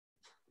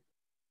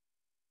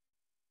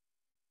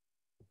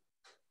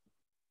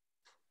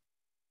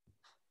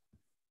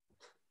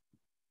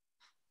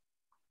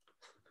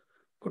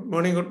Good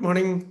morning, good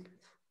morning.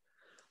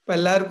 അപ്പോൾ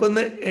എല്ലാവർക്കും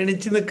ഒന്ന്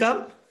എണിച്ച് നിൽക്കാം.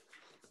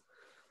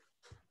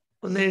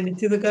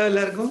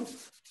 എല്ലാവർക്കും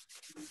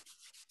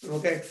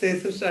നമുക്ക്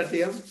എക്സസൈസ് സ്റ്റാർട്ട്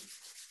ചെയ്യാം.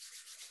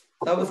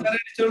 ബാബു സാർ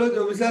എണിച്ചോളൂ,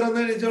 ജോബി സാർ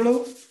ഒന്ന് എണിച്ചോളൂ.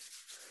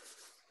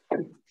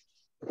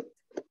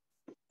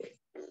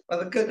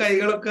 അതൊക്കെ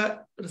കൈകളൊക്കെ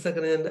ഒരു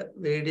സെക്കൻഡ് ഞാൻ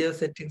വീഡിയോ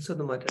സെറ്റിങ്സ്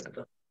ഒന്ന് മാറ്റാം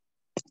കേട്ടോ.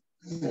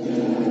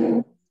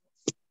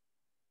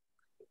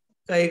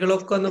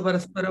 കൈകളൊക്കെ ഒന്ന്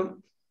പരസ്പരം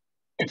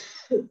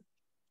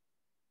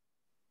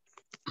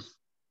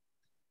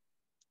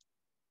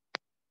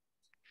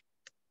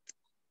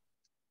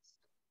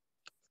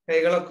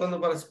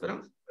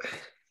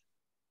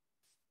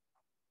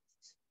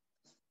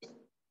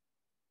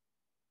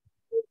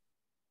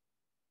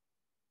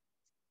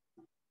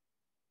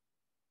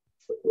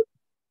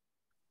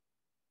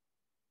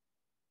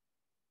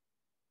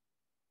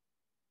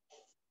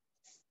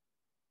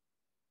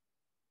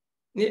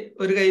ഇനി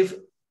ഒരു കൈ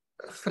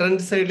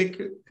ഫ്രണ്ട്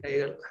സൈഡിലേക്ക്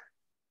കൈകൾ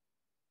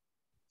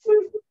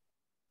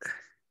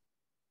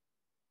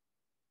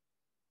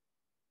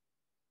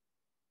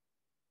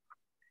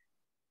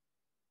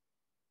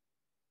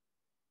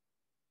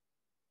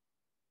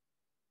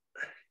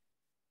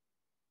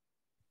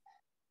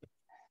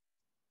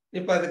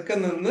ഇനി പതുക്കെ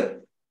നിന്ന്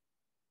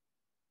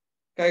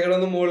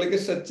കൈകളൊന്ന് മുകളിലേക്ക്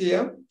സ്ട്രെച്ച്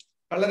ചെയ്യാം.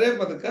 വളരെ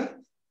പതുക്കെ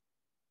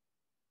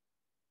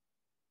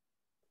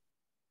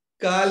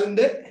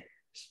കാലിന്റെ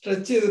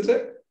സ്ട്രെച്ച് ചെയ്തിട്ട്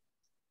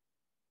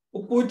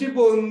ഉപ്പൂറ്റി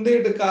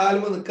പൊന്തിയിട്ട്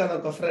കാലുമ നിൽക്കാൻ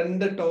നോക്കാം.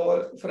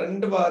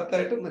 ഫ്രണ്ട്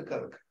ഭാഗത്തായിട്ട് നിൽക്കാൻ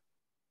നോക്കാം.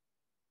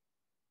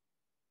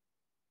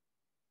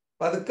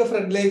 പതുക്കെ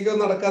ഫ്രണ്ടിലേക്ക്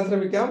നടക്കാൻ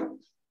ശ്രമിക്കാം,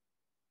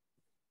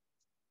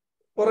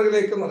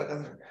 പുറകിലേക്ക് നടക്കാൻ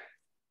ശ്രമിക്കാം.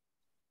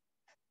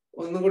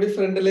 ഒന്നുകൂടി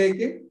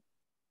ഫ്രണ്ടിലേക്ക്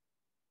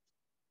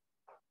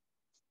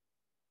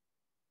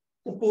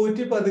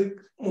ഉപ്പൂറ്റി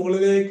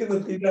മുകളിലേക്ക്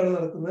നിർത്തിയിട്ടാണ്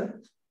നടക്കുന്നത്.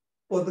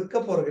 പതുക്കെ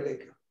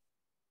പുറകിലേക്ക്.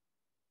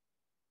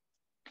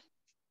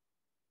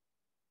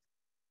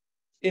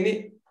 ഇനി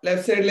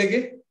ലെഫ്റ്റ് സൈഡിലേക്ക്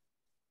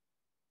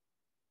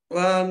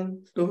 1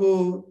 2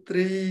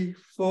 3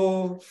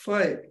 4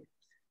 5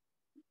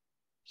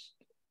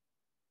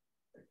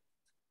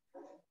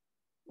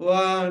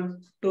 1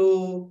 2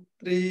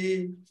 3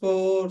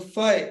 4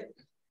 5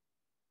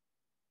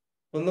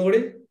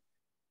 ഒന്നുകൂടി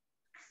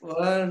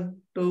 1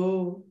 2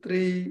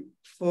 3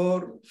 4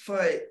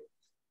 5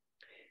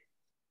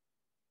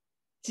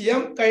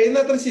 ചെയ്യാൻ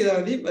കഴിയുന്നത്ര ചെയ്താൽ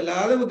മതി,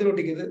 വല്ലാതെ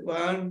ബുദ്ധിമുട്ടിക്കരുത്.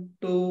 1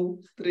 2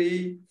 3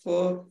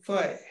 4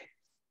 5.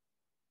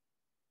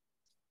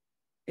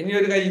 ഇനി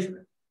ഒരു കൈ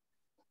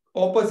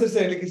ഓപ്പോസിറ്റ്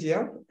സൈഡിലേക്ക്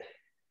ചെയ്യാം.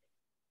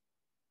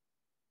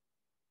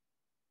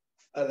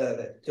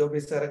 അതെ ജോബി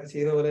സാറൊക്കെ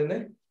ചെയ്യുന്ന പോലെ തന്നെ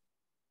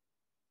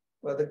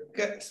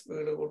പതുക്കെ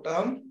സ്പീഡ്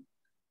കൂട്ടാം.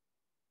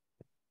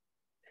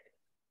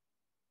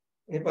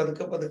 ഇനി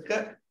പതുക്കെ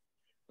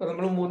ഇപ്പൊ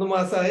നമ്മൾ 3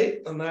 മാസമായി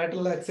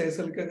നന്നായിട്ടുള്ള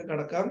എക്സസൈസുകൾക്കൊക്കെ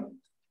കടക്കാം.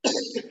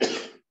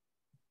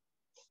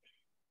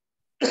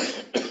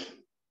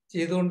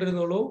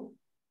 ചെയ്തുകൊണ്ടിരുന്നോളൂ.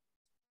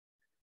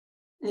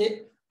 ഇനി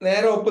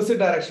നേരെ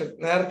ഓപ്പോസിറ്റ് ഡയറക്ഷൻ,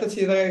 നേരത്തെ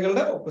ചെയ്ത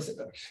കൈകളുടെ ഓപ്പോസിറ്റ്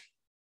ഡയറക്ഷൻ.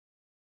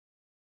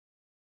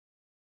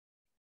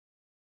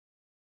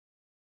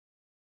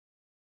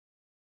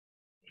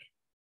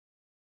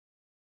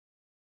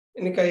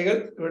 ഇനി കൈകൾ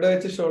ഇവിടെ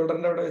വെച്ച്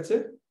ഷോൾഡറിന്റെ അവിടെ വെച്ച്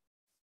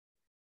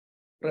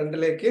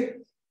ഫ്രണ്ടിലേക്ക്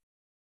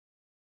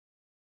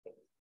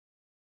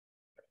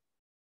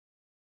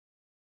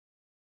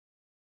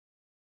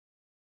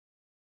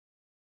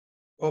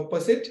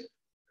ഓപ്പോസിറ്റ്.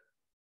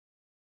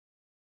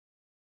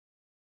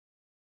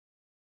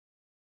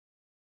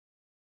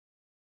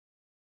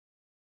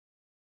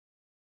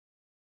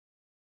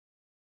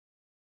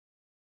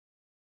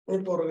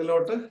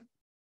 പുറകിലോട്ട്.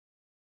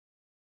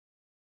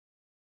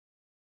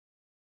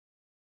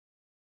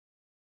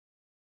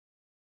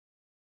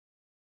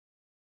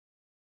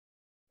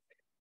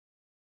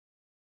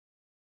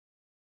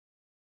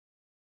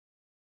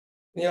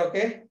 ഇനി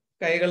ഓക്കെ,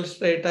 കൈകൾ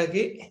സ്ട്രൈറ്റ്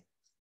ആക്കി,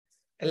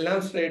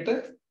 എല്ലാം സ്ട്രൈറ്റ്.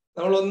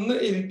 നമ്മളൊന്ന്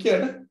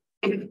ഇരിക്കുകയാണ്.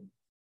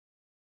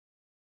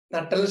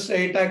 നട്ടൽ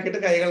സ്ട്രൈറ്റ്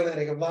ആക്കിയിട്ട് കൈകൾ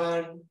നേരെ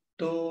 1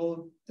 2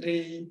 3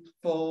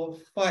 4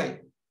 5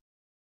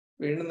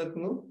 വീണ്ടും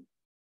നിൽക്കുന്നു.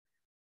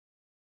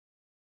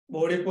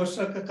 ബോഡി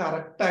പോസ്റ്റർ ഒക്കെ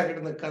കറക്റ്റ്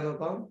ആക്കിയിട്ട് നിൽക്കാൻ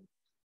നോക്കാം.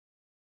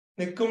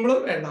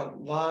 നിൽക്കുമ്പോഴും എണ്ണം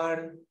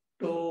 1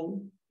 2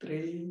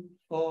 3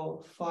 4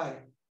 5.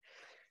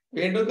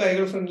 വീണ്ടും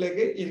കൈകൾ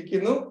ഫ്രണ്ടിലേക്ക്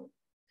ഇരിക്കുന്നു.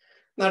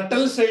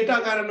 നട്ടൽ സ്ട്രൈറ്റ്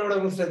ആക്കാനാണ് ഇവിടെ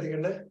നമ്മൾ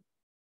ശ്രദ്ധിക്കേണ്ടത്.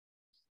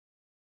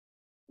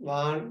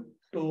 1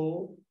 2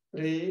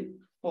 3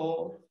 4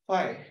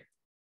 5.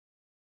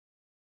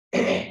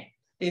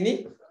 ഇനി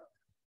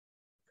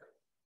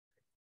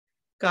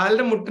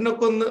കാലിന്റെ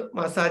മുട്ടിനൊക്കെ ഒന്ന്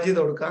മസാജ്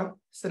ചെയ്ത് കൊടുക്കാം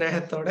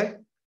സ്നേഹത്തോടെ.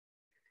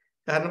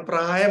 കാരണം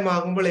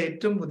പ്രായമാകുമ്പോൾ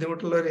ഏറ്റവും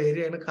ബുദ്ധിമുട്ടുള്ള ഒരു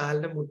ഏരിയയാണ്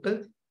കാലിന്റെ മുട്ട്.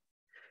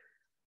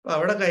 അപ്പൊ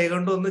അവിടെ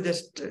കൈകൊണ്ട് ഒന്ന്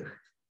ജസ്റ്റ്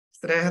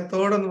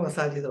സ്നേഹത്തോടെ ഒന്ന്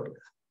മസാജ് ചെയ്ത്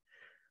കൊടുക്കുക.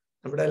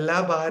 നമ്മുടെ എല്ലാ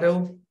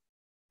ഭാരവും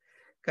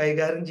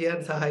കൈകാര്യം ചെയ്യാൻ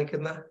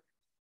സഹായിക്കുന്ന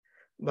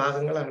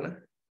ഭാഗങ്ങളാണ്.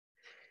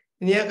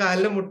 ഇനി ആ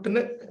കാലിന്റെ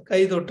മുട്ടിന്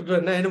കൈ തൊട്ടിട്ട്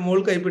തന്നെ അതിന്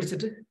മുകളിൽ കൈ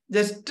പിടിച്ചിട്ട്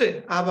ജസ്റ്റ്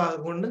ആ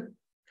ഭാഗം കൊണ്ട്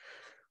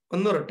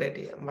ഒന്ന് റൊട്ടേറ്റ്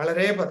ചെയ്യാം.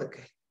 വളരെ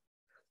പതുക്കെ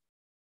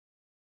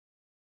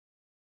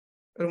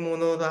ഒരു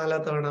 3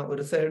 4 തവണ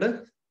ഒരു സൈഡ്,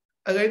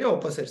 അത് കഴിഞ്ഞ്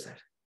ഓപ്പോസിറ്റ്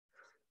സൈഡ്.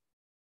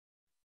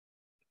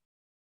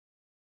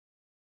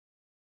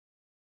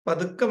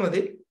 പതുക്കെ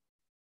മതി.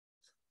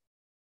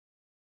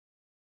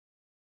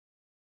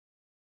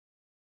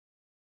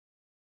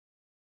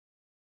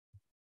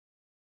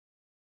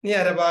 ഇനി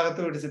അരഭാഗത്ത്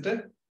പിടിച്ചിട്ട്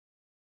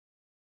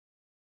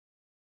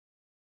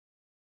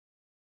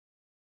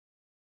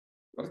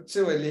കുറച്ച്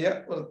വലിയ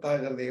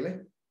വൃത്താകൃതിയിൽ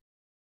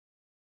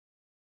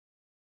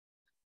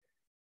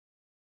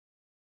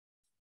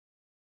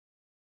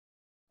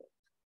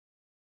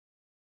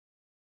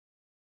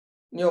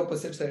ഇനി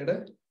opposite side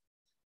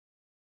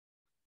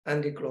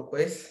anti clock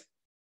vice.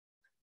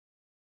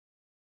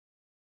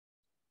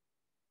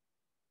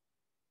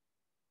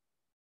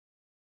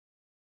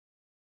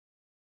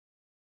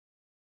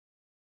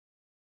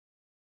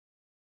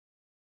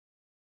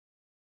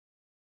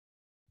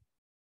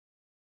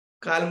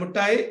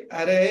 കാൽമുട്ടായി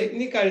അരയായി.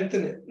 ഇനി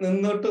കഴുത്തിന്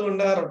നിന്നോട്ട്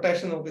കൊണ്ട് ആ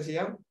റൊട്ടേഷൻ നമുക്ക്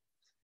ചെയ്യാം.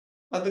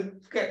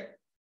 പതുക്കെ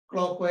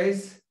ക്ലോക്ക്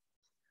വൈസ്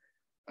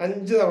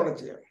 5 തവണ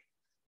ചെയ്യാം.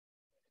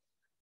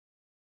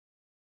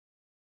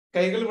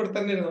 കൈകൾ ഇവിടെ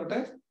തന്നെ ഇരുന്നോട്ടെ.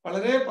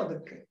 വളരെ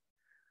പതുക്കെ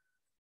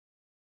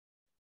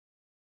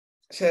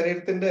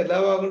ശരീരത്തിന്റെ എല്ലാ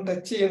ഭാഗവും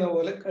ടച്ച് ചെയ്യുന്ന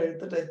പോലെ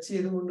കഴുത്ത് ടച്ച്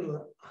ചെയ്തുകൊണ്ടുള്ള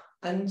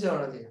 5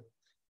 തവണ ചെയ്യാം.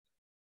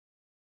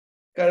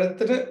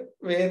 കഴുത്തിന്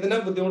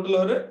വേദന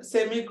ബുദ്ധിമുട്ടുള്ളവര്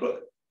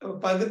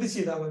പകുതി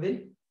ചെയ്താൽ മതി.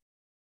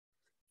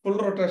 ഫുൾ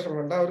റൊട്ടേഷൻ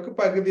വേണ്ട. അവർക്ക്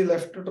പകുതി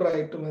ലെഫ്റ്റ് ടു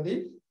റൈറ്റ് മതി.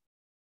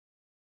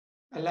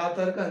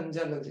 അല്ലാത്തവർക്ക് 5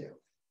 എണ്ണം ചെയ്യാം.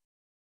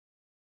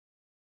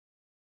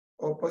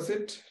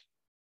 ഓപ്പോസിറ്റ്.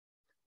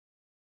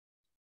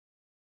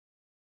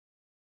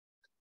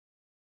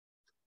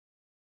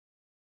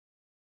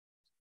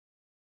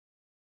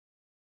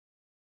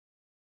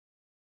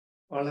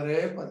 വളരെ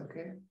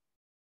പതുക്കെ.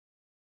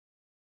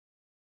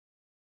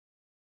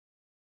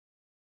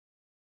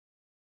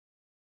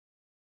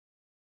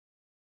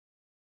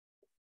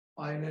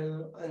 Final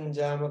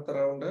 5ാമത്തെ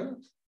round.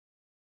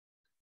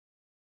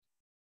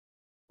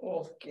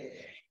 ഓക്കെ.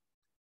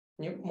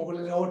 ഇനി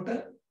മുകളിലോട്ട്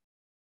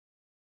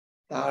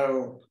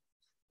താഴോട്ട്,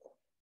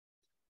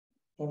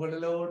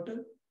 മുകളിലോട്ട്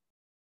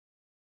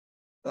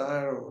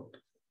താഴോട്ട്,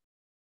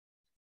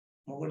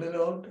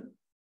 മുകളിലോട്ട്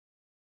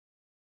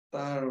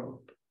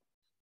താഴോട്ട്,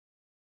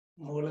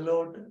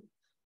 മുകളിലോട്ട്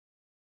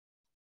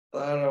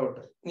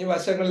താഴോട്ട്. ഇനി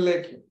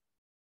വശങ്ങളിലേക്ക്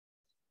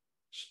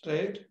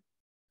straight,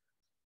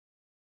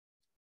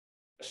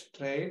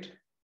 straight,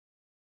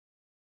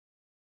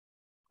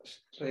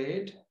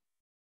 straight,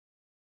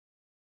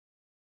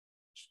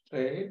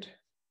 straight,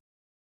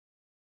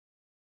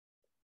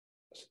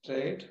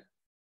 straight,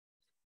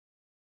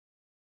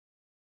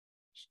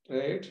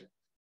 straight,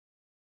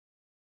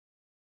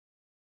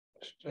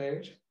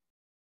 straight,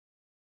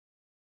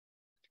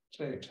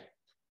 straight.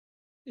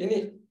 ഇനി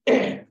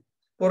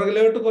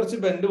പുറകിലോട്ട് കുറച്ച്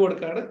ബെൻഡ്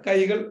കൊടുക്കാണ്.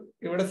 കൈകൾ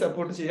ഇവിടെ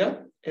സപ്പോർട്ട് ചെയ്യാം.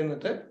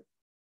 എന്നിട്ട്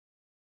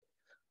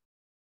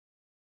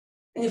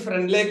ഇനി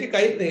ഫ്രണ്ടിലേക്ക്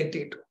കൈ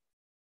നീട്ടിയിട്ടു.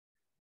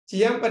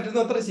 ചെയ്യാൻ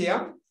പറ്റുന്നത്ര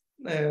ചെയ്യാം.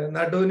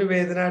 നടുവിന്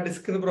വേദന,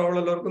 ഡിസ്കിന് പ്രോബ്ലം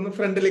ഉള്ളവർക്കൊന്നും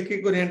ഫ്രണ്ടിലേക്ക്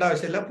കുനിയേണ്ട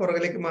ആവശ്യമില്ല.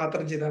 പുറകിലേക്ക്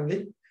മാത്രം ചെയ്താൽ മതി.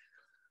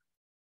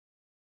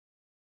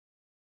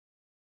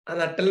 ആ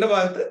നട്ടലിന്റെ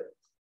ഭാഗത്ത്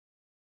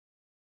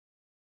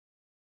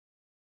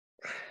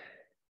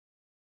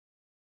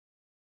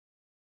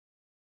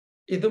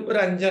ഇതും ഒരു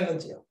 5 എണ്ണം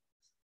ചെയ്യാം.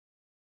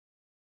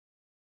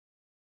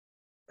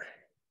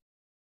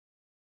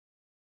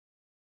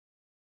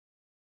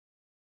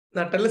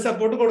 നട്ടലിന്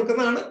സപ്പോർട്ട്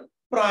കൊടുക്കുന്നതാണ്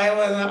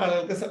പ്രായമായ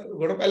ആളുകൾക്ക്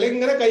ഗുണം. അല്ലെങ്കിൽ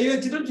ഇങ്ങനെ കൈ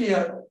വെച്ചിട്ടും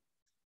ചെയ്യാം.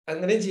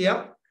 അങ്ങനെയും ചെയ്യാം.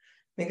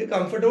 നിങ്ങൾക്ക്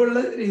കംഫർട്ടബിൾ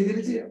ഉള്ള രീതിയിൽ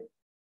ചെയ്യാം.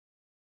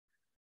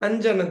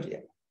 5 എണ്ണം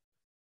ചെയ്യാം.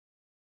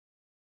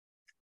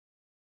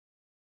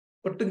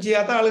 ഒട്ടും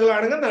ചെയ്യാത്ത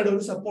ആളുകളാണെങ്കിൽ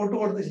നടുവിന് സപ്പോർട്ട്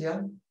കൊടുത്ത്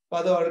ചെയ്യാം. അപ്പൊ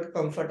അത് അവർക്ക്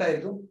കംഫർട്ട്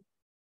ആയിരിക്കും.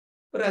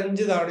 ഒരു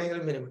 5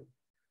 തവണയെങ്കിലും മിനിമം.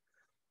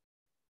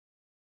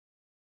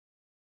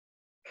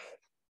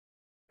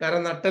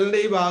 കാരണം നട്ടലിന്റെ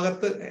ഈ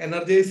ഭാഗത്ത്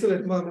എനർജൈസ്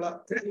വരുമ്പോൾ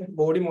നമ്മളെ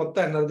ബോഡി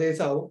മൊത്തം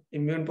എനർജൈസ് ആവും.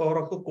 ഇമ്മ്യൂൺ പവർ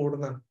ഒക്കെ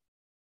കൂടുന്നതാണ്.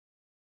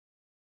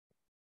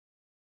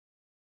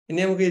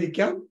 ഇനി നമുക്ക്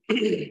ഇരിക്കാം.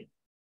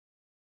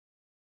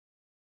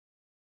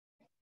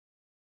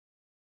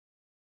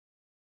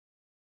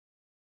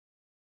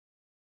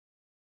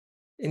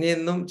 ഇനി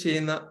എന്നും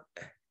ചെയ്യുന്ന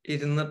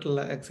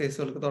ഇരുന്നിട്ടുള്ള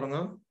എക്സസൈസുകൾക്ക്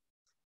തുടങ്ങാം.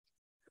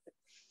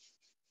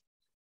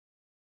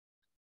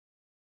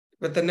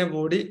 ഇപ്പൊ തന്നെ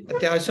ബോഡി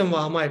അത്യാവശ്യം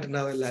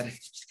വാമായിട്ടുണ്ടാവും എല്ലാരും.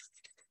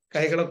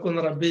 കൈകളൊക്കെ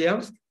ഒന്ന് റബ്ബ് ചെയ്യാം.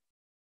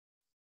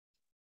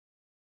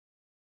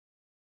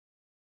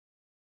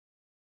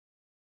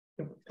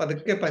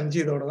 പതുക്കെ പഞ്ച്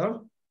ചെയ്ത് തുടങ്ങാം.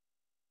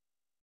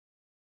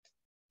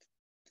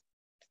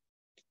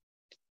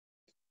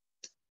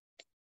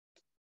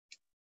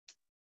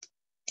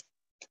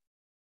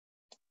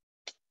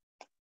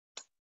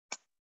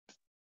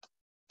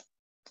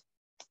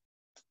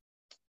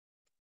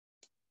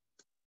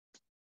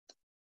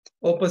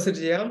 ഓപ്പോസിറ്റ്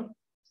ചെയ്യാം.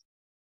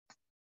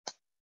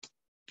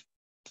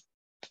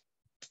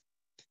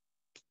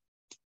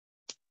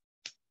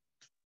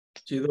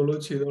 ചെയ്തോളൂ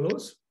ചെയ്തോളൂ.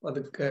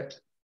 പതുക്കെ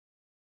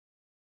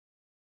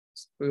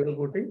സ്പീഡ്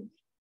കൂട്ടി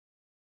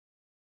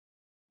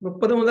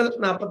 30 മുതൽ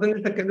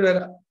 45 സെക്കൻഡ്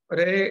വരെ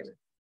ഒരേ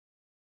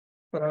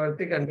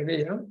പ്രവൃത്തി കണ്ടിന്യൂ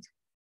ചെയ്യാം.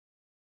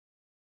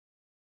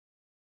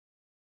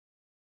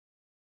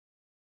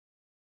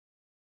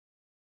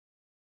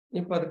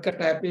 ഇനി പതുക്കെ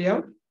ടാപ്പ് ചെയ്യാം.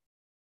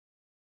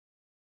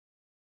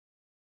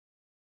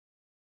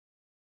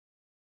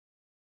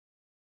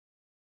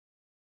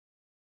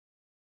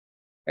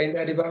 അതിന്റെ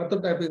അടിഭാഗത്ത്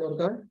ടാപ്പ് ചെയ്ത്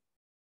കൊടുക്കാം.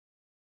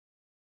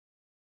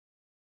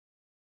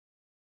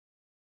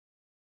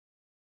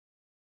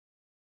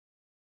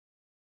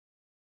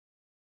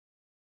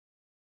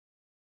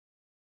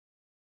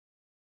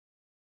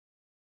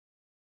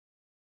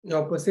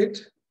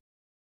 ഓപ്പോസിറ്റ്.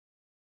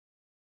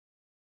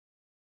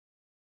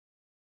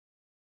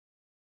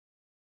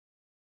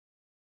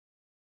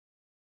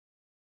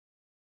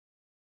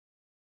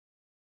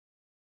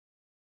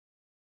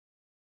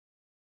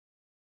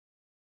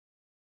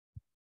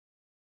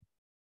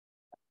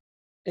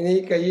 ഇനി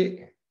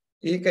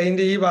ഈ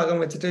കൈന്റെ ഈ ഭാഗം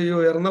വെച്ചിട്ട്, ഈ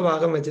ഉയർന്ന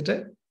ഭാഗം വെച്ചിട്ട്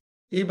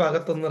ഈ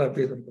ഭാഗത്തൊന്ന് റബ്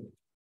ചെയ്ത് കൊടുക്കും.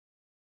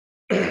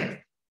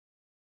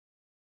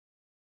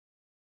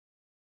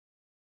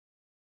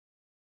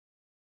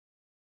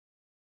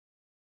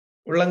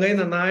 ഉള്ളം കൈ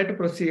നന്നായിട്ട്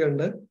പ്രസ്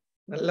ചെയ്യുന്നുണ്ട്,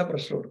 നല്ല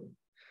പ്രഷർ കൊടുക്കും.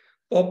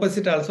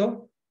 Opposite also.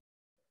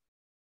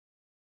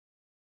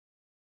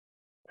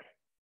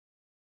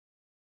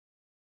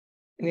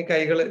 ഇനി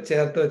കൈകൾ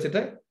ചേർത്ത്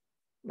വെച്ചിട്ട്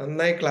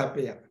നന്നായി ക്ലാപ്പ്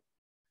ചെയ്യാം.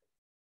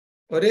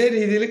 ഒരേ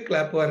രീതിയിൽ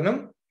ക്ലാപ്പ് വരണം,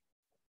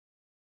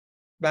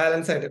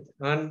 ബാലൻസ് ആയിട്ട്.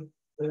 1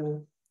 2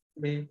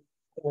 3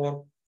 4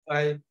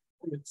 5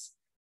 6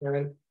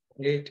 7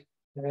 8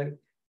 9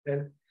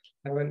 10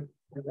 11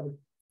 12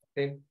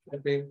 13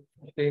 14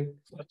 15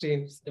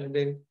 16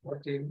 17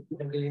 18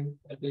 19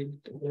 20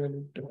 21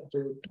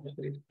 22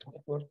 23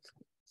 24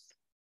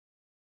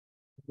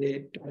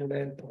 28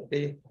 29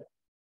 30.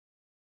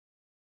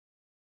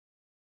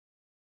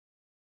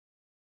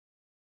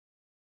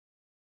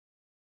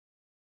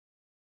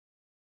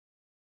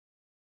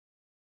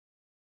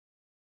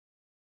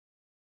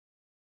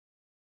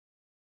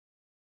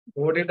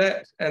 ബോഡിയുടെ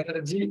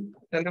എനർജി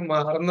തന്നെ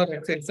മാറുന്ന ഒരു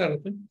എക്സസൈസ്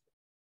ആണ്.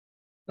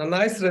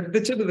 നന്നായി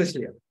ശ്രദ്ധിച്ചിട്ട് ഇത്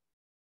ചെയ്യാം.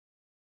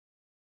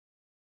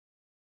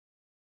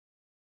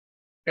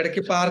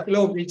 ഇടയ്ക്ക്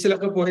പാർക്കിലോ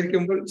ബീച്ചിലൊക്കെ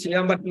പോയിരിക്കുമ്പോൾ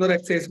ചെയ്യാൻ പറ്റുന്ന ഒരു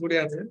എക്സസൈസ്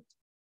കൂടിയാണ്.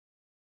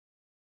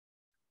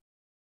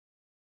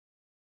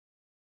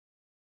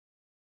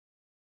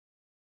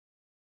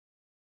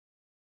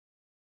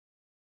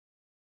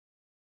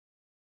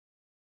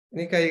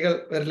 ഇനി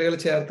വിരലുകൾ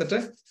ചേർത്തിട്ട്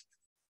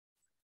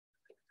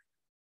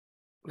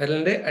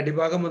വിരലിന്റെ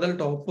അടിഭാഗം മുതൽ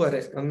ടോപ്പ് വരെ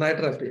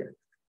നന്നായിട്ട് റബ് ചെയ്യാം.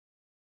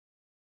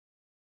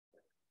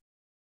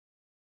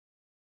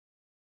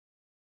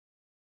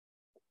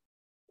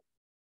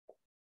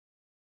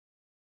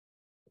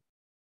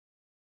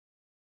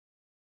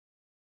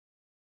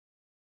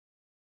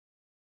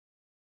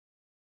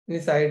 ഇനി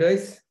സൈഡ്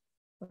വൈസ്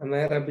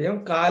നന്നായി റബ് ചെയ്യാം.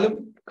 കാലും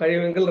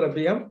കഴിയുമെങ്കിൽ റബ്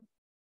ചെയ്യാം.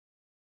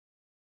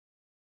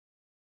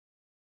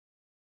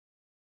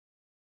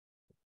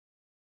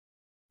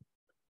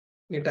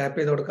 ഇനി ടാപ്പ്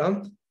ചെയ്ത് കൊടുക്കാം.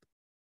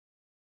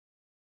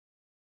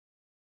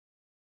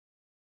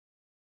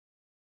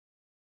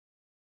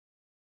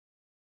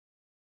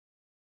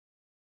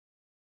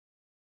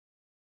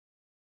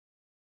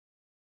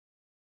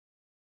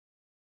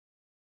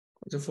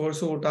 കുറച്ച്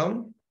ഫോഴ്സ് കൂട്ടാം.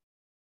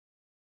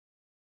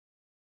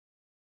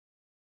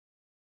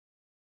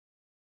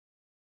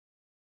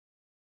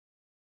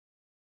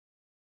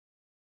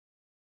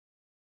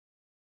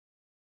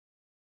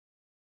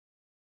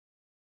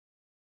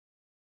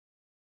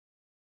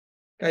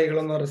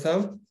 കൈകളൊന്ന് ഉറസാം.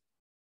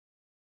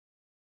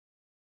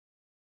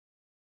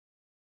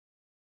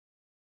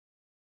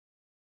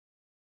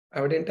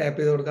 അവിടെയും ടാപ്പ്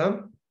ചെയ്ത് കൊടുക്കാം.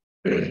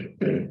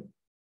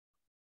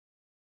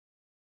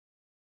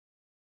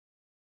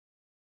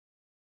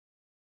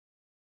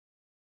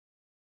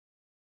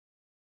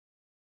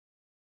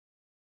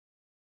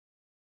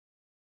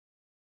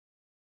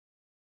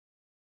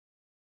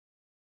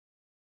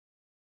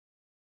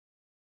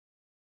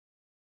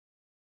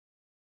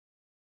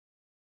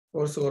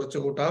 ഫോഴ്സ് കുറച്ച്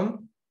കൂട്ടാം.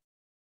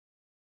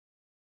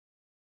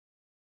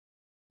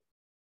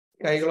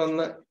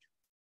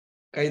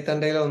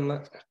 കൈത്തണ്ടയിലൊന്ന്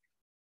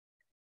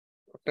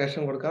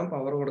റൊട്ടേഷൻ കൊടുക്കാം,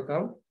 പവർ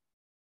കൊടുക്കാം.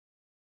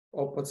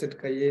 ഓപ്പോസിറ്റ്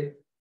കൈയെ.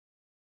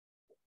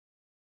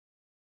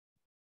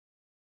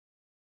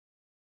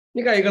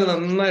 ഈ കൈകൾ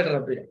നന്നായിട്ട്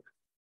റബ് ചെയ്യാം.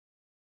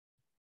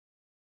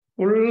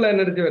 ഫുൾ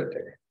എനർജി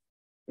വരട്ടെ.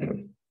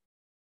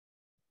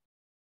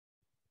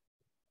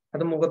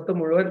 അത് മുഖത്ത്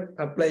മുഴുവൻ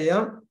അപ്ലൈ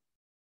ചെയ്യാം.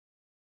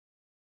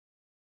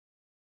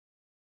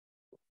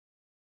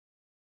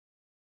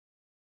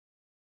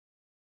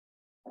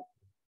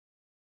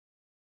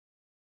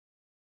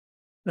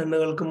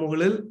 കണ്ണുകൾക്ക്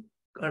മുകളിൽ,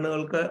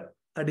 കണ്ണുകൾക്ക്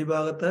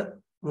അടിഭാഗത്ത്,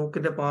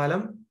 മൂക്കിന്റെ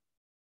പാലം,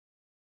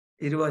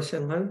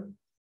 ഇരുവശങ്ങൾ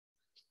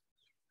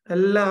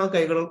എല്ലാ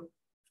കൈകളും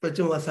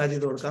വെച്ച് മസാജ്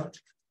ചെയ്ത് കൊടുക്കാം.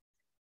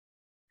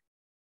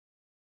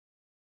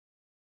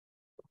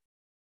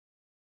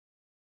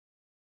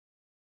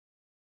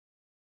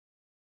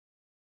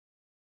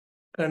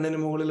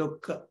 കണ്ണിന്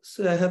മുകളിലൊക്കെ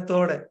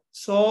സ്നേഹത്തോടെ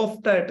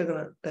സോഫ്റ്റ് ആയിട്ട്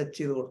ഇങ്ങനെ ടച്ച്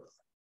ചെയ്ത് കൊടുക്കാം.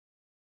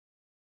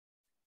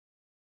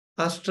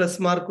 ആ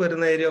സ്ട്രെസ് മാർക്ക്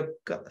വരുന്ന ഏരിയ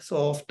ഒക്കെ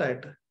സോഫ്റ്റ്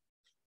ആയിട്ട്.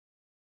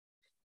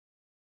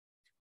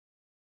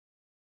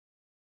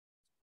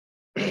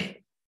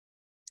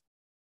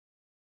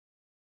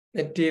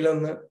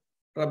 നെറ്റിയിലൊന്ന്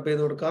റബ്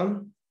ചെയ്ത് കൊടുക്കാം.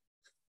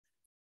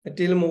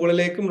 നെറ്റിയിൽ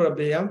മുകളിലേക്കും റബ്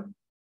ചെയ്യാം.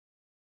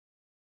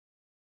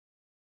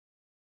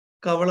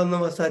 കവളൊന്ന്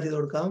മസാജ് ചെയ്ത്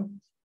കൊടുക്കാം.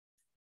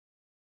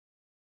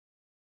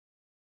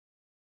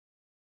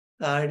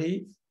 താടി,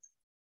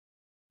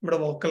 നമ്മുടെ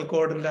വോക്കൽ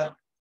കോഡിന്റെ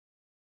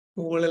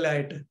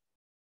മുകളിലായിട്ട്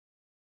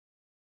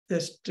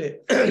ജസ്റ്റ്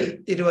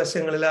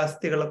ഇരുവശങ്ങളിലെ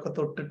അസ്ഥികളൊക്കെ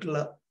തൊട്ടിട്ടുള്ള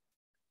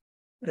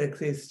ഒരു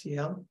എക്സസൈസ്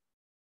ചെയ്യാം.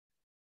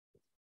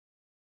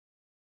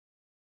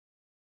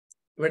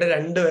 ഇവിടെ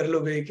 2 വിരൽ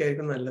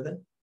ഉപയോഗിക്കായിരിക്കും നല്ലത്.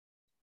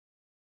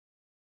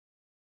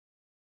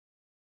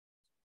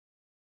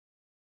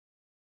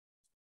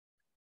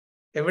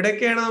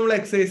 എവിടെയൊക്കെയാണ് നമ്മൾ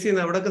എക്സസൈസ്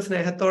ചെയ്യുന്നത് അവിടെയൊക്കെ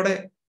സ്നേഹത്തോടെ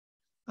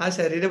ആ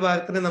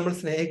ശരീരഭാഗത്തിനെ നമ്മൾ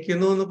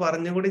സ്നേഹിക്കുന്നു എന്ന്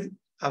പറഞ്ഞുകൂടി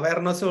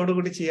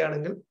അവയർനെസ്സോടുകൂടി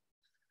ചെയ്യുകയാണെങ്കിൽ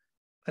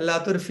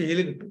വല്ലാത്തൊരു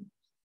ഫീല് കിട്ടും.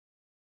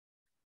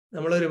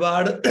 നമ്മൾ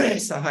ഒരുപാട്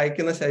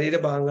സഹായിക്കുന്ന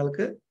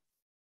ശരീരഭാഗങ്ങൾക്ക്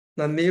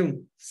നന്ദിയും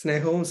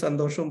സ്നേഹവും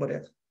സന്തോഷവും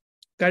പറയാം.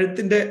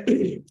 കഴുത്തിന്റെ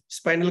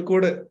സ്പൈനൽ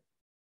കോഡ്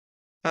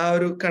ആ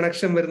ഒരു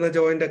കണക്ഷൻ വരുന്ന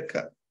ജോയിന്റ്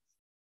ഒക്കെ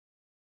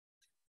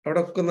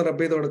അവിടെ ഒക്കെ ഒന്ന്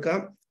റബ്ബ് ചെയ്ത് കൊടുക്കാം.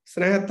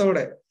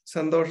 സ്നേഹത്തോടെ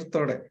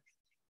സന്തോഷത്തോടെ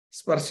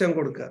സ്പർശം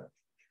കൊടുക്കുക.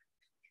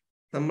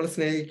 നമ്മൾ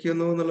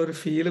സ്നേഹിക്കുന്നു എന്നുള്ളൊരു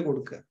ഫീല്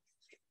കൊടുക്കുക.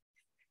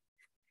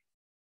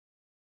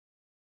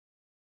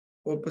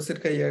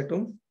 ഓപ്പോസിറ്റ്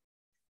കൈയായിട്ടും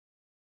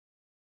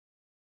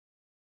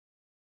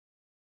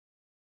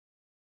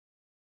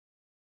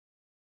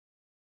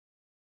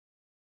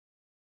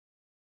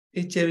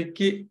ഈ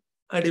ചെവിക്ക്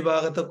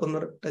അടിഭാഗത്തൊക്കെ ഒന്ന്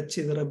ടച്ച്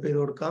ചെയ്ത് റബ്ബ് ചെയ്ത്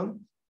കൊടുക്കാം.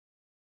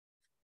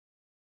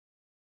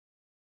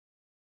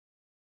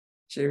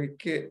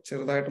 ചെവിക്ക്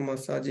ചെറുതായിട്ട്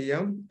മസാജ്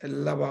ചെയ്യാം.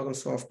 എല്ലാ ഭാഗവും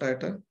സോഫ്റ്റ്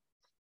ആയിട്ട്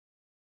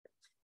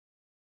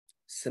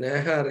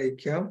സ്നേഹം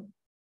അറിയിക്കാം.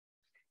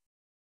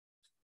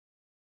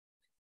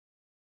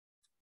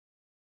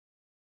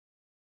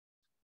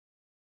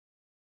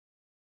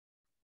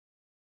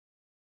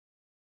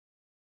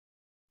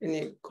 ഇനി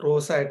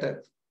ക്രോസ് ആയിട്ട്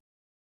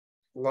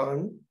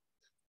 1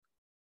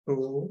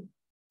 2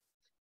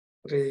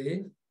 3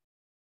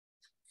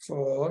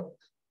 4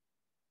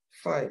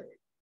 5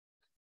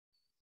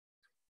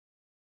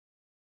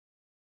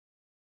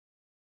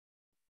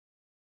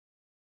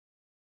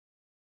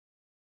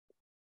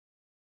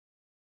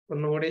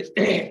 ഒന്നുകൂടി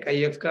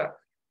കൈയൊക്കെ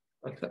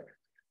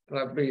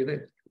റബ്ബ് ചെയ്ത്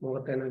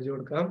മുഖത്ത് എനർജി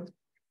കൊടുക്കാം.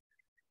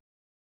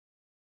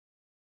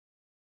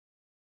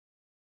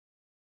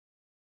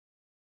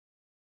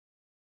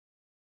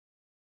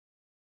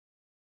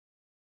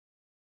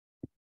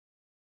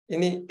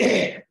 ഇനി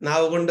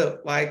നാവ് കൊണ്ട്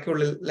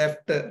വായ്ക്കുള്ളിൽ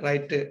ലെഫ്റ്റ്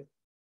റൈറ്റ്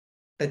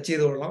ടച്ച്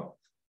ചെയ്ത് കൊള്ളാം.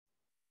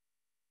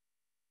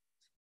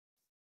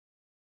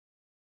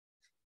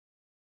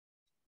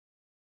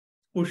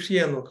 പുഷ്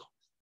ചെയ്യാൻ നോക്കാം.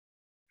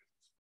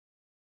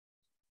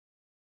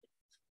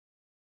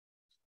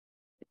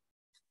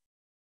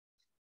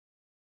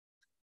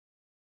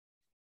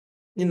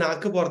 ഈ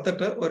നാക്ക്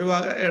പുറത്തിട്ട് ഒരു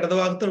ഇടത്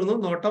ഭാഗത്തിടുന്നു,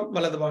 നോട്ടം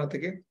വലത്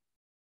ഭാഗത്തേക്ക്.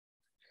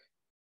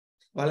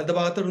 വലത്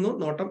ഭാഗത്തിടുന്നു,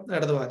 നോട്ടം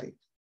ഇടത് ഭാഗത്തേക്ക്.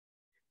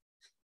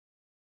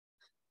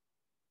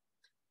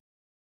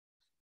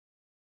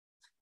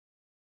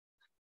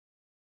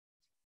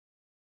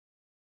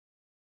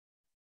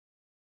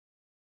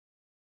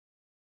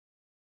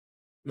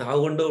 നാവ്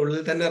കൊണ്ട് ഉള്ളിൽ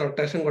തന്നെ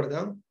റൊട്ടേഷൻ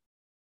കൊടുക്കാം.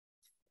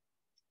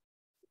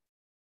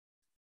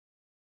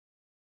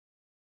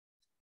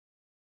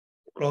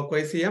 ക്ലോക്ക്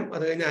വൈസ് ചെയ്യാം,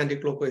 അത് കഴിഞ്ഞ് ആന്റി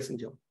ക്ലോക്ക് വൈസും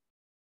ചെയ്യാം.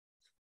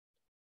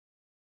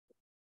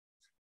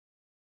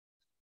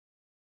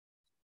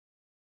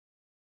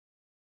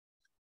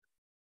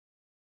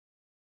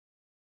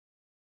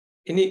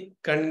 ഇനി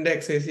കണ്ണിന്റെ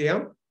എക്സസൈസ്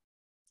ചെയ്യാം.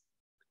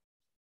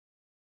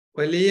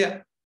 വലിയ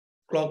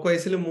ക്ലോക്ക്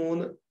വൈസിൽ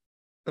 3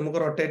 നമുക്ക്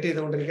റൊട്ടേറ്റ്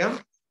ചെയ്തുകൊണ്ടിരിക്കാം.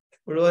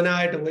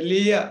 മുഴുവനായിട്ട്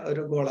വലിയ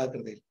ഒരു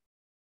ഗോളാകൃതിയിൽ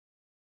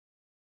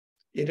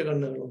ഇരു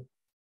കണ്ണുകളും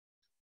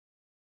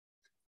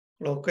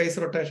ക്ലോക്ക്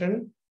വൈസ് റൊട്ടേഷൻ.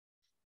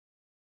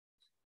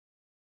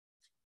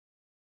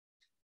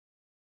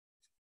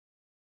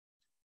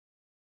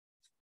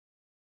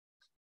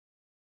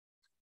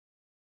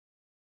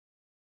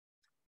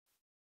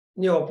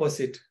 ഇനി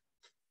ഓപ്പോസിറ്റ്.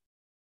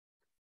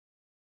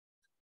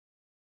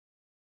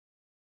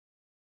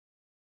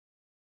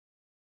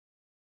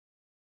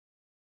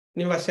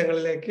 ഇനി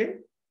വശങ്ങളിലേക്ക്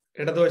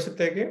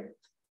ഇടതുവശത്തേക്ക്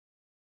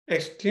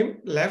extreme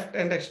left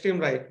and extreme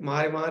right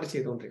മാറി മാറി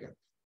ചെയ്തുകൊണ്ടിരിക്കാം.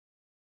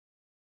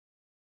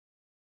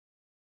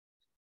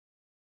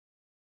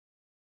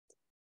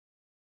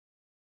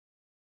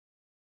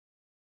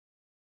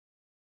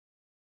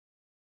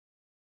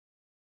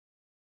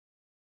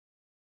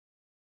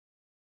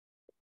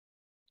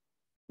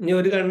 ഇനി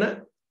ഒരു കണ്ണ്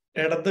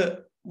ഇടത്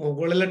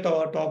മുകളിലെ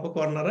ടോപ്പ്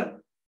കോർണർ,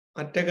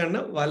 മറ്റേ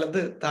കണ്ണ്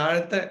വലത്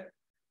താഴത്തെ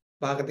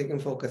ഭാഗത്തേക്കും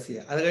ഫോക്കസ്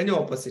ചെയ്യുക. അത് കഴിഞ്ഞ്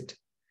ഓപ്പോസിറ്റ്.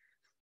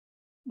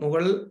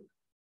 മുകളിൽ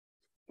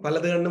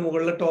വലത് കണ്ണ്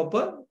മുകളിലെ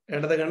ടോപ്പ്,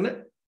 ഇടത് കണ്ണ്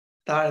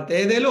താഴത്തെ.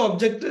 ഏതെങ്കിലും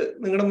ഒബ്ജക്റ്റ്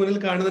നിങ്ങളുടെ മുന്നിൽ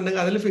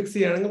കാണുന്നുണ്ടെങ്കിൽ അതിൽ ഫിക്സ്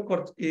ചെയ്യുകയാണെങ്കിൽ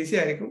കുറച്ച് ഈസി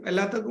ആയിരിക്കും.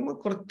 എല്ലാത്തക്കും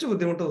കുറച്ച്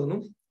ബുദ്ധിമുട്ട്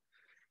തോന്നും.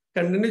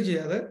 കണ്ടിന്യൂ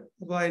ചെയ്യാതെ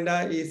അപ്പോൾ അതിൻ്റെ ആ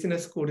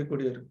ഈസിനെസ് കൂടി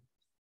കൂടി വരും.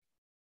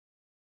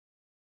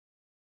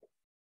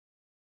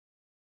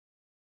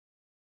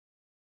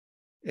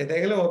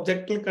 ഏതെങ്കിലും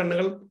ഒബ്ജക്റ്റിൽ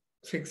കണ്ണുകൾ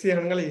ഫിക്സ്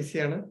ചെയ്യുകയാണെങ്കിൽ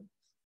ഈസിയാണ്.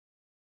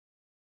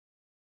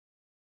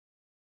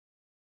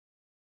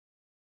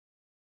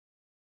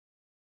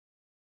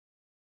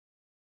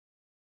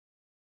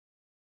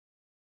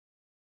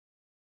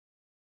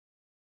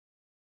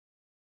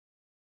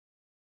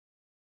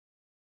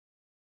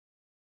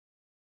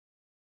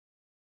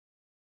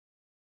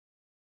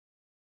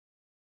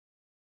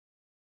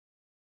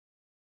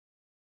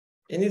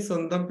 ഇനി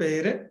സ്വന്തം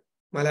പേര്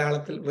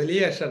മലയാളത്തിൽ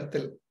വലിയ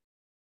അക്ഷരത്തിൽ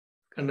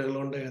കണ്ണുകൾ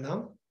കൊണ്ട് എഴുതാം.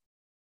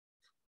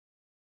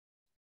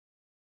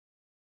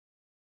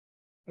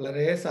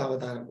 വളരെ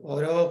സാവധാനം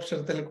ഓരോ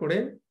അക്ഷരത്തിൽ കൂടി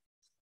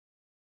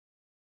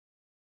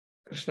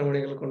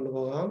കൃഷ്ണമണികൾ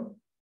കൊണ്ടുപോകാം.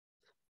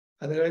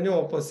 അത് കഴിഞ്ഞ്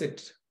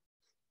ഓപ്പോസിറ്റ്,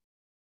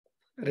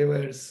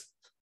 റിവേഴ്സ്.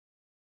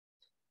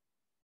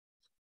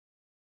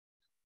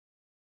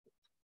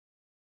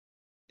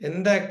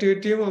 എന്ത്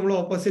ആക്ടിവിറ്റിയും നമ്മൾ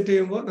ഓപ്പോസിറ്റ്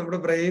ചെയ്യുമ്പോൾ നമ്മുടെ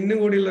ബ്രെയിനിനും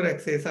കൂടിയുള്ള ഒരു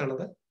എക്സസൈസ്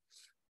ആണത്.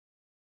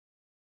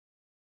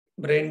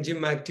 ബ്രെയിൻ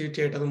ജിം ആക്ടിവിറ്റി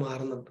ആയിട്ട് അത്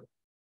മാറുന്നുണ്ട്.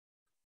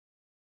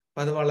 അപ്പൊ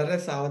അത് വളരെ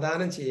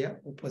സാവധാനം ചെയ്യാം.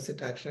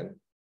 Opposite action.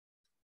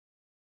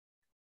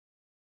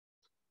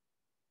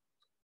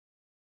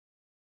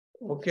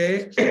 ഓക്കെ,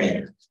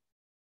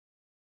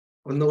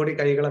 ഒന്നുകൂടി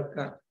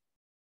കൈകളൊക്കെ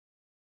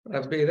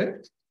റബ്ബ് ചെയ്ത്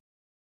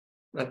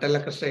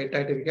നട്ടെല്ലൊക്കെ സ്ട്രൈറ്റ്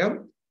ആയിട്ടിരിക്കാം.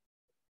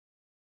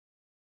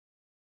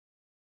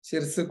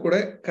 ശിരസ് കൂടെ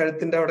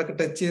കഴുത്തിന്റെ അവിടെ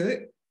ടച്ച് ചെയ്ത്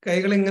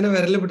കൈകൾ ഇങ്ങനെ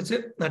വിരൽ പിടിച്ച്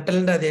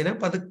നട്ടലിന്റെ അധീനം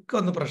പതുക്കെ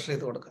ഒന്ന് പ്രഷർ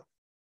ചെയ്ത് കൊടുക്കാം.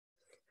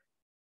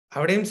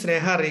 അവിടെയും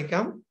സ്നേഹം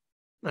അറിയിക്കാം.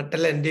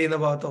 നട്ടൽ എൻഡ് ചെയ്യുന്ന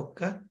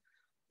ഭാഗത്തൊക്കെ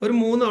ഒരു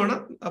 3 തവണ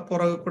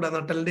പുറകെ കൂടെ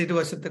നട്ടലിന്റെ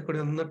ഇരുവശത്തെ കൂടി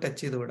ഒന്ന്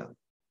ടച്ച് ചെയ്ത് വിടാം.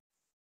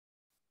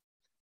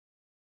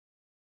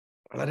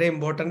 വളരെ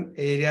ഇമ്പോർട്ടന്റ്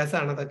ഏരിയാസ്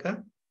ആണ് അതൊക്കെ.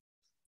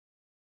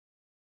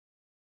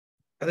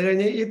 അത്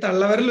കഴിഞ്ഞ് ഈ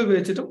തള്ളവിരൽ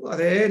ഉപയോഗിച്ചിട്ടും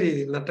അതേ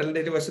രീതിയിൽ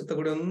നട്ടലിന്റെ ഇരുവശത്തെ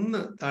കൂടി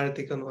ഒന്ന്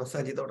താഴത്തേക്ക് ഒന്ന്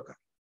മസാജ് ചെയ്ത് കൊടുക്കാം.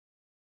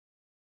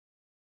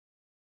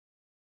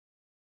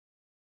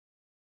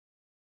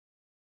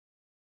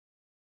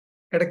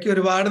 ഇടയ്ക്ക്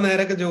ഒരുപാട്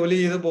നേരമൊക്കെ ജോലി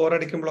ചെയ്ത്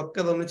ബോറടിക്കുമ്പോഴൊക്കെ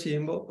അതൊന്ന്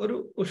ചെയ്യുമ്പോൾ ഒരു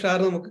ഉഷാർ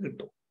നമുക്ക്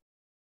കിട്ടും.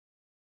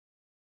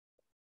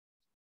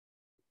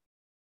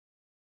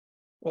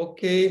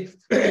 Okay,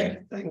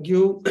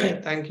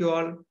 thank you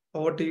all.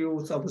 Over to you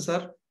Sabu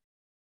sir.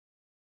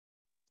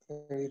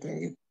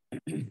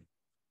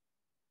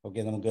 Okay,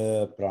 നമുക്ക്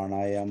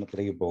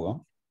പ്രാണായാമത്തിലേക്ക് പോകാം.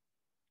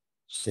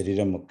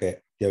 ശരീരമൊക്കെ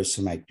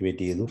അത്യാവശ്യം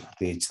ആക്ടിവേറ്റ് ചെയ്തു.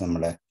 പ്രത്യേകിച്ച്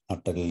നമ്മുടെ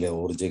നട്ടലിലെ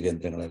ഊർജ്ജ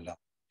കേന്ദ്രങ്ങളെല്ലാം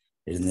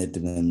എഴുന്നേറ്റ്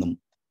നിന്നും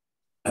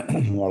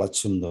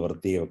വളച്ചും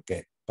നിവർത്തിയും ഒക്കെ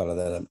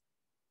പലതരം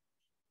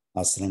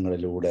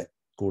ആസനങ്ങളിലൂടെ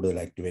കൂടുതൽ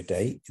ആക്ടിവേറ്റ്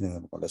ആയി. ഇനി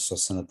നമ്മുടെ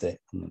ശ്വസനത്തെ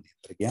ഒന്ന്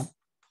നിയന്ത്രിക്കാം.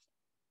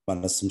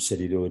 മനസ്സും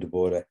ശരീരവും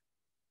ഒരുപോലെ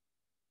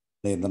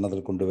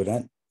നിയന്ത്രണത്തിൽ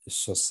കൊണ്ടുവരാൻ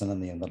ശ്വസന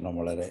നിയന്ത്രണം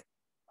വളരെ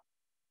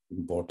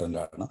ഇമ്പോർട്ടൻ്റ്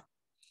ആണ്.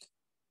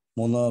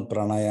 3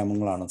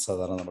 പ്രാണായാമങ്ങളാണ്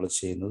സാധാരണ നമ്മൾ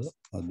ചെയ്യുന്നത്.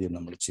 ആദ്യം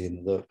നമ്മൾ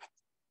ചെയ്യുന്നത്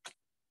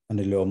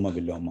അനുലോമ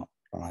വിലോമ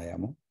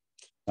പ്രാണായാമം,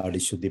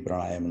 നാഡിശുദ്ധി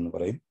പ്രാണായാമം എന്ന്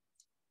പറയും.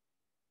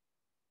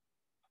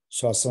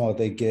 ശ്വാസം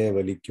അകത്തേക്ക്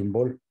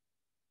വലിക്കുമ്പോൾ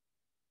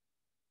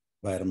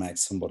വയർ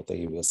മാക്സിമം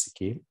പുറത്തേക്ക്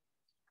വികസിക്കുകയും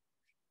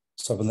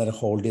സ്വല്പം നേരം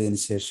ഹോൾഡ് ചെയ്തതിന്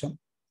ശേഷം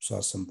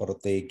ശ്വാസം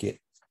പുറത്തേക്ക്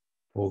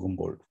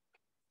പോകുമ്പോൾ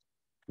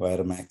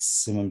വയർ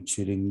മാക്സിമം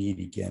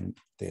ചുരുങ്ങിയിരിക്കാൻ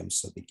പ്രത്യേകം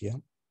ശ്രദ്ധിക്കുക.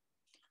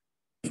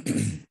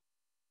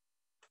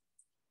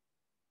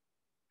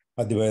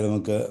 ആദ്യമായി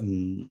നമുക്ക്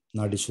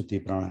നാഡിശുദ്ധി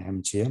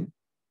പ്രാണായാമം ചെയ്യാം.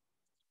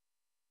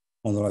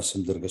 3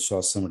 പ്രാവശ്യം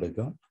ദീർഘശ്വാസം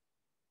എടുക്കുക.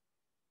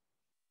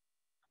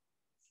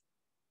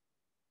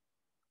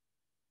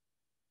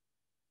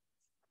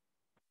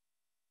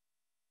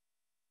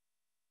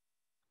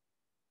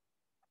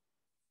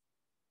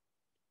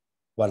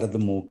 വലത്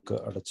മൂക്ക്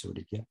അടച്ചു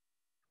പിടിക്കുക.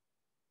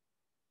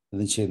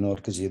 ഇത്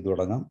ചെയ്യുന്നവർക്ക് ചെയ്തു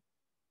തുടങ്ങാം.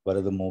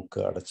 വലത് മൂക്ക്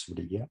അടച്ചു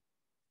പിടിക്കുക.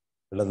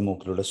 ഇടത്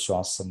മൂക്കിലൂടെ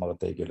ശ്വാസം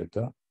അകത്തേക്ക്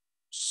എടുക്കുക.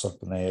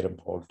 സ്വല്പ നേരം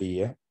ഹോൾഡ്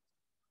ചെയ്യുക.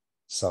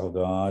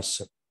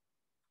 സാവകാശം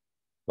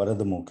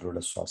വലത്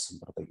മൂക്കിലൂടെ ശ്വാസം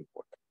പുറത്തേക്ക്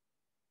പോട്ടെ.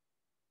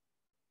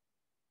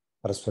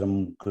 പരസ്പരം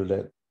മൂക്കിലൂടെ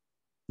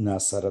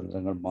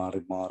നാസാരന്ധ്രങ്ങൾ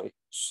മാറി മാറി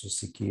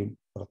ശ്വസിക്കുകയും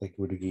പുറത്തേക്ക്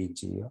വിടുകയും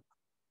ചെയ്യുക.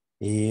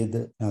 ഏത്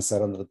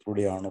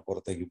നാസാരന്ധ്രത്തിലൂടെയാണോ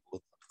പുറത്തേക്ക്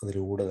പോകുന്നത്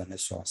അതിലൂടെ തന്നെ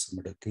ശ്വാസം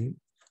എടുക്കുകയും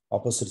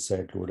ഓപ്പോസിറ്റ്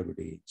സൈഡിലൂടെ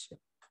വിടുകയും ചെയ്യാം.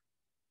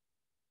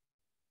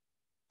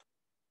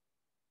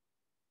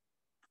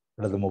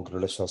 ഇടത്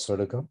മൂക്കിലൂടെ ശ്വാസം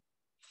എടുക്കാം.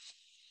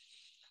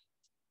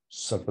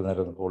 സ്വല്പ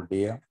നേരം ഹോൾഡ്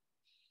ചെയ്യാം.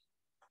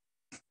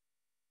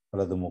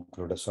 ഇടത്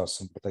മൂക്കിലൂടെ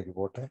ശ്വാസം പുറത്തേക്ക്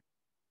പോട്ടെ.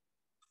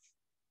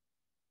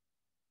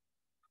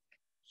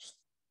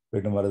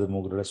 വീണ്ടും വലത്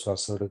മൂക്കിലൂടെ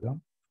ശ്വാസം എടുക്കാം.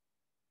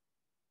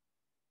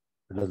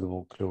 ഇടത്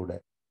മൂക്കിലൂടെ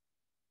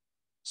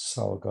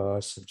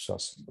സാവകാശം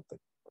ശ്വാസം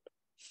പുറത്തേക്ക് പോട്ടെ.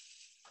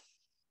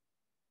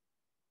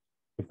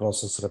 ഈ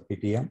പ്രോസസ്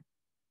റിപ്പീറ്റ് ചെയ്യാം.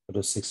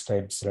 ഒരു 6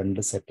 ടൈംസ്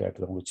 2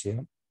 സെറ്റായിട്ട് നമുക്ക്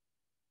ചെയ്യാം.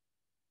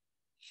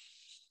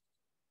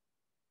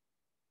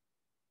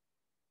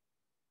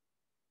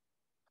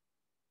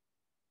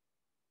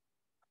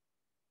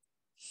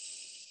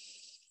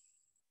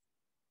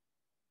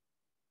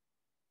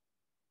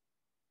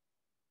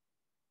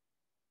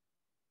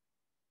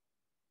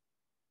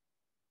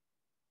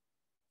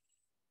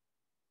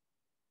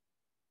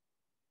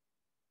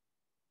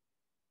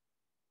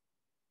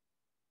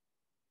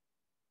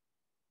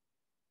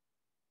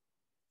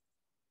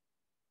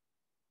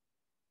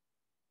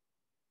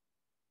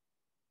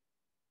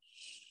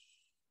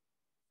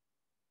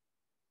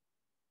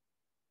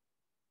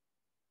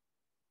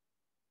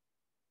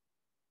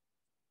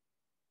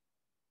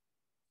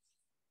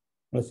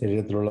 നമ്മുടെ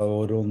ശരീരത്തിലുള്ള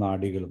ഓരോ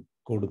നാഡികളും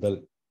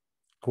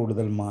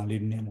കൂടുതൽ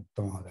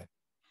മാലിന്യമുക്തമാകാൻ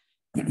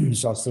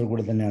ശ്വാസത്തിൽ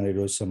കൂടി തന്നെയാണ്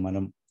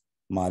 20%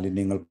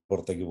 മാലിന്യങ്ങൾ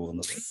പുറത്തേക്ക്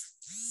പോകുന്നത്.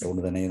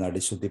 അതുകൊണ്ട് തന്നെ ഈ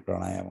നാഡിശുദ്ധി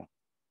പ്രാണായാമം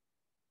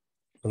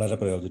വളരെ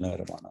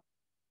പ്രയോജനകരമാണ്.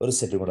 ഒരു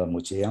സെറ്റ് കൂടെ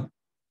നമുക്ക് ചെയ്യാം.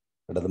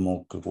 ഇടത്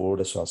മൂക്കിൽ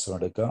കൂടെ ശ്വാസം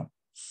എടുക്കാം,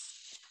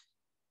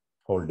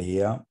 ഹോൾഡ്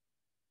ചെയ്യാം.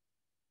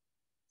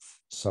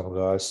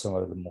 സാവകാശം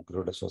വലത്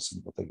മൂക്കിലൂടെ ശ്വാസം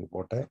പുറത്തേക്ക്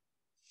പോട്ടെ.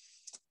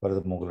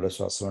 വലത് മൂക്കിലൂടെ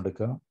ശ്വാസം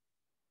എടുക്കാം,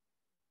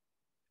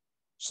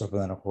 സ്വല്പ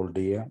നേരം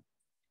ഹോൾഡ് ചെയ്യാം.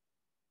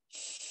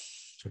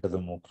 ഇടത്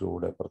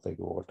മൂക്കിലൂടെ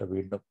പുറത്തേക്ക് പോകട്ടെ.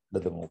 വീണ്ടും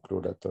ഇടത്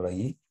മൂക്കിലൂടെ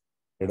തുടങ്ങി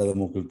ഇടത്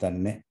മൂക്കിൽ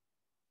തന്നെ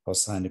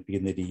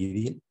അവസാനിപ്പിക്കുന്ന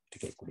രീതിയിൽ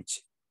ഒരിക്കൽ കുടിച്ച്.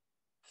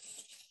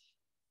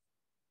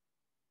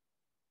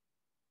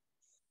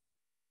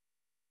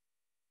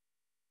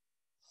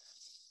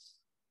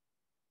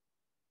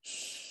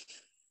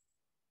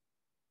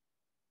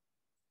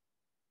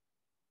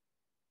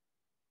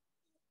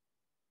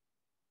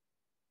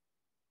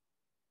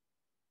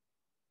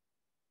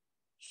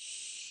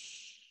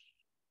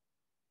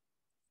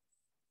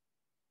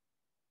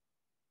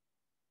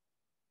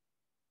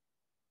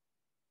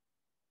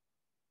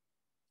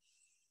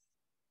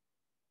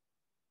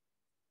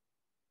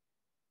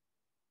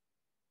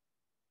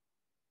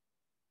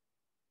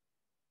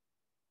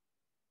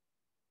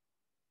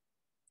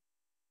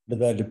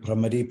 അടുത്തതായിട്ട്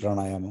ഭ്രമരി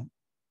പ്രാണായാമം.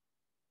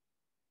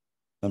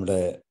 നമ്മുടെ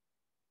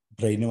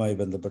ബ്രെയിനുമായി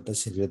ബന്ധപ്പെട്ട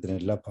ശരീരത്തിന്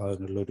എല്ലാ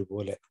ഭാഗങ്ങളിലും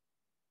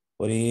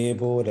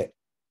ഒരേപോലെ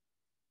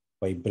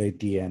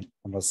വൈബ്രേറ്റ് ചെയ്യാൻ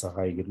നമ്മളെ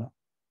സഹായിക്കുന്ന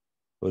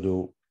ഒരു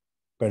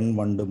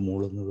പെൺവണ്ട്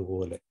മൂളുന്നത്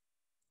പോലെ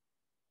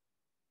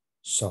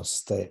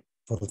ശ്വാസത്തെ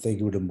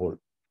പുറത്തേക്ക് വിടുമ്പോൾ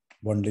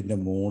വണ്ടിൻ്റെ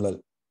മൂളൽ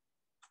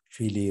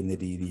ഫീൽ ചെയ്യുന്ന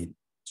രീതിയിൽ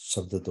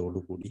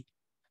ശബ്ദത്തോടു കൂടി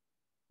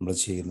നമ്മൾ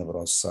ചെയ്യുന്ന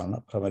പ്രോസസ്സാണ്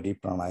ഭ്രമരി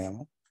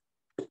പ്രാണായാമം.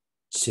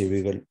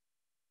 ചെവികൾ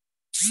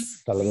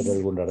തലവിരൽ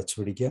കൊണ്ട് അടച്ചു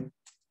പിടിക്കാം.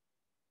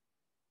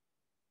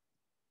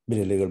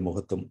 വിരലുകൾ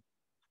മുഖത്തും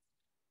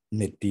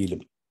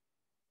നെറ്റിയിലും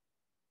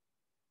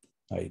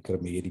ആയി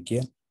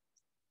ക്രമീകരിക്കുക.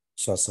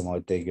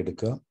 ശ്വാസമാകത്തേക്ക്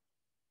എടുക്കുക,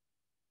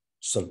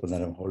 സ്വല്പ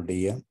നേരം ഹോൾഡ്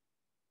ചെയ്യാം.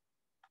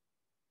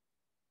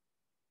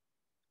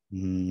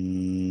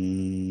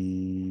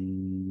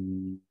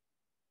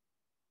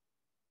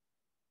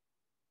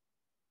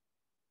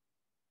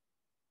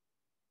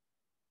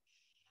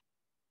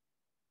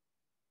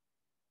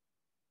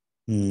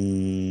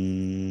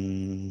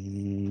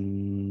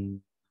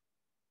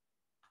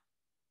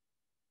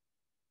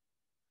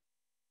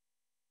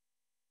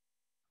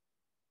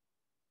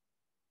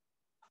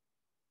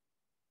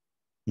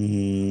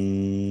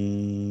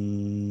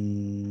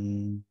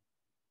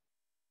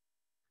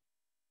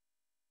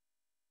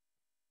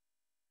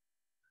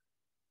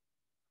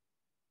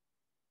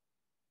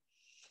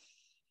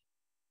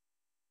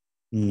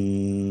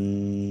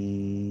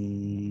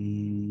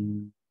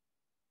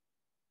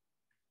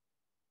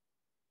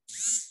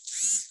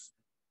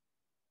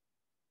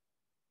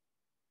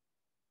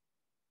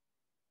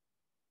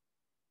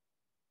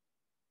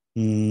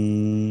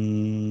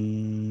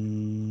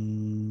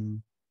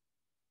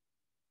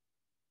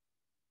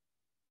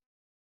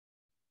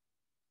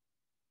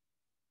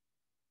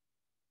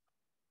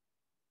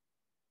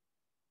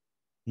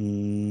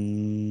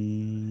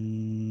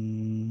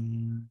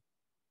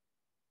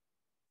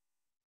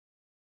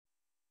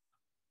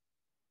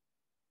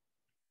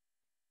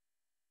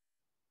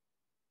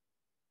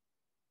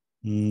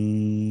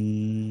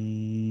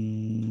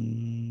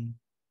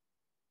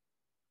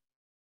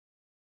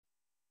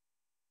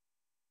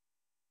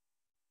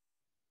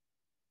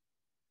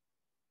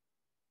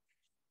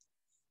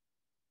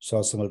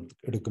 ശ്വാസങ്ങൾ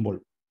എടുക്കുമ്പോൾ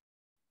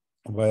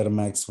വയർ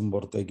മാക്സിമം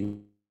പുറത്തേക്ക്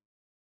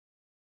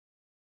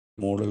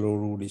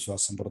മുകളിലോടുകൂടി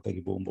ശ്വാസം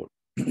പുറത്തേക്ക് പോകുമ്പോൾ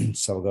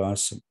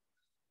സാവകാശം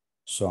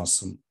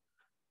ശ്വാസം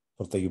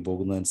പുറത്തേക്ക്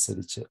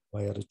പോകുന്നതനുസരിച്ച്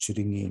വയറ്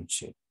ചുരുങ്ങുകയും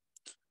ചെയ്യും.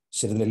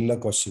 ശരീരത്തിലെ എല്ലാ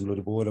കോശങ്ങളും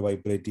ഒരുപോലെ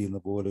വൈബ്രേറ്റ് ചെയ്യുന്ന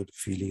പോലെ ഒരു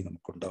ഫീലിംഗ്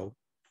നമുക്കുണ്ടാവും.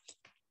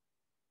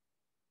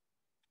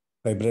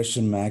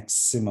 വൈബ്രേഷൻ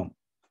മാക്സിമം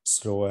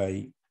സ്ലോ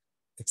ആയി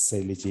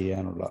എക്സൈൽ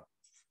ചെയ്യാനുള്ള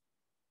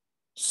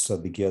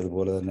ശ്രദ്ധിക്കുക.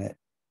 അതുപോലെ തന്നെ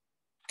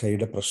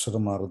കൈയുടെ പ്രഷർ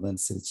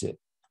മാറുന്നതനുസരിച്ച്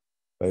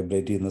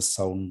വൈബ്രേറ്റ് ചെയ്യുന്ന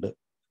സൗണ്ട്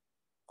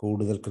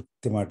കൂടുതൽ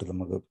കൃത്യമായിട്ട്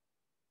നമുക്ക്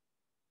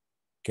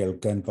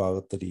കേൾക്കാൻ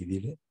പാകത്ത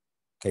രീതിയിൽ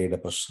കൈയുടെ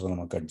പ്രഷർ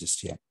നമുക്ക്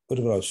അഡ്ജസ്റ്റ് ചെയ്യാം.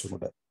 ഒരു പ്രാവശ്യം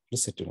കൂടെ ഒരു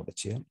സെറ്റും കൂടെ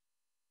ചെയ്യാം.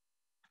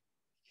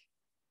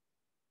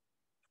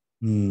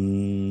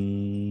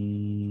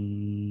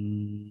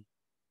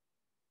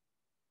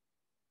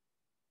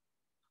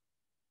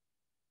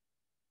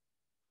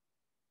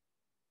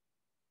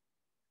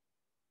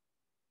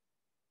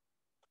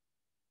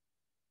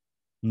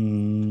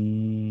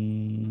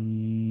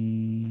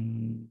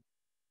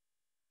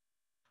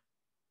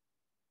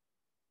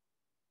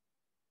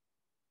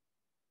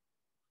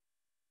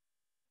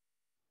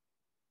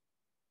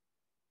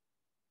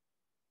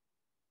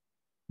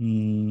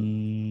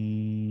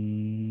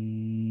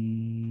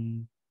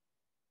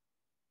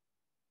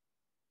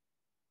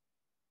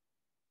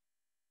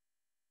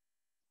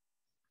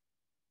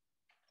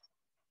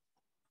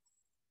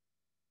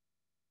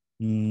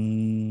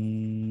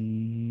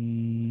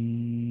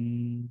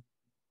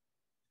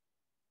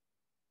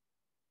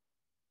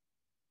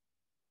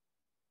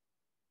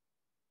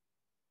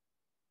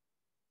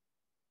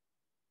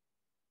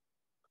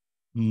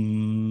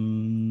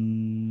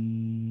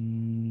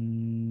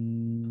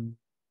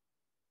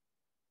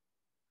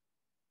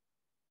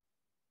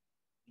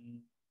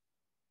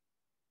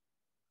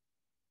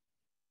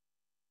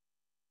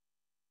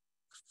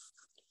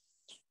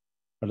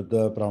 അടുത്ത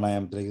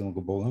പ്രാണായാമത്തിലേക്ക്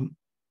നമുക്ക് പോകാം.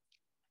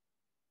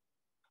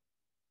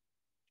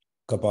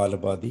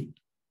 കപാലഭാതി.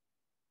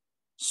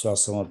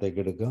 ശ്വാസമത്തേക്ക്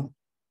എടുക്കുക.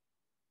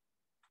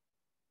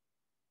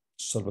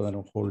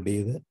 സ്വല്പനേരം ഹോൾഡ്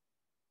ചെയ്ത്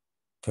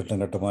ഘട്ടം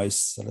ഘട്ടമായി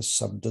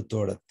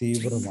ശബ്ദത്തോടെ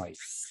തീവ്രമായി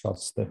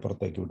ശ്വാസത്തെ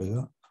പുറത്തേക്ക് വിടുക.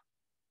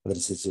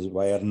 അതനുസരിച്ച്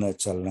വയറിന്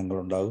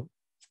ചലനങ്ങളുണ്ടാകും.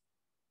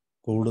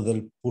 കൂടുതൽ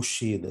പുഷ്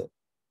ചെയ്ത്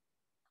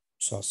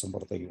ശ്വാസം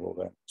പുറത്തേക്ക്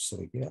പോകാൻ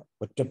ശ്രമിക്കുക.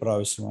 ഒറ്റ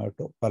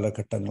പ്രാവശ്യമായിട്ടോ പല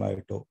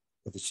ഘട്ടങ്ങളായിട്ടോ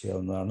ഇത്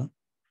ചെയ്യാവുന്നതാണ്.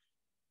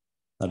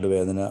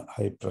 നടുവേദന,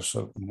 ഹൈ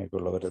പ്രഷർ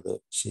അങ്ങനെയൊക്കെയുള്ളവരത്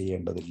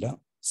ചെയ്യേണ്ടതില്ല.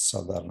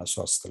 സാധാരണ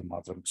ശ്വാസത്തിൽ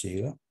മാത്രം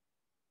ചെയ്യുക.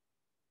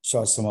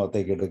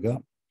 ശ്വാസമകത്തേക്ക് എടുക്കുക.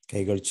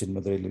 കൈകൾ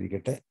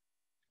ചിന്മുദ്രയിലിരിക്കട്ടെ.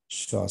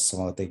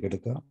 ശ്വാസമകത്തേക്ക്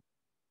എടുക്കുക.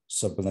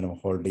 സ്വല്പനേരം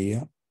ഹോൾഡ്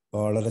ചെയ്യുക.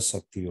 വളരെ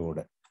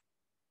ശക്തിയോടെ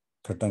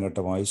ഘട്ടം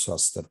ഘട്ടമായി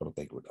ശ്വാസത്തെ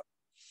പുറത്തേക്ക് വിടുക.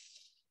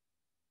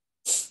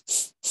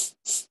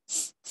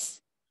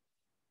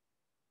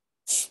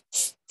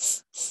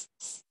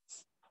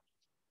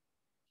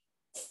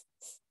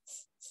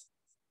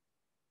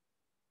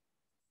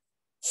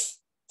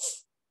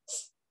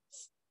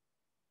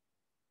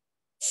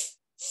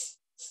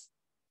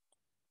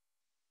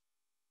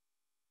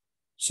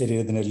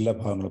 ശരീരത്തിൻ്റെ എല്ലാ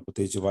ഭാഗങ്ങളും,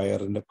 പ്രത്യേകിച്ച്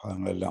വയറിൻ്റെ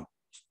ഭാഗങ്ങളെല്ലാം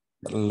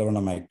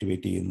നല്ലവണ്ണം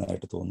ആക്ടിവേറ്റ്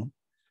ചെയ്യുന്നതായിട്ട് തോന്നും.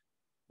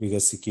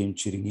 വികസിക്കുകയും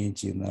ചുരുങ്ങുകയും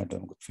ചെയ്യുന്നതായിട്ട്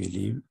നമുക്ക് ഫീൽ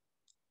ചെയ്യും.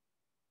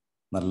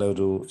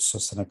 നല്ലൊരു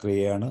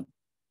ശ്വസനക്രിയയാണ്.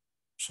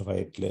 പക്ഷെ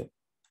വയറ്റിൽ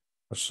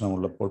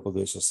ഭക്ഷണമുള്ളപ്പോൾ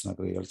പൊതുവെ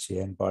ശ്വസനക്രിയകൾ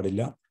ചെയ്യാൻ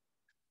പാടില്ല.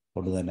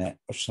 അതുകൊണ്ട് തന്നെ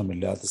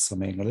ഭക്ഷണമില്ലാത്ത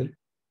സമയങ്ങളിൽ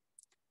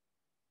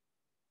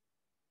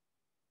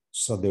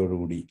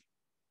ശ്രദ്ധയോടുകൂടി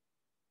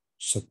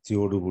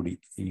ശക്തിയോടുകൂടി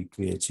ഈ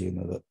ക്രിയ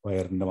ചെയ്യുന്നത്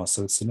വയറിൻ്റെ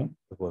മസിൽസിനും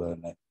അതുപോലെ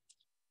തന്നെ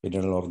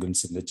ഇന്റേണൽ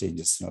ഓർഗൻസിൻ്റെ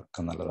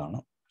ചേഞ്ചസിനൊക്കെ നല്ലതാണ്.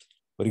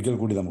 ഒരിക്കൽ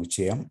കൂടി നമുക്ക്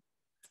ചെയ്യാം.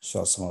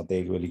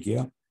 ശ്വാസമകത്തേക്ക്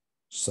വലിക്കുക.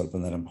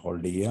 സ്വല്പം നേരം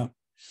ഹോൾഡ് ചെയ്യുക.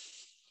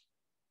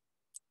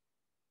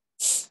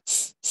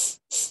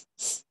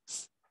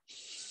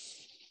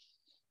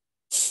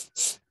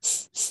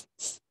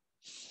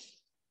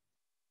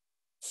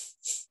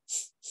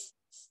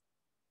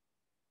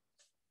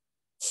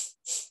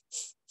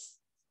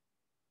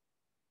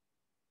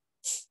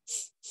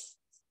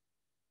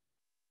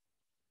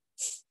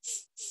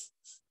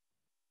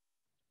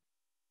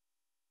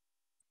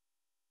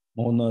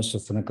 മൂന്ന്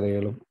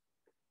ശ്വസനക്രിയകളും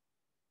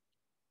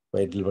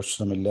വയറ്റിൽ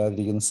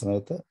ഭക്ഷണമില്ലാതിരിക്കുന്ന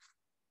സമയത്ത്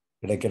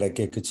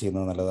ഇടയ്ക്കിടയ്ക്കൊക്കെ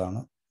ചെയ്യുന്നത് നല്ലതാണ്.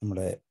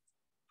 നമ്മുടെ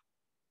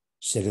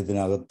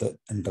ശരീരത്തിനകത്ത്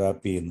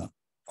എൻട്രാപ്പ് ചെയ്യുന്ന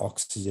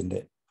ഓക്സിജൻ്റെ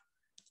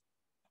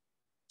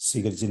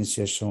സ്വീകരിച്ചതിന്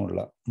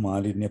ശേഷമുള്ള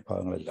മാലിന്യ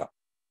ഭാഗങ്ങളെല്ലാം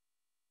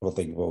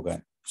പുറത്തേക്ക് പോകാൻ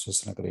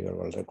ശ്വസനക്രിയകൾ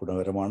വളരെ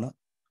ഗുണകരമാണ്.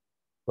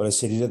 അതുപോലെ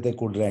ശരീരത്തെ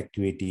കൂടുതൽ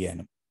ആക്ടിവേറ്റ്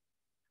ചെയ്യാനും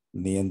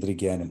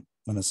നിയന്ത്രിക്കാനും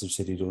മനസ്സും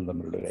ശരീരവും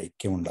തമ്മിലുള്ള ഒരു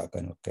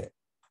ഐക്യമുണ്ടാക്കാനും ഒക്കെ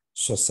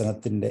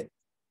ശ്വസനത്തിൻ്റെ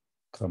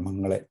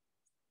ക്രമങ്ങളെ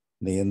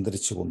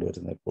നിയന്ത്രിച്ചു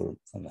കൊണ്ടുവരുന്നത് എപ്പോഴും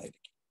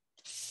നന്നായിരിക്കും.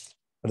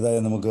 അടുത്തതായി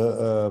നമുക്ക്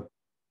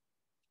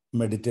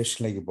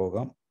മെഡിറ്റേഷനിലേക്ക്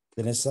പോകാം.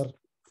 ദിനേശ് സാർ.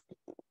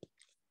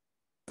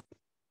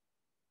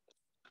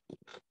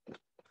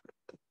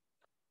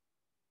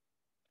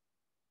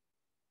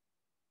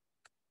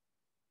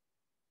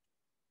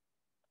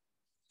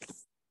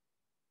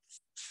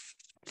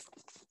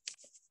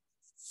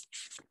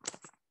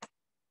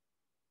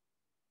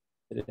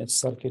 ദിനേശ്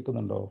സാർ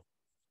കേൾക്കുന്നുണ്ടോ?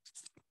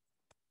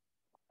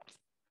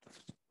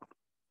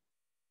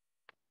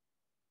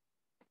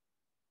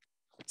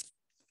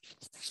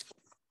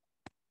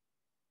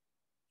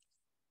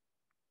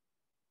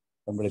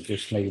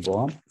 മെഡിറ്റേഷനിലേക്ക്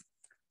പോകാം.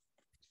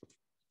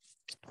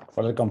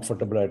 വളരെ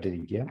കംഫർട്ടബിൾ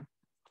ആയിട്ടിരിക്കുക.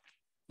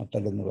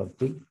 നട്ടെല്ല്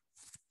നിവർത്തി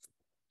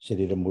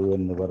ശരീരം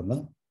മുഴുവൻ നിവർന്ന്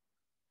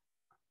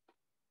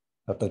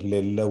നട്ടെല്ലിലെ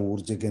എല്ലാ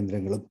ഊർജ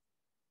കേന്ദ്രങ്ങളും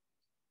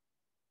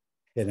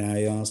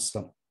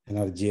അനായാസം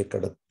എനർജിയെ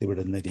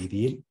കടത്തിവിടുന്ന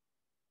രീതിയിൽ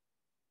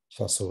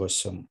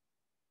ശ്വാസകോശം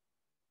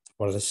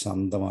വളരെ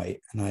ശാന്തമായി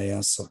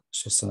അനായാസം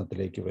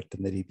ശ്വസനത്തിലേക്ക്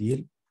പറ്റുന്ന രീതിയിൽ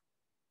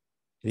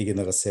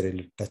ഇരിക്കുന്ന കസേരയിൽ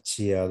ടച്ച്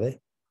ചെയ്യാതെ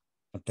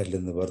നട്ടെല്ല്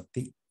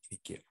നിവർത്തി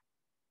ഇരിക്കുക.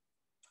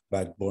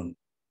 ബാക്ക് ബോൺ,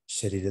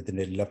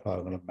 ശരീരത്തിൻ്റെ എല്ലാ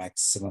ഭാഗങ്ങളും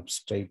മാക്സിമം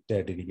സ്ട്രെയിറ്റ്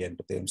ആയിട്ടിരിക്കാൻ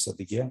പ്രത്യേകം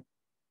ശ്രദ്ധിക്കുക.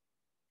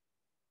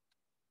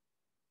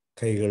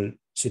 കൈകൾ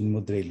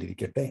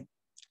ചിന്മുദ്രയിലിരിക്കട്ടെ.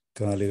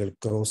 കാലുകൾ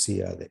ക്രോസ്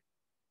ചെയ്യാതെ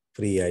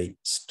ഫ്രീ ആയി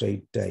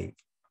സ്ട്രെയിറ്റായി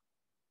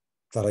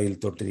തറയിൽ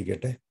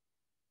തൊട്ടിരിക്കട്ടെ.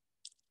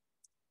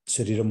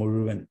 ശരീരം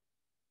മുഴുവൻ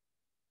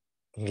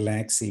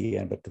റിലാക്സ്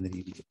ചെയ്യാൻ പറ്റുന്ന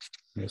രീതിയിൽ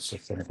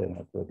ശ്വസനത്തെ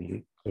നമുക്ക്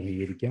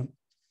ക്രമീകരിക്കാം.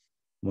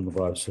 3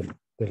 പ്രാവശ്യം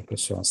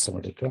ദീർഘശ്വാസം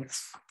എടുക്കാം.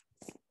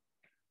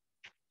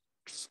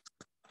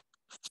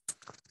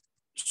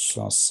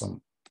 ശ്വാസം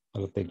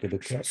അകത്തേക്ക്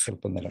എടുക്കുക.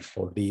 സ്വല്പം നേരം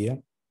ഹോൾഡ് ചെയ്യുക.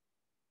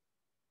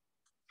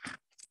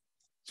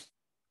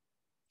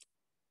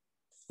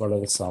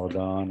 വളരെ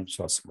സാവധാനം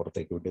ശ്വാസം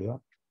പുറത്തേക്ക് വിടുക.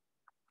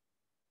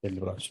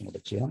 2 പ്രാവശ്യം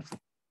കൂടെ ചെയ്യാം.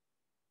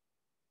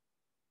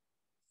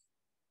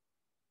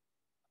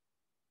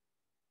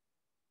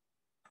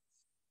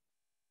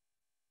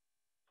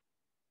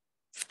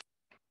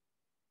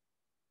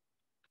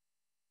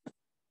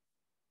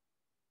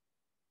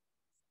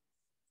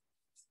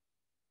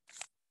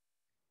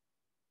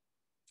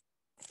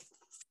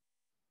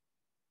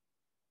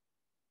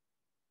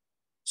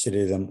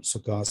 ശരീരം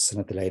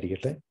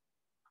സുഖാസനത്തിലായിരിക്കട്ടെ.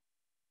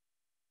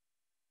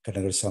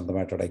 കണ്ണുകൾ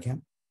ശാന്തമായിട്ട് അടയ്ക്കാം.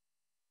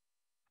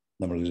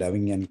 നമ്മൾ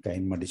loving and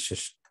kind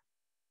meditation,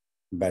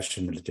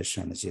 passion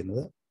മെഡിറ്റേഷനാണ്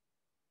ചെയ്യുന്നത്.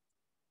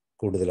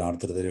 കൂടുതൽ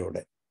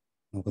ആർദ്രതയോടെ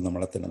നമുക്ക്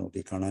നമ്മളെ തന്നെ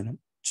നോക്കിക്കാണാനും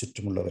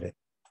ചുറ്റുമുള്ളവരെ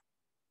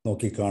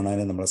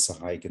നോക്കിക്കാണാനും നമ്മളെ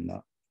സഹായിക്കുന്ന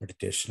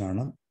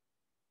മെഡിറ്റേഷനാണ്.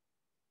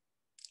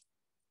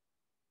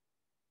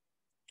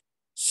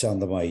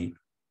 ശാന്തമായി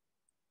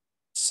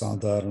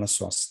സാധാരണ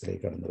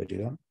ശ്വാസത്തിലേക്ക് കടന്നു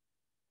വരിക.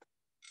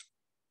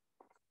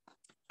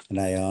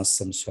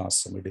 അനായാസം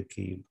ശ്വാസം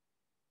എടുക്കുകയും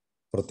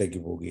പുറത്തേക്ക്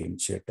പോവുകയും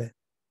ചെയ്യട്ടെ.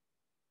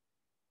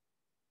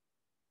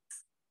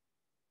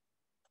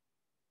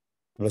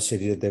 നമ്മുടെ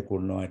ശരീരത്തെ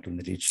പൂർണ്ണമായിട്ട്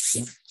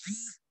നിരീക്ഷിക്കാം.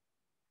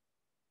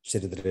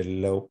 ശരീരത്തിലെ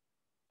എല്ലാ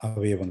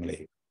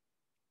അവയവങ്ങളെയും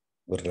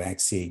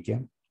റിലാക്സ്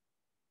ചെയ്യിക്കാം.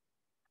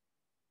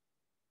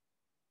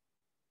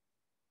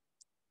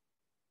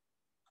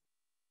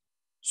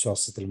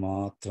 ശ്വാസത്തിൽ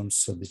മാത്രം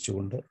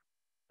ശ്രദ്ധിച്ചുകൊണ്ട്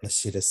നമ്മുടെ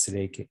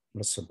ശിരസിലേക്ക്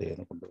നമ്മുടെ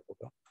ശ്രദ്ധയെ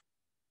കൊണ്ടുപോകാം.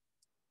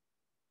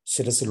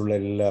 ശിരസിലുള്ള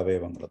എല്ലാ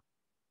അവയവങ്ങളും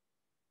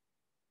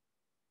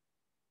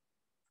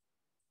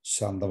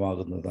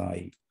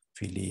ശാന്തമാകുന്നതായി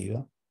ഫീൽ ചെയ്യുക.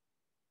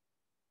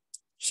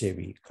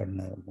 ചെവി,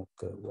 കണ്ണ്,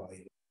 മൂക്ക്,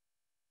 വായു,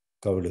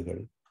 കവിളുകൾ,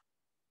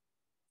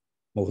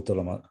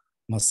 മുഖത്തുള്ള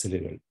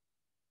മസിലുകൾ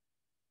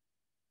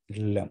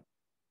എല്ലാം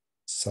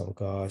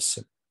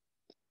സാവകാശം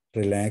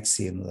റിലാക്സ്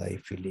ചെയ്യുന്നതായി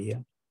ഫീൽ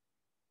ചെയ്യാം.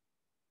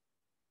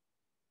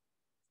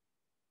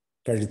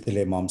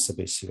 കഴുത്തിലെ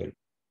മാംസപേശികൾ,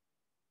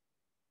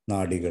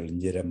 നാഡികൾ,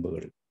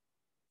 ഞരമ്പുകൾ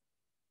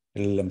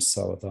എല്ലാം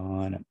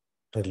സാവധാനം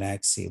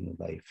റിലാക്സ്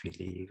ചെയ്യുന്നതായി ഫീൽ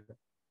ചെയ്യുക.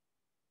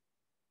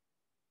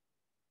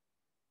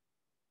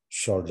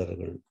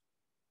 ഷോൾഡറുകൾ,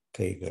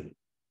 കൈകൾ,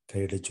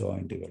 കൈയുടെ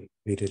ജോയിന്റുകൾ,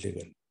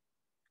 വിരലുകൾ,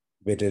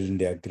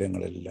 വിരലിൻ്റെ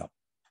അഗ്രങ്ങളെല്ലാം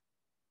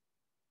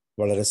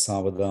വളരെ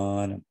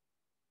സാവധാനം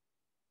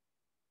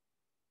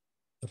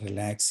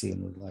റിലാക്സ്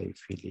ചെയ്യുന്നതായി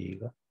ഫീൽ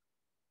ചെയ്യുക.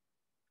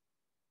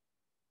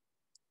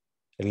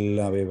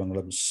 എല്ലാ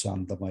അവയവങ്ങളും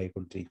ശാന്തമായി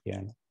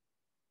കൊണ്ടിരിക്കുകയാണ്.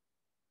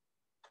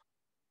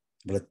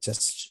 നമ്മുടെ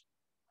ചെസ്റ്റ്,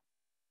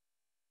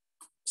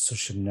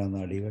 സുഷുമ്നാ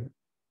നാഡികൾ,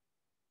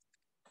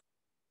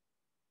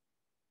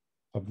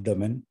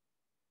 അബ്ഡമൻ,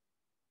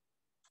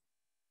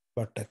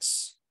 ബട്ടക്സ്,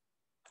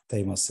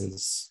 തൈ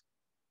മസിൽസ്,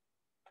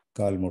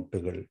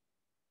 കാൽമുട്ടുകൾ,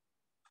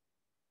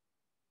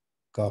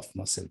 കാഫ്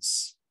മസിൽസ്,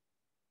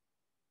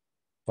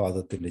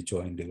 പാദത്തിൻ്റെ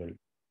ജോയിന്റുകൾ,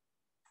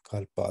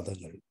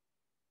 കാൽപാദങ്ങൾ,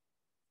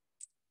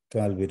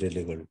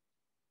 കാൽവിരലുകൾ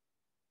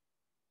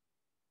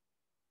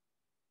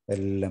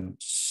എല്ലാം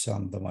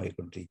ശാന്തമായി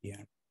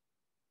കൊണ്ടിരിക്കുകയാണ്.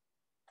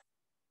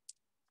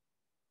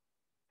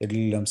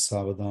 എല്ലാം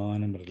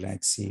സാവധാനം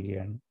റിലാക്സ്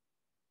ചെയ്യുകയാണ്.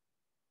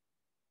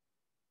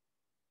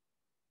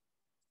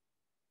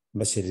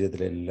 നമ്മുടെ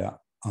ശരീരത്തിലെ എല്ലാ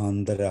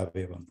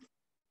ആന്തരാവയവങ്ങളും,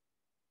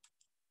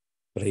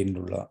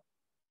 ബ്രെയിനിലുള്ള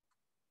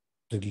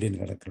ട്രില്യൺ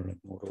കണക്കിനുള്ള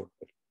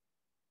ന്യൂറോണുകൾ,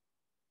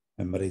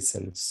 മെമ്മറി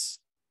സെൽസ്,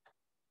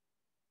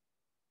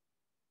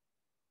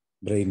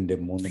 ബ്രെയിനിൻ്റെ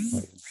 3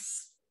 ഭാഗങ്ങൾ,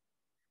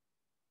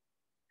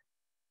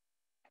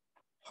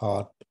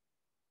 heart,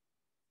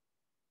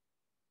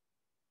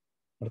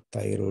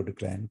 thyroid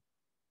gland,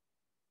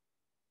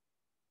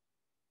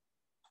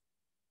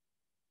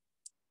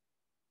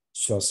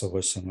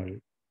 ശ്വാസകോശങ്ങൾ,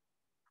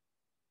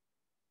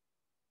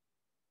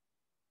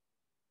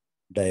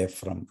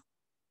 diaphragm,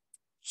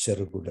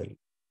 ചെറുകുടൽ,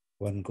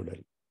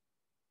 വൻകുടൽ,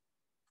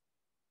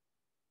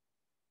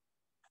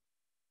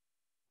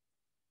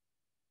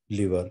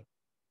 liver,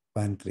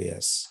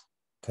 pancreas,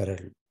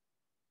 കരൾ,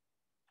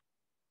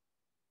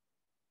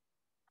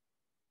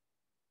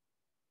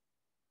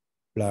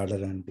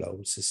 ബ്ലാഡർ ആൻഡ് ബൗൾ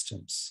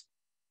സിസ്റ്റംസ്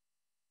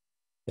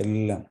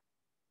എല്ലാം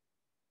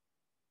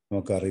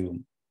നമുക്കറിവും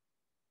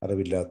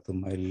അറിവില്ലാത്തതും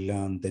എല്ലാ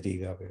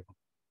ആന്തരിക അവയവം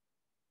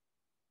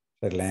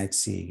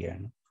റിലാക്സ്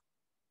ചെയ്യുകയാണ്.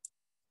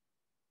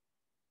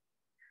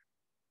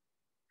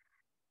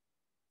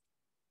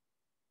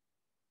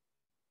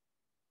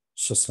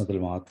 ശ്വസനത്തിൽ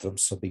മാത്രം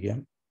ശ്രദ്ധിക്കാം.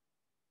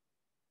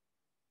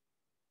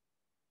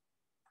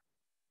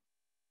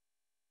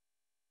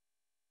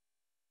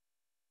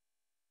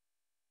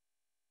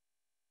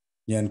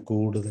 ഞാൻ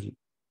കൂടുതൽ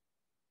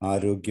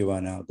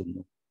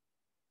ആരോഗ്യവാനാകുന്നു.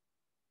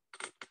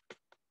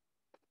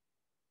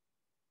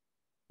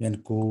 ഞാൻ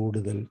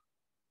കൂടുതൽ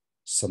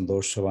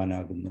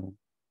സന്തോഷവാനാകുന്നു.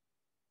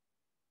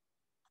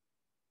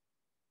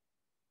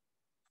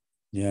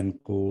 ഞാൻ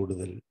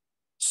കൂടുതൽ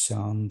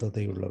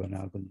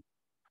ശാന്തതയുള്ളവനാകുന്നു.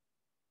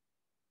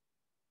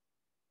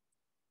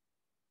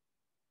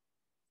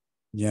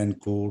 ഞാൻ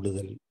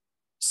കൂടുതൽ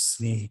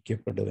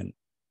സ്നേഹിക്കപ്പെടുവൻ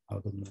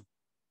ആകുന്നു.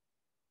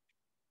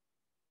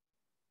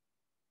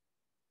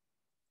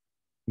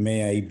 May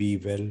I be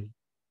well.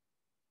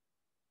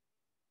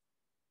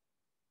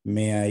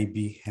 May I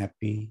be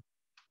happy.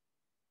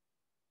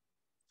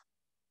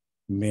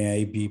 May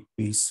I be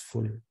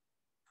peaceful.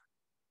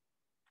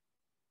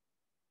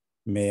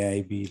 May I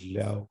be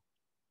loved.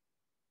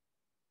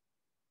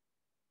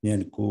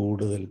 ഞാൻ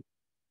കൂടുതൽ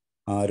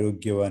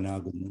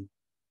ആരോഗ്യവാനാകുന്നു.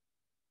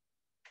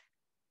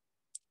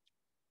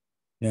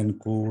 ഞാൻ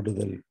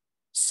കൂടുതൽ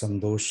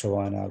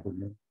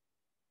സന്തോഷവാനാകുന്നു.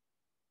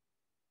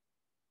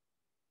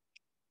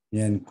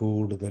 ഞാൻ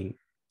കൂടുതൽ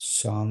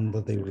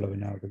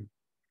ശാന്തതയുള്ളവനാകുന്നു.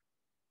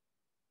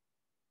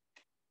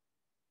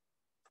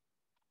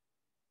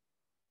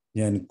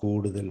 ഞാൻ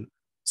കൂടുതൽ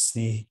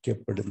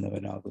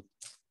സ്നേഹിക്കപ്പെടുന്നവനാകുന്നു.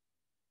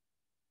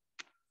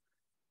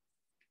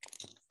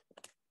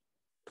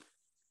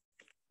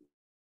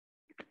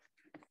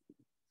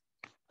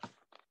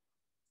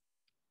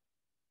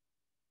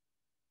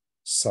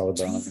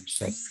 സാവധാനം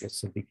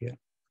ശ്രദ്ധിക്കുക.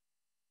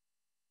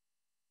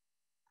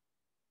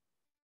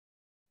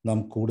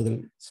 നാം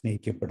കൂടുതൽ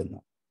സ്നേഹിക്കപ്പെടുന്ന,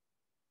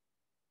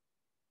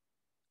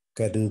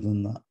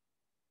 കരുതുന്ന,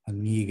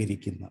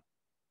 അംഗീകരിക്കുന്ന,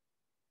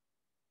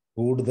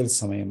 കൂടുതൽ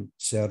സമയം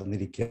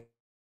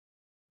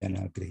ചേർന്നിരിക്കാൻ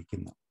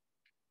ആഗ്രഹിക്കുന്ന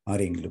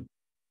ആരെങ്കിലും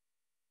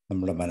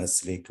നമ്മുടെ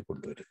മനസ്സിലേക്ക്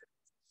കൊണ്ടുവരിക.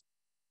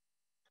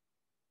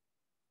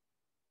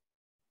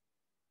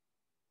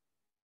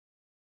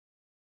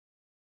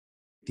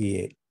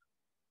 വ്യക്തിയെ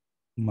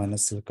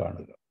മനസ്സിൽ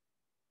കാണുക.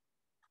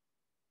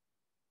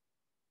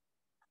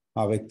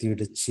 ആ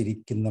വ്യക്തിയുടെ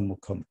ചിരിക്കുന്ന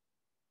മുഖം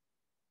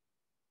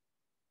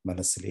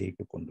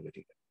മനസ്സിലേക്ക്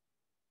കൊണ്ടുവരിക.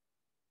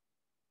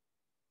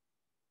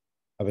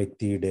 ആ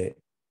വ്യക്തിയുടെ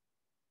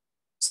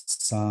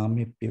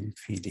സാമീപ്യം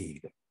ഫീൽ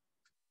ചെയ്യുക.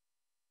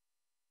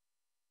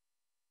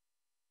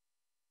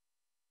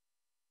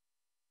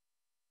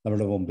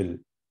 നമ്മുടെ മുമ്പിൽ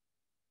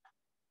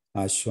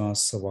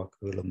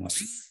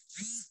ആശ്വാസവാക്കുകളുമായി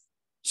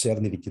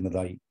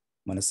ചേർന്നിരിക്കുന്നതായി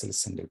മനസ്സിൽ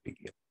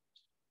സങ്കല്പിക്കുക.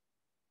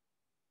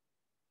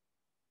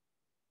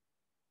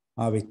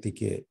 ആ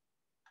വ്യക്തിക്ക്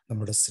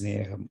നമ്മുടെ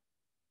സ്നേഹം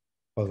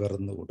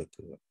പകർന്നു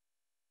കൊടുക്കുക.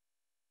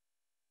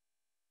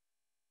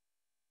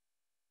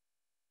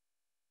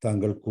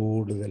 താങ്കൾ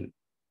കൂടുതൽ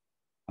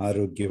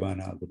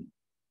ആരോഗ്യവാനാകുന്നു.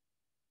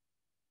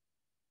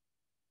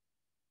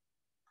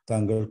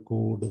 താങ്കൾ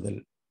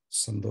കൂടുതൽ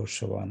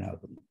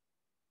സന്തോഷവാനാകുന്നു.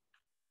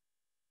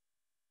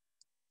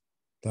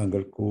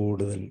 താങ്കൾ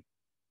കൂടുതൽ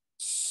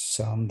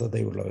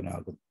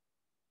ശാന്തതയുള്ളവനാകുന്നു.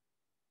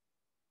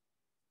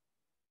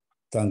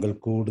 താങ്കൾ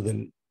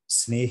കൂടുതൽ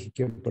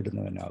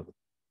സ്നേഹിക്കപ്പെടുന്നവനാകുന്നു.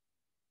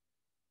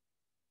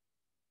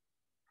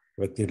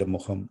 വ്യക്തിയുടെ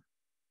മുഖം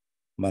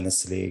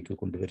മനസ്സിലേക്ക്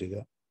കൊണ്ടുവരിക.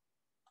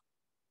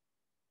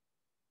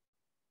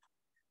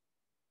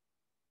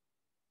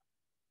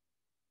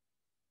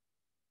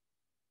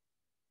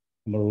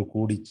 നമ്മൾ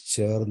കൂടി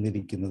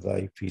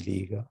ചേർന്നിരിക്കുന്നതായി ഫീൽ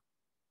ചെയ്യുക.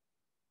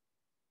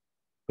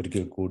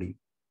 ഒരിക്കൽ കൂടി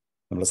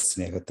നമ്മളെ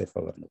സ്നേഹത്തെ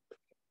പകർന്നു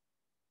കൊടുക്കുക.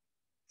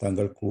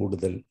 താങ്കൾ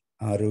കൂടുതൽ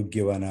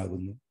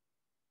ആരോഗ്യവാനാകുന്നു.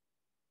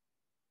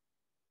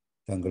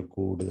 താങ്കൾ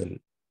കൂടുതൽ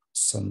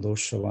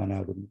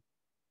സന്തോഷവാനാകുന്നു.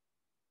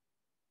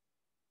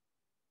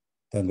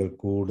 താങ്കൾ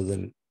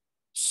കൂടുതൽ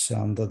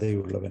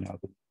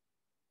ശാന്തതയുള്ളവനാകുന്നു.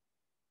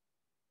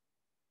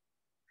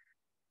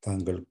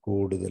 താങ്കൾ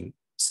കൂടുതൽ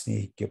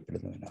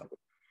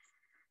സ്നേഹിക്കപ്പെടുന്നവനാകുന്നു.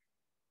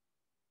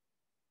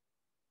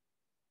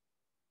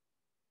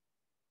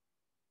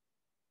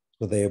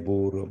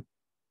 ഹൃദയപൂർവ്വം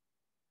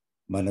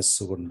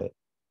മനസ്സുകൊണ്ട്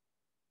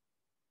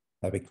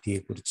ആ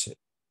വ്യക്തിയെക്കുറിച്ച്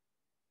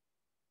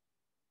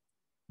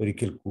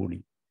ഒരിക്കൽ കൂടി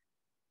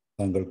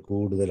താങ്കൾ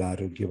കൂടുതൽ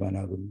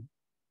ആരോഗ്യവാനാകുന്നു.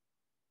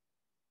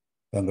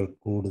 താങ്കൾ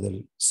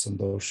കൂടുതൽ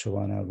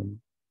സന്തോഷവാനാകുന്നു.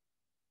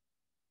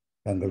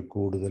 താങ്കൾ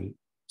കൂടുതൽ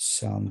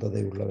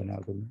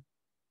ശാന്തതയുള്ളവനാകുന്നു.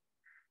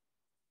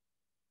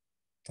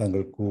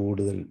 താങ്കൾ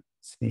കൂടുതൽ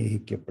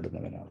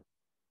സ്നേഹിക്കപ്പെടുന്നവനാകും.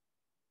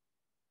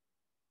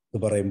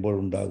 ഇത് പറയുമ്പോൾ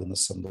ഉണ്ടാകുന്ന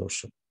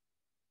സന്തോഷം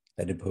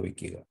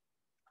അനുഭവിക്കുക.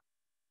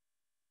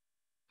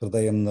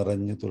 ഹൃദയം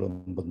നിറഞ്ഞു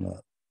തുളുമ്പുന്ന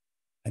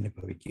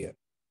അനുഭവിക്കുക.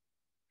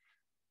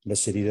 എൻ്റെ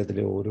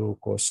ശരീരത്തിലെ ഓരോ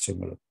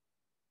കോശങ്ങളും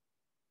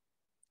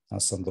ആ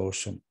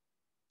സന്തോഷം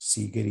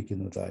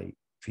സ്വീകരിക്കുന്നതായി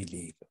ഫീൽ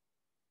ചെയ്യുക.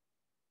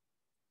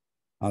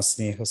 ആ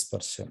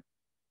സ്നേഹസ്പർശം,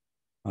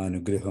 ആ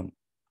അനുഗ്രഹം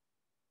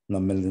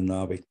നമ്മിൽ നിന്ന്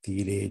ആ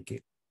വ്യക്തിയിലേക്ക്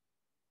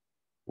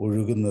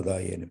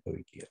ഒഴുകുന്നതായി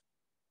അനുഭവിക്കുക.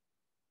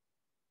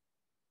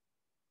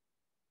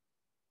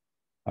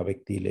 ആ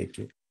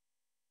വ്യക്തിയിലേക്ക്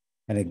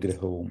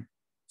അനുഗ്രഹവും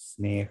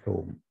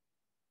സ്നേഹവും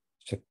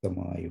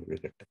ശക്തമായി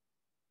ഒഴുകട്ടെ.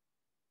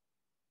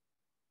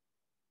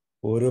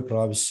 ഓരോ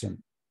പ്രാവശ്യം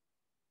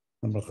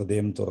നമ്മൾ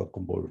ഹൃദയം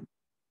തുറക്കുമ്പോഴും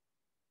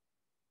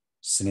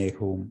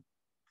സ്നേഹവും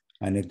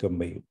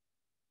അനുകമ്പയും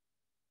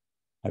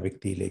ആ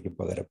വ്യക്തിയിലേക്ക്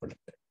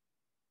പകരപ്പെടട്ടെ.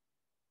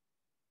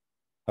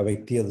 ആ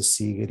വ്യക്തി അത്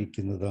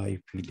സ്വീകരിക്കുന്നതായി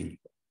ഫീൽ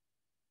ചെയ്യുക.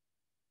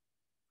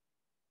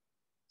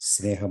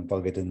 സ്നേഹം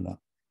പകരുന്ന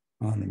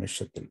ആ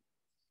നിമിഷത്തിൽ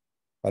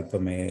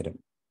അല്പനേരം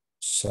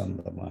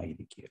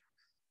ശാന്തമായിരിക്കുക.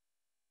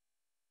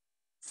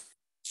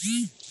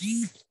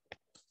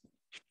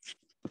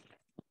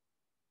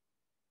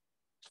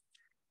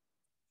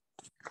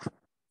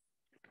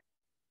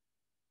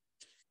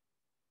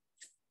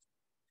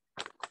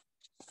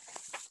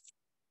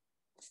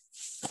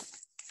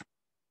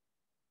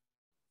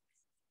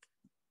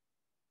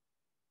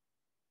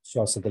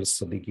 ശ്വാസത്തിൽ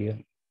ശ്രദ്ധിക്കുക.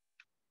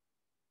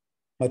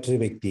 മറ്റൊരു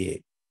വ്യക്തിയെ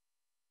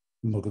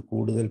നമുക്ക്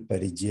കൂടുതൽ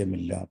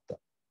പരിചയമില്ലാത്ത,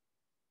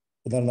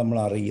 എന്നാൽ നമ്മൾ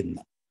അറിയുന്ന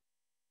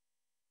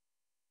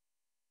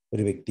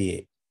ഒരു വ്യക്തിയെ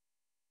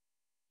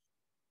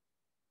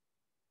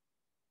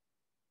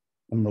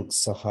നമ്മൾക്ക്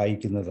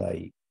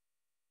സഹായിക്കുന്നതായി,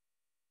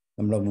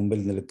 നമ്മുടെ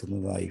മുമ്പിൽ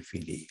നിൽക്കുന്നതായി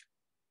ഫീൽ ചെയ്യും.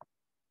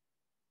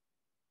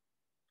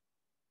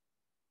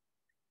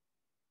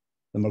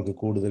 നമ്മൾക്ക്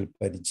കൂടുതൽ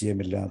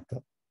പരിചയമില്ലാത്ത,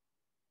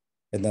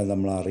 എന്നാൽ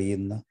നമ്മൾ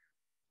അറിയുന്ന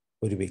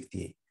ഒരു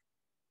വ്യക്തിയെ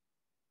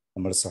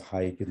നമ്മൾ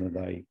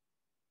സഹായിക്കുന്നതായി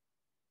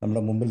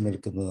നമ്മുടെ മുമ്പിൽ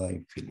നിൽക്കുന്നതായി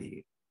ഫീൽ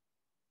ചെയ്യും.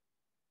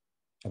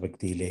 ആ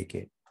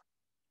വ്യക്തിയിലേക്ക്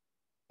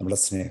നമ്മുടെ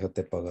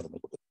സ്നേഹത്തെ പകർന്നു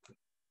കൊടുക്കുക.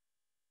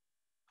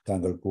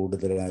 താങ്കൾ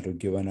കൂടുതൽ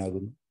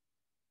ആരോഗ്യവാനാകുന്നു,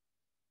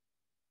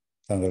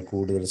 താങ്കൾ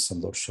കൂടുതൽ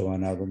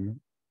സന്തോഷവാനാകുന്നു,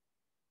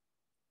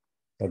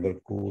 താങ്കൾ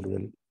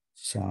കൂടുതൽ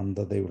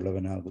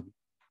ശാന്തതയുള്ളവനാകുന്നു,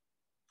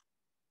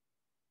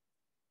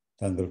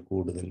 താങ്കൾ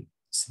കൂടുതൽ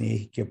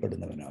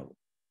സ്നേഹിക്കപ്പെടുന്നവനാകും.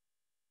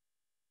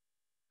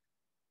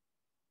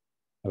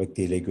 ആ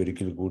വ്യക്തിയിലേക്ക്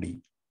ഒരിക്കൽ കൂടി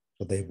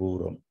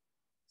ഹൃദയപൂർവ്വം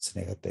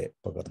സ്നേഹത്തെ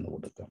പകർന്നു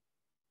കൊടുക്കാം.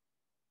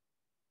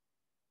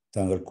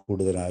 താങ്കൾ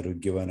കൂടുതൽ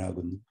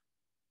ആരോഗ്യവാനാകുന്നു,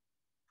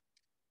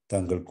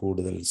 താങ്കൾ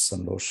കൂടുതൽ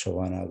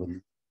സന്തോഷവാനാകുന്നു,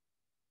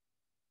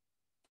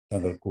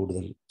 താങ്കൾ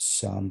കൂടുതൽ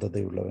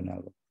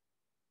ശാന്തതയുള്ളവനാകും,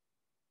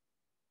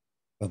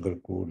 താങ്കൾ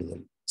കൂടുതൽ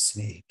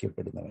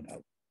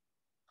സ്നേഹിക്കപ്പെടുന്നവനാകും.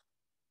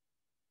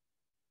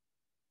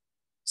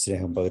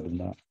 സ്നേഹം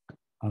പകരുന്ന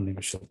ആ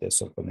നിമിഷത്തെ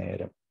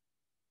സ്വല്പനേരം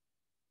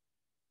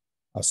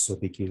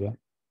ആസ്വദിക്കുക.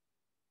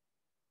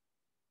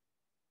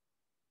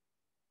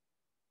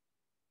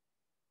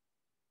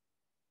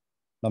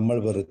 നമ്മളെ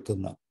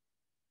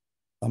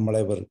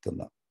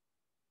വെറുക്കുന്ന,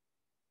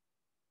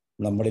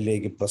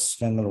 നമ്മളിലേക്ക്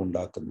പ്രശ്നങ്ങൾ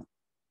ഉണ്ടാക്കുന്ന,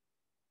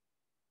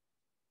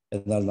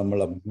 എന്നാൽ നമ്മൾ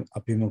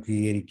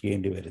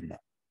അഭിമുഖീകരിക്കേണ്ടി വരുന്ന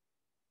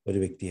ഒരു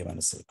വ്യക്തിയെ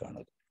മനസ്സിൽ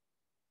കാണുക.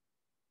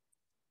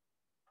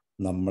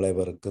 നമ്മൾ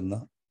വെറുക്കുന്ന,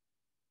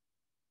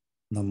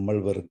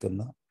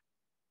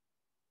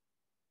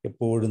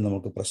 എപ്പോഴും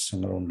നമുക്ക്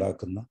പ്രശ്നങ്ങൾ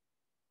ഉണ്ടാക്കുന്ന,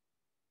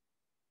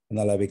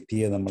 എന്നാൽ ആ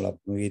വ്യക്തിയെ നമ്മൾ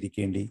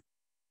അഭിമുഖീകരിക്കേണ്ടി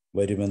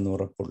വരുമെന്ന്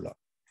ഉറപ്പുള്ള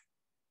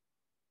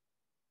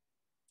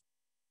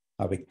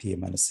ആ വ്യക്തിയെ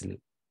മനസ്സിൽ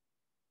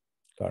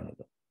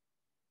കാണുക.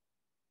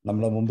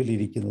 നമ്മളെ മുമ്പിൽ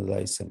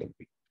ഇരിക്കുന്നതായി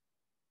സങ്കല്പിക്കുക.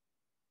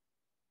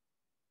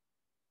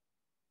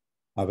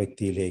 ആ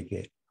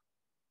വ്യക്തിയിലേക്ക്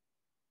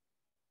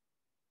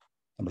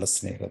നമ്മുടെ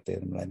സ്നേഹത്തെ,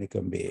 നമ്മുടെ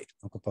അനുകമ്പയെ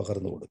നമുക്ക്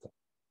പകർന്നു കൊടുക്കാം.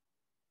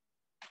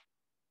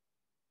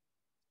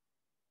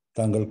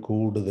 താങ്കൾ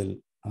കൂടുതൽ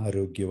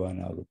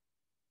ആരോഗ്യവാനാകും,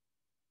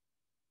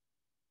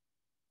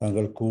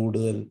 താങ്കൾ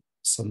കൂടുതൽ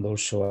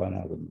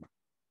സന്തോഷവാനാകുന്നു,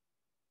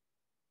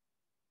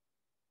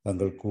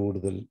 താങ്കൾ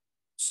കൂടുതൽ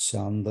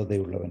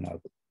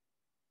ശാന്തതയുള്ളവനാകും,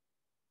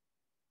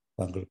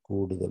 താങ്കൾ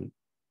കൂടുതൽ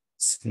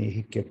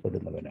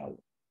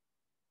സ്നേഹിക്കപ്പെടുന്നവനാകും.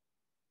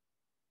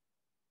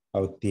 ആ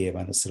വ്യക്തിയെ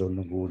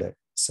മനസ്സിലൊന്നും കൂടെ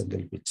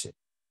സങ്കല്പിച്ച്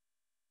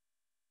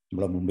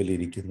നമ്മളെ മുമ്പിൽ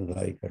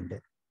ഇരിക്കുന്നതായി കണ്ട്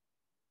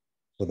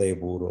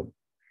ഹൃദയപൂർവ്വം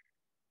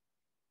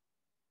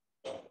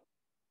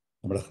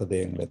നമ്മുടെ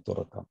ഹൃദയങ്ങളെ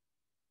തുറക്കാം.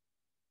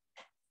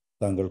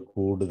 താങ്കൾ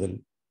കൂടുതൽ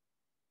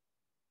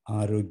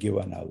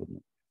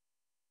ആരോഗ്യവാനാകുന്നു,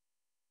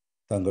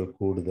 താങ്കൾ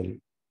കൂടുതൽ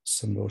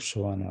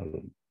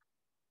സന്തോഷവാനാകുന്നു,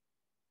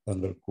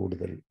 താങ്കൾ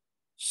കൂടുതൽ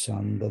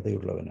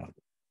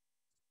ശാന്തതയുള്ളവനാകും,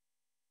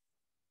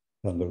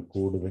 താങ്കൾ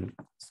കൂടുതൽ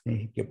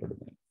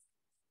സ്നേഹിക്കപ്പെടുന്നു.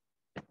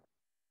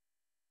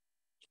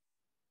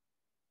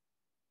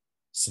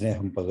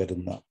 സ്നേഹം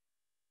പകരുന്ന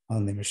ആ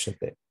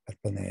നിമിഷത്തെ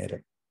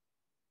അല്പനേരം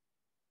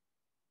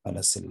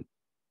മനസ്സിൽ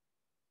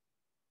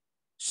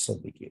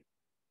ശ്രദ്ധിക്കുക.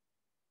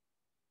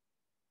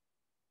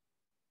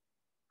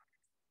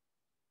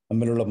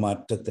 നമ്മിലുള്ള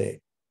മാറ്റത്തെ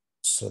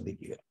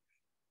ശ്രദ്ധിക്കുക.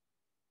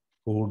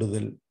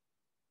 കൂടുതൽ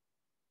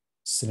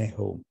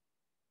സ്നേഹവും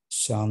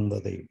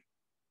ശാന്തതയും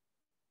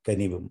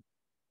കനിവും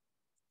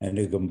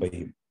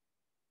അനുകമ്പയും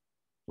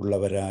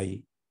ഉള്ളവരായി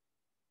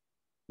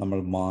നമ്മൾ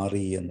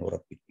മാറി എന്ന്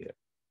ഉറപ്പിക്കുക.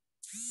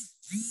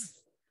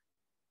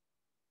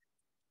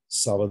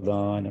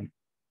 സാവധാനം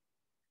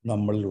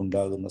നമ്മളിൽ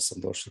ഉണ്ടാകുന്ന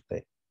സന്തോഷത്തെ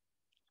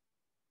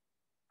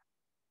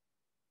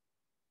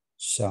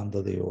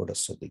ശാന്തതയോടെ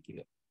ശ്രദ്ധിക്കുക.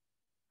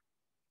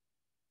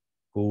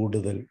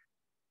 കൂടുതൽ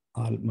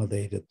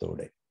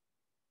ആത്മധൈര്യത്തോടെ,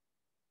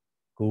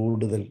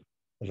 കൂടുതൽ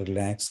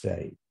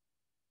റിലാക്സ്ഡായി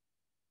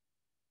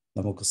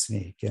നമുക്ക്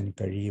സ്നേഹിക്കാൻ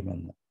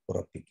കഴിയുമെന്ന്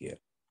ഉറപ്പിക്കുക.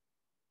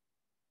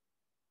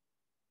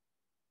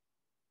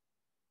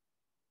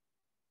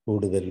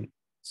 കൂടുതൽ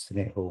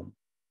സ്നേഹവും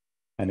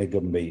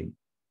അനുകമ്പയും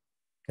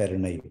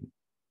കരുണയും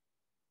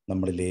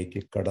നമ്മളിലേക്ക്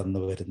കടന്നു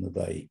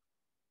വരുന്നതായി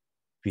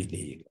ഫീൽ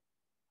ചെയ്യുക.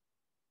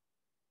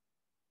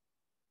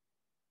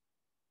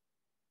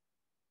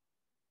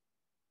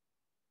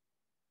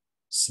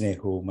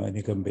 സ്നേഹവും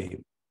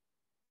അനുകമ്പയും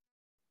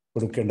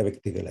കൊടുക്കേണ്ട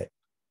വ്യക്തികളെ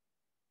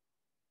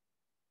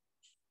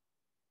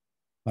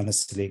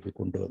മനസ്സിലേക്ക്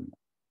കൊണ്ടുവന്ന്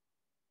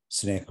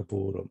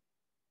സ്നേഹപൂർവ്വം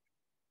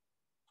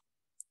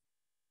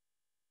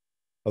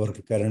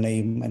അവർക്ക്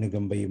കരുണയും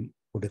അനുകമ്പയും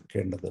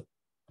കൊടുക്കേണ്ടത്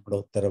നമ്മുടെ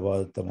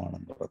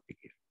ഉത്തരവാദിത്തമാണെന്ന്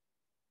ഉറപ്പിക്കുക.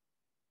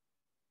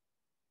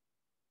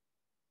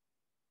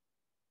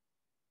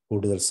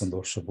 കൂടുതൽ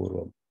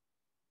സന്തോഷപൂർവ്വം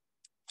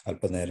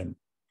അല്പനേരം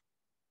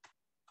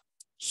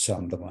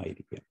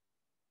ശാന്തമായിരിക്കുക.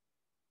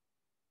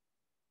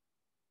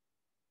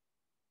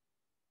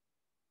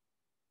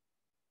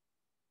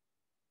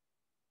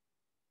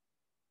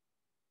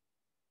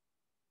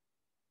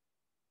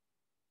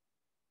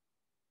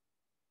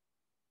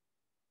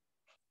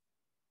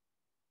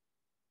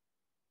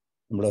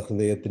 നമ്മുടെ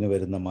ഹൃദയത്തിന്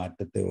വരുന്ന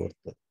മാറ്റത്തെ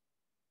ഓർത്ത്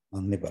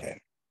നന്ദി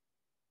പറയാം.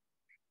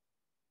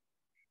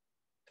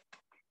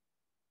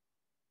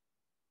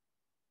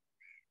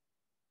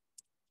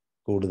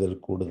 കൂടുതൽ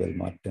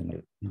മാറ്റങ്ങൾ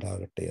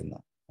ഉണ്ടാകട്ടെ എന്ന്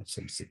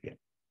ആശംസിക്കാം.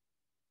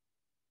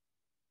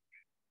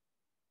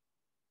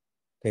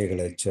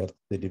 കൈകളെ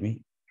ചേർത്ത് തിരുമി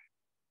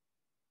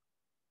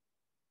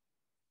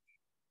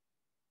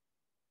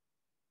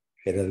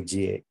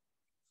എനർജിയെ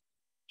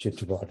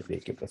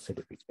ചുറ്റുപാടിലേക്ക്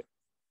പ്രസരിപ്പിക്കുക.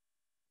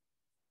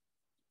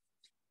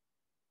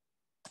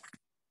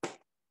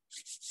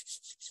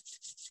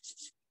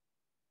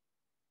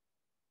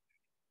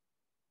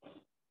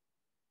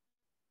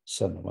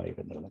 ശാന്തമായി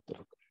കണ്ണുകളെ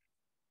തുറക്കുക.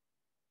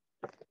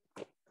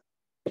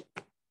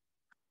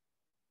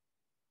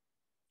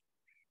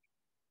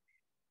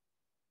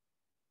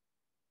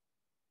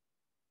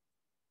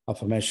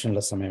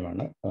 അഫർമേഷനുള്ള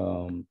സമയമാണ്.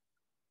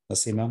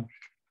 നസീമ.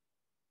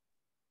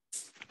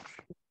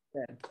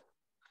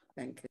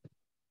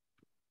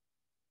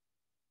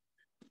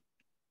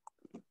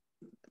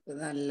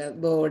 നല്ല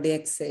ബോഡി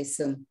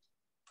എക്സസൈസും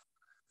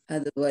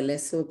അതുപോലെ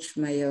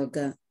സൂക്ഷ്മയോഗ,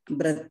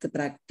 ബ്രത്ത്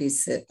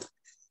പ്രാക്ടീസ്,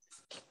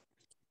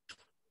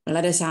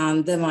 വളരെ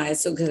ശാന്തമായ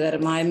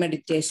സുഖകരമായ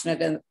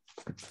മെഡിറ്റേഷനൊക്കെ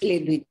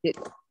ലഭിച്ച്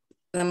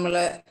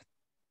നമ്മളെ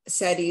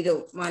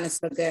ശരീരവും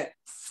മനസ്സൊക്കെ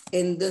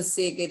എന്തും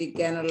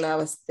സ്വീകരിക്കാനുള്ള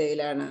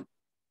അവസ്ഥയിലാണ്.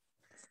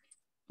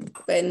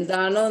 അപ്പൊ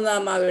എന്താണോ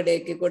നാം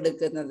അവിടേക്ക്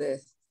കൊടുക്കുന്നത്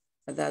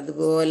അത്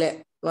അതുപോലെ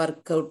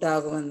വർക്കൗട്ട്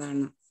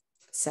ആകുമെന്നാണ്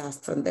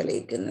ശാസ്ത്രം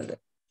തെളിയിക്കുന്നത്.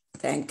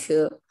 Thank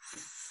you.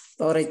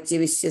 ഉറച്ച്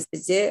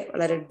വിശ്വസിച്ച്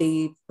വളരെ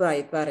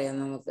ഡീപ്പായി പറയാം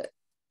നമുക്ക്.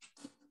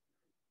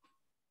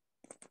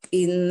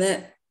 ഇന്ന്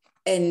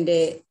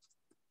എൻ്റെ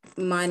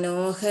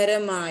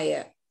മനോഹരമായ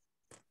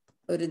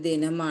ഒരു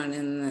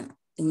ദിനമാണെന്ന്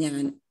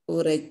ഞാൻ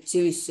ഉറച്ചു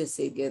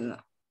വിശ്വസിക്കുന്നു.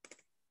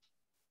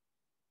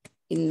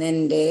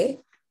 ഇന്നെൻ്റെ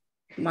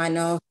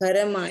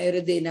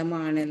മനോഹരമായൊരു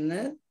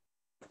ദിനമാണെന്ന്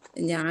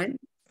ഞാൻ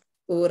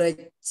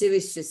ഉറച്ചു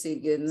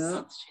വിശ്വസിക്കുന്നു.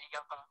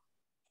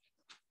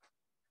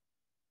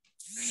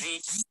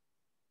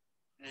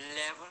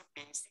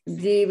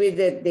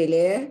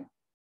 ജീവിതത്തില്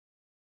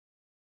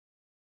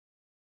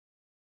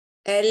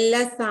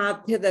എല്ലാ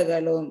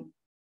സാധ്യതകളും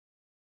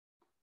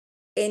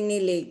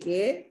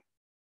എന്നിലേക്ക്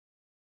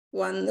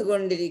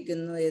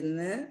വന്നുകൊണ്ടിരിക്കുന്നു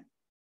എന്ന്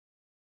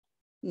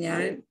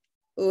ഞാൻ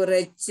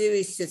ഉറച്ചു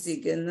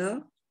വിശ്വസിക്കുന്നു.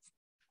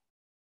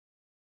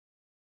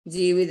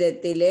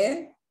 ജീവിതത്തിലെ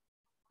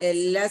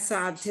എല്ലാ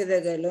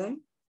സാധ്യതകളും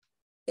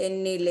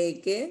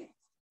എന്നിലേക്ക്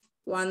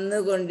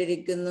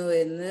വന്നുകൊണ്ടിരിക്കുന്നു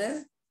എന്ന്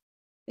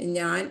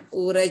ഞാൻ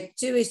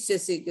ഉറച്ചു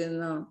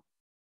വിശ്വസിക്കുന്നു.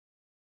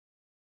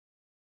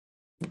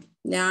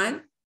 ഞാൻ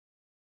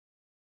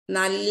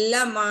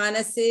നല്ല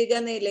മാനസിക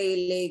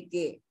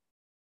നിലയിലേക്ക്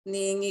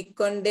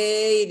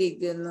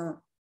നീങ്ങിക്കൊണ്ടേയിരിക്കുന്നു.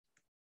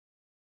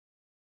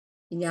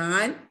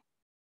 ഞാൻ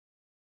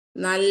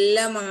നല്ല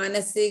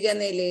മാനസിക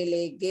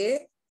നിലയിലേക്ക്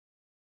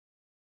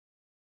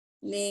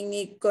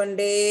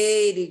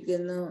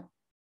നീങ്ങിക്കൊണ്ടേയിരിക്കുന്നു.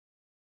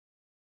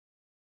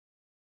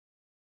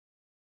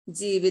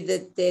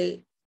 ജീവിതത്തിൽ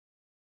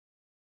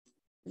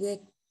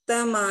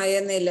വ്യക്തമായ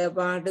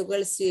നിലപാടുകൾ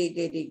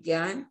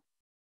സ്വീകരിക്കാൻ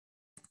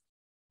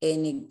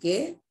എനിക്ക്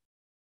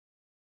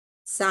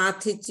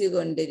സാധിച്ചു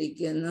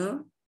കൊണ്ടിരിക്കുന്നു.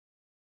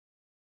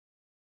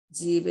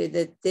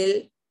 ജീവിതത്തിൽ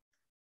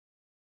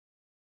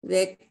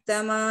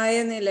വ്യക്തമായ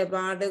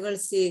നിലപാടുകൾ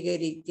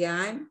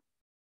സ്വീകരിക്കാൻ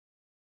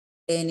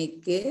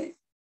എനിക്ക്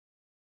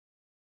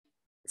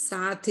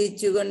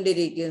സാധിച്ചു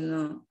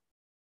കൊണ്ടിരിക്കുന്നു.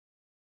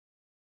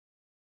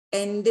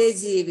 എൻ്റെ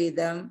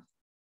ജീവിതം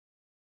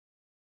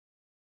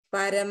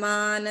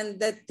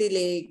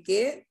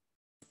പരമാനന്ദത്തിലേക്ക്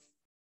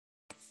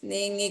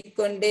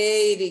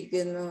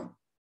നീങ്ങിക്കൊണ്ടേയിരിക്കുന്നു.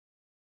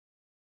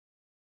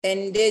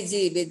 എൻ്റെ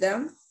ജീവിതം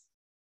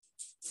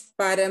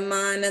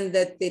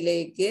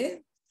പരമാനന്ദത്തിലേക്ക്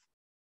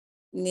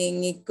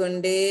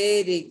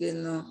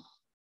നീങ്ങിക്കൊണ്ടേയിരിക്കുന്നു.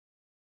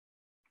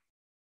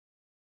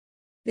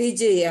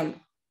 വിജയം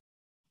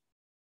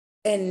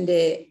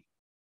എൻ്റെ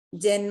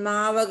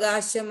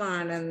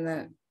ജന്മാവകാശമാണെന്ന്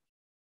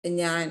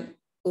ഞാൻ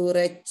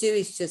ഉറച്ചു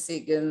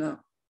വിശ്വസിക്കുന്നു.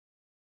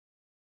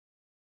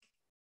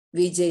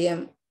 വിജയം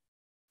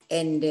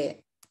എൻ്റെ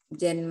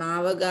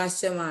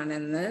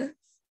ജന്മാവകാശമാണെന്ന്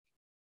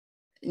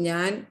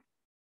ഞാൻ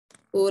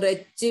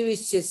ഉറച്ചു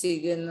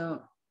വിശ്വസിക്കുന്നു.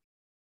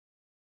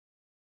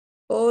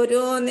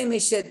 ഓരോ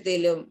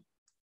നിമിഷത്തിലും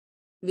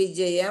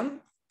വിജയം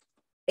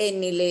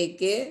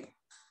എന്നിലേക്ക്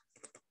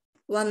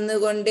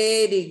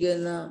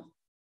വന്നുകൊണ്ടേയിരിക്കുന്നു.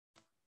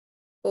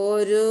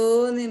 ഓരോ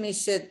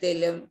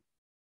നിമിഷത്തിലും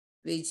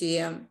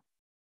വിജയം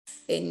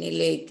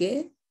എന്നിലേക്ക്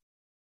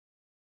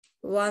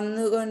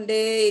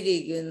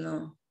വന്നുകൊണ്ടേയിരിക്കുന്നു.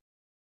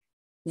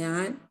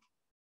 ഞാൻ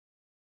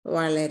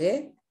വളരെ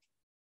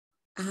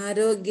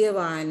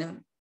ആരോഗ്യവാനും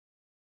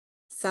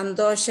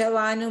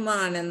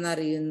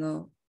സന്തോഷവാനുമാണെന്നറിയുന്നു.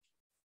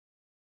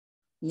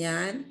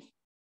 ഞാൻ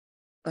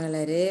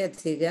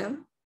വളരെയധികം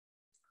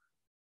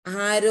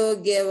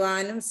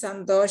ആരോഗ്യവാനും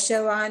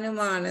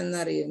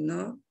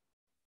സന്തോഷവാനുമാണെന്നറിയുന്നു.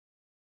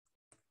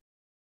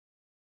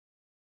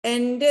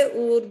 എൻ്റെ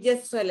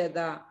ഊർജസ്വലത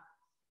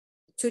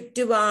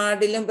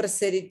ചുറ്റുപാടിലും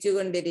പ്രസരിച്ചു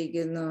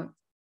കൊണ്ടിരിക്കുന്നു.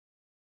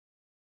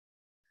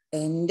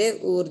 എൻ്റെ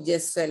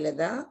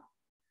ഊർജസ്വലത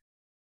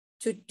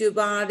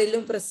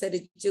ചുറ്റുപാടിലും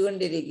പ്രസരിച്ചു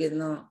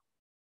കൊണ്ടിരിക്കുന്നു.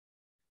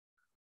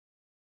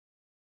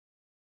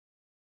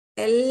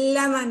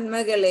 എല്ലാ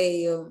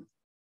നന്മകളെയും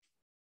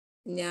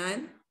ഞാൻ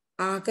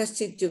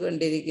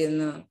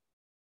ആകർഷിച്ചുകൊണ്ടിരിക്കുന്നു.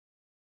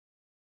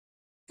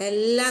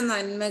 എല്ലാ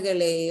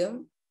നന്മകളെയും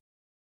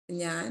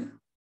ഞാൻ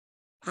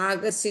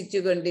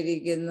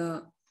ആകർഷിച്ചുകൊണ്ടിരിക്കുന്നു.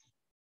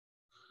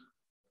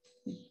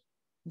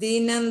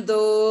 ദിനം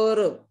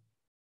തോറും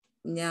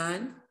ഞാൻ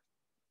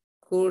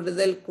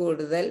കൂടുതൽ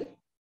കൂടുതൽ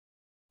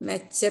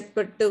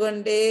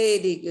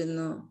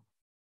മെച്ചപ്പെട്ടുകൊണ്ടേയിരിക്കുന്നു.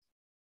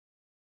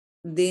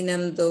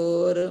 ദിനം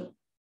തോറും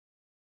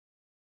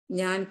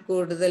ഞാൻ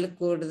കൂടുതൽ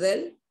കൂടുതൽ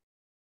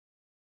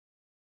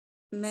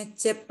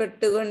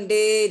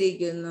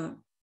മെച്ചപ്പെട്ടുകൊണ്ടേയിരിക്കുന്നു.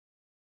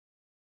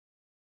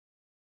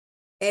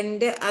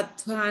 എൻ്റെ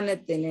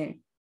അധ്വാനത്തിന്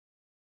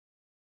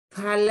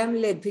ഫലം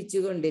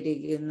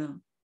ലഭിച്ചുകൊണ്ടിരിക്കുന്നു.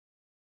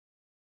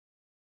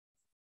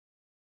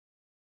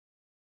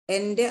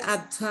 എൻ്റെ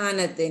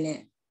അധ്വാനത്തിന്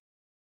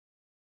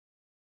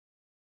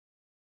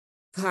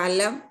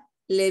ഫലം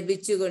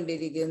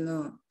ലഭിച്ചുകൊണ്ടിരിക്കുന്നു.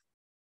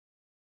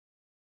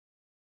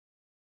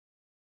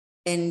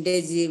 എൻ്റെ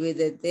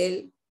ജീവിതത്തിൽ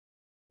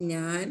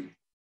ഞാൻ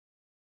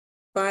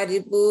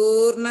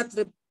പരിപൂർണ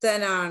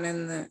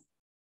തൃപ്തനാണെന്ന്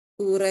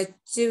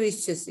ഉറച്ചു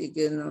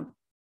വിശ്വസിക്കുന്നു.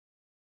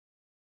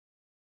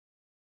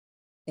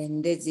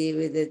 എൻ്റെ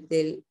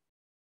ജീവിതത്തിൽ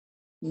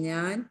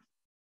ഞാൻ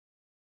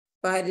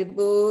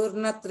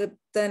പരിപൂർണ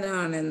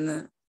തൃപ്തനാണെന്ന്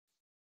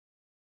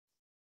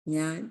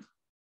ഞാൻ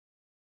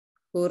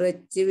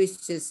ഉറച്ചു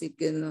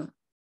വിശ്വസിക്കുന്നു.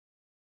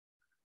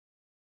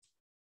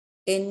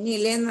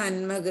 എന്നിലെ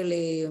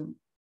നന്മകളെയും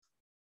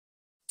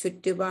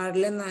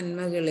ചുറ്റുപാടിലെ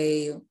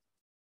നന്മകളെയും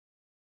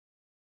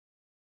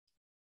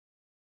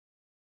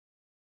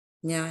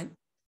ഞാൻ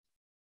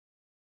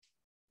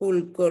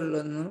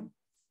ഉൾക്കൊള്ളുന്നു.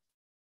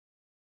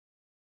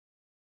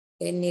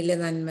 എന്നിലെ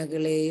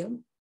നന്മകളെയും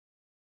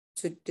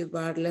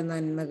ചുറ്റുപാടിലെ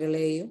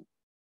നന്മകളെയും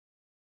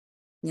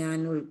ഞാൻ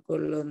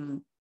ഉൾക്കൊള്ളുന്നു.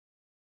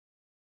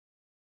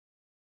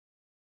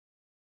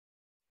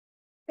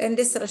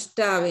 എൻ്റെ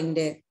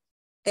സ്രഷ്ടാവിൻ്റെ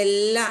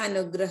എല്ലാ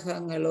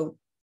അനുഗ്രഹങ്ങളും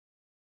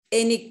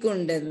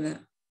എനിക്കുണ്ടെന്ന്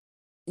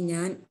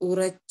ഞാൻ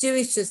ഉറച്ചു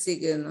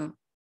വിശ്വസിക്കുന്നു.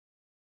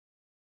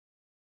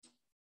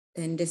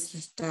 എൻ്റെ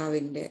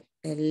സൃഷ്ടാവിൻ്റെ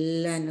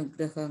എല്ലാ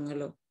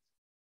അനുഗ്രഹങ്ങളും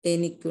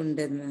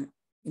എനിക്കുണ്ടെന്ന്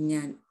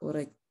ഞാൻ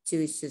ഉറച്ചു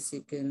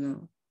വിശ്വസിക്കുന്നു.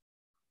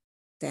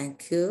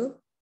 Thank you,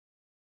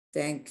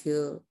 thank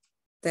you,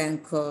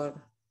 thank God.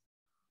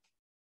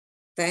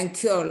 Thank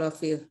you all of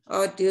you.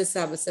 Over to you,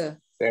 Sabu sir.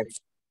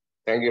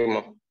 Thank you,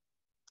 ma'am.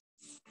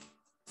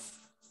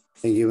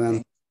 Thank you ma'am.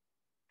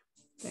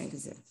 Thank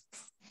you, sir.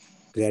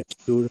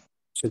 Gratitude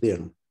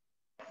ശരിയാണ്.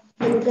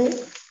 നമുക്ക്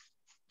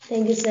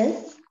താങ്ക് യു സർ.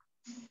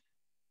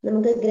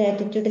 നമുക്ക്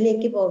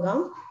ഗ്രാറ്റിറ്റ്യൂഡിലേക്ക് പോകാം.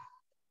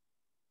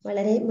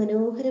 വളരെ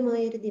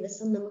മനോഹരമായ ഒരു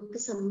ദിവസം നമുക്ക്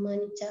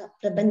സമ്മാനിച്ച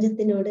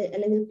പ്രപഞ്ചത്തിനോട്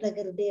അല്ലെങ്കിൽ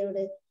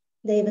പ്രകൃതിയോട്,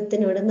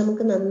 ദൈവത്തിനോട്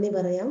നമുക്ക് നന്ദി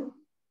പറയാം.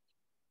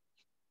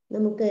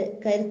 നമുക്ക്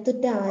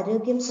കരുത്തുറ്റ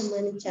ആരോഗ്യം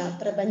സമ്മാനിച്ച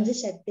പ്രപഞ്ച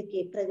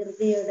ശക്തിക്ക്,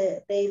 പ്രകൃതിയോട്,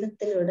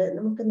 ദൈവത്തിനോട്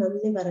നമുക്ക്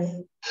നന്ദി പറയാം.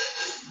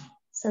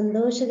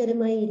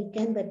 സന്തോഷകരമായി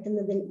ഇരിക്കാൻ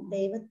പറ്റുന്നതിൽ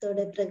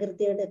ദൈവത്തോട്,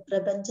 പ്രകൃതിയോട്,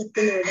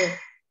 പ്രപഞ്ചത്തിനോട്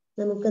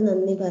നമുക്ക്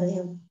നന്ദി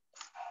പറയാം.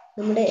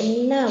 നമ്മുടെ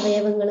എല്ലാ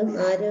അവയവങ്ങളും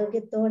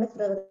ആരോഗ്യത്തോടെ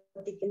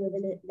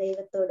പ്രവർത്തിക്കുന്നതിന്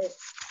ദൈവത്തോട്,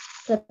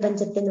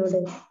 പ്രപഞ്ചത്തിനോട്,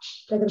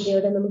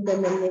 പ്രകൃതിയോട് നമുക്ക്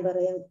നന്ദി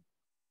പറയാം.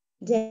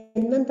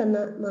 ജന്മം തന്ന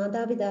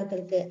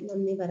മാതാപിതാക്കൾക്ക്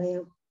നന്ദി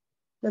പറയാം.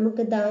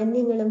 നമുക്ക്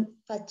ധാന്യങ്ങളും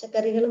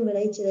പച്ചക്കറികളും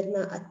വിളയിച്ചു തരുന്ന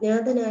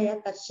അജ്ഞാതനായ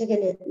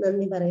കർഷകന്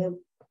നന്ദി പറയാം.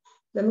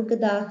 നമുക്ക്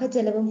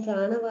ദാഹജലവും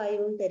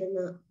പ്രാണവായുവും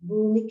തരുന്ന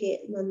ഭൂമിക്ക്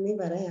നന്ദി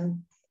പറയാം.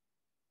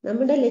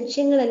 നമ്മുടെ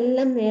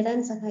ലക്ഷ്യങ്ങളെല്ലാം നേടാൻ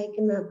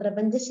സഹായിക്കുന്ന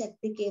പ്രപഞ്ച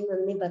ശക്തിക്ക്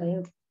നന്ദി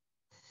പറയാം.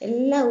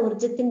 എല്ലാ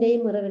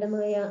ഊർജത്തിന്റെയും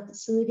ഉറവിടമായ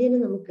സൂര്യന്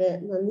നമുക്ക്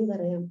നന്ദി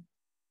പറയാം.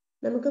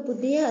 നമുക്ക്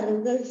പുതിയ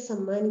അറിവുകൾ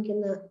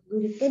സമ്മാനിക്കുന്ന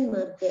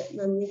ഗുരുക്കന്മാർക്ക്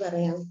നന്ദി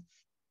പറയാം.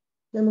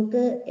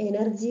 നമുക്ക്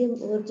എനർജിയും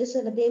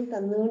ഊർജ്ജസ്വലതയും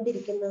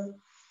തന്നുകൊണ്ടിരിക്കുന്ന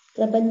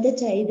പ്രപഞ്ച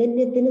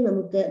ചൈതന്യത്തിന്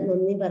നമുക്ക്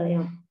നന്ദി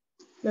പറയാം.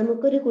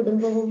 നമുക്കൊരു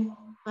കുടുംബവും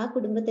ആ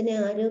കുടുംബത്തിനെ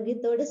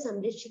ആരോഗ്യത്തോടെ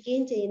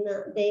സംരക്ഷിക്കുകയും ചെയ്യുന്ന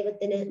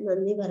ദൈവത്തിന്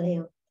നന്ദി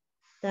പറയാം.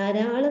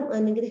 ധാരാളം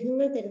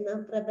അനുഗ്രഹങ്ങൾ തരുന്ന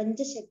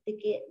പ്രപഞ്ച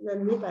ശക്തിക്ക്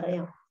നന്ദി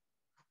പറയാം.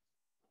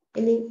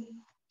 ഇനി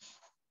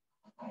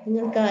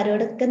നിങ്ങൾക്ക്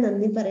ആരോടൊക്കെ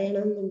നന്ദി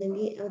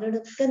പറയണമെന്നുണ്ടെങ്കിൽ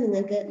അവരോടൊക്കെ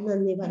നിങ്ങൾക്ക്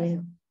നന്ദി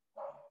പറയാം.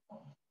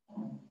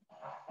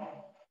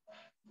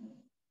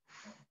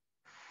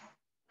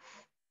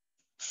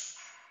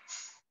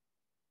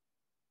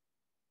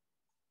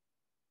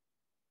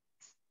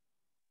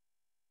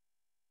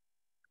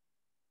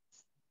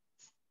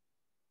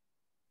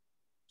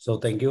 So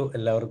thank you.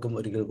 എല്ലാവർക്കും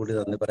ഒരിക്കൽ കൂടി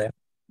നന്ദി പറയാം.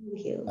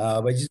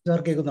 ബൈജു സാർ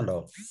കേൾക്കുന്നുണ്ടോ?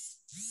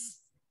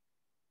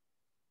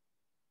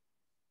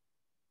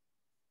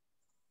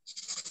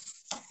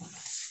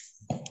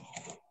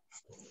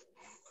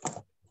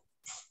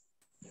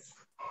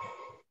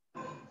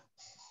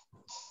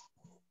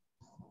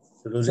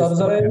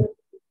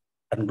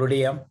 കൺക്ലൂഡ്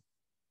ചെയ്യാം.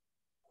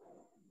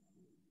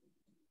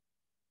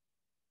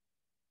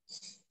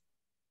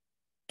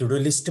 ടു ഡു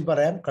ലിസ്റ്റ്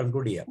പറയാം,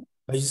 കൺക്ലൂഡ് ചെയ്യാം.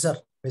 Baiju sir,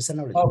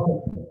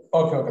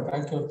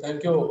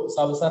 thank you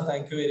Sabu sir,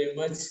 thank you very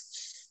much.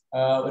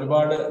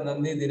 ഒരുപാട്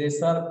നന്ദി ദിനേശ്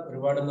സാർ,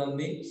 ഒരുപാട്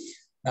നന്ദി.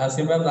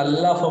 നാസിം മാം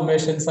നല്ല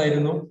അഫർമേഷൻസ്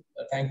ആയിരുന്നു.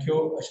 Thank you.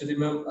 Aswathy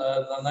ma'am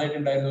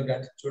നന്നായിട്ടുണ്ടായിരുന്നു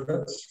gratitude.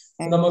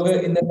 നമുക്ക്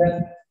ഇന്നത്തെ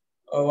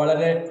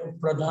വളരെ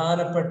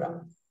പ്രധാനപ്പെട്ട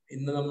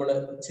ഇന്ന് നമ്മൾ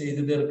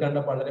ചെയ്തു തീർക്കേണ്ട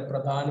വളരെ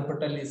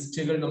പ്രധാനപ്പെട്ട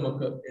ലിസ്റ്റുകൾ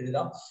നമുക്ക്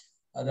എഴുതാം.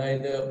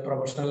 അതായത്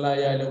പ്രൊഫഷണൽ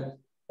ആയാലും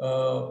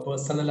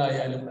പേഴ്സണൽ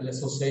ആയാലും അല്ലെ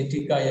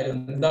സൊസൈറ്റിക്കായാലും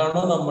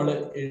എന്താണോ നമ്മൾ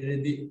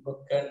എഴുതി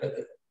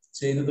വെക്കേണ്ടത്,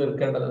 ചെയ്തു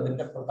തീർക്കേണ്ടത്,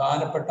 അതിന്റെ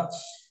പ്രധാനപ്പെട്ട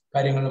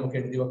കാര്യങ്ങൾ നമുക്ക്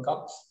എഴുതി വെക്കാം.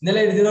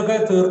 ഇന്നലെ എഴുതിയതൊക്കെ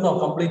തീർന്നോ?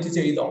 കംപ്ലീറ്റ്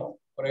ചെയ്തോ?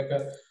 കുറെയൊക്കെ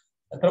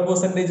എത്ര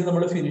പെർസെന്റേജ്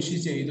നമ്മൾ ഫിനിഷ്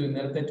ചെയ്തു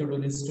ഇന്നലത്തെ ടു ഡു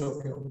ലിസ്റ്റ്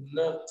ഒക്കെ?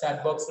 ഒന്ന്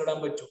ചാറ്റ് ബോക്സിൽ ഇടാൻ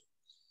പറ്റും?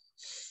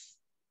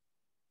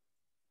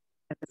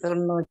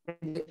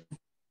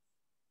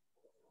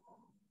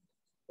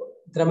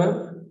 എത്ര മാം?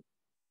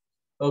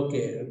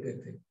 Okay okay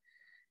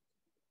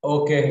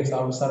okay,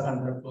 Sabu sir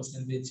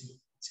 100%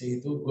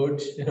 ചെയ്തു.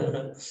 ഗുഡ്.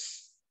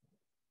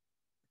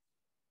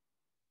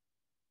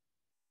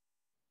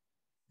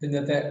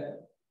 ഇന്നത്തെ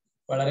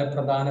വളരെ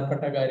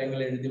പ്രധാനപ്പെട്ട കാര്യങ്ങൾ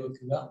എഴുതി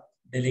വെക്കുക.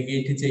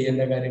 ഡെലിഗേറ്റ്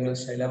ചെയ്യേണ്ട കാര്യങ്ങൾ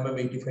ശൈല മാം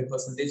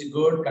 85%.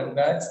 Good,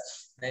 congrats.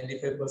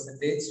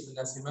 95%.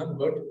 നസീമ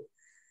ഗുഡ്.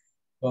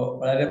 അപ്പോൾ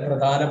വളരെ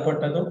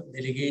പ്രധാനപ്പെട്ടതും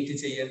ഡെലിഗേറ്റ്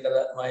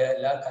ചെയ്യേണ്ടതുമായ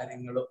എല്ലാ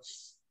കാര്യങ്ങളും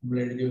നമ്മൾ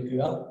എഴുതി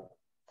വെക്കുക.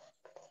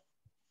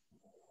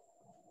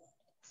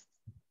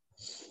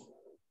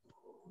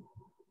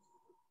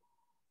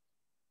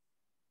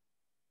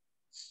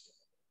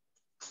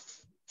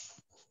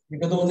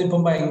 എനിക്ക് തോന്നുന്നു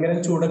ഇപ്പം ഭയങ്കര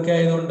ചൂടൊക്കെ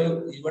ആയതുകൊണ്ട്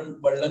ഈവൻ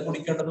വെള്ളം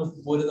കുടിക്കേണ്ടത്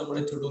പോലും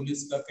നമ്മുടെ ടു ഡു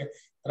ലിസ്റ്റിലൊക്കെ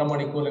ഇത്ര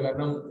മണിക്കൂർ.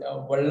 കാരണം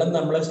വെള്ളം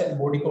നമ്മളെ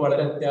ബോഡിക്ക്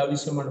വളരെ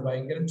അത്യാവശ്യമാണ്.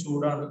 ഭയങ്കര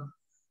ചൂടാണ്.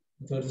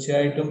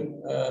 തീർച്ചയായിട്ടും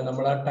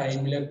നമ്മൾ ആ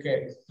ടൈമിലൊക്കെ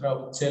ഇത്ര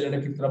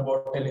ഉച്ചയിലിടയ്ക്ക് ഇത്ര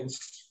ബോട്ടൽ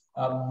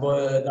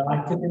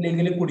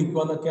ദാഹിക്കത്തില്ലെങ്കിൽ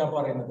കുടിക്കുമെന്നൊക്കെയാ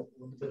പറയുന്നത്.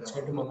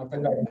 തീർച്ചയായിട്ടും അങ്ങനത്തെ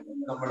കാര്യങ്ങൾ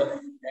നമ്മൾ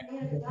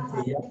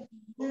ചെയ്യാം.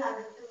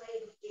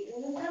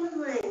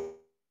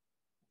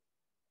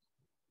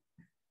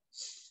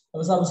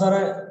 അപ്പൊ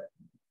സംസാരം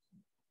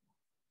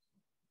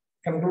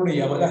കൺക്ലൂഡ്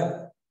ചെയ്യാം അല്ലേ?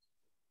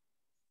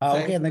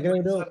 എന്തെങ്കിലും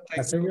ഒരു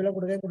മെസ്സേജുകളെ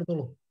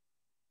കൊടുത്തോളൂ.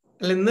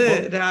 അല്ല, ഇന്ന്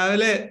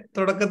രാവിലെ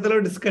തുടക്കത്തിൽ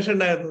ഡിസ്കഷൻ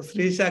ഉണ്ടായിരുന്നു,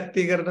 സ്ത്രീ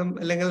ശാക്തീകരണം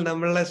അല്ലെങ്കിൽ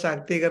നമ്മളുടെ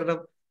ശാക്തീകരണം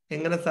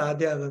എങ്ങനെ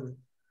സാധ്യമാകുന്നു.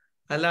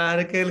 അല്ല,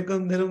 ആരൊക്കെയാൾക്കും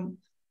എന്തെങ്കിലും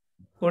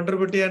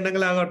കോൺട്രിബ്യൂട്ട്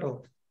ചെയ്യണ്ടെങ്കിൽ ആകട്ടോ.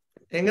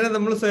 എങ്ങനെ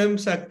നമ്മൾ സ്വയം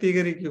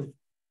ശാക്തീകരിക്കും?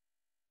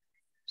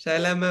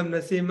 ശൈല മാം,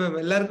 നസീം മാം,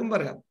 എല്ലാവർക്കും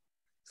പറയാം.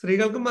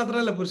 സ്ത്രീകൾക്കും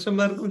മാത്രമല്ല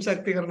പുരുഷന്മാർക്കും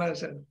ശാക്തീകരണം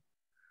ആവശ്യമാണ്.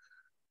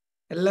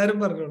 എല്ലാരും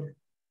പറഞ്ഞോളൂ,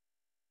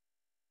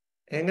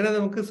 എങ്ങനെ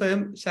നമുക്ക്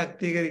സ്വയം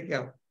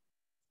ശാക്തീകരിക്കാം?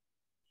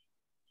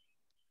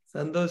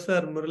 സന്തോഷ്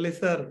സാർ, മുരളി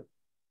സാർ,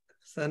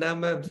 സന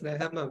മാം,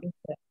 സ്നേഹ മാം.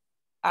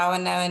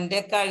 അവനവന്റെ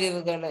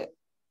കഴിവുകള്,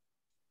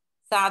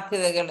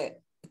 സാധ്യതകള്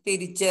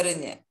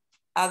തിരിച്ചറിഞ്ഞ്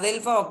അതിൽ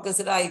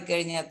ഫോക്കസ്ഡ്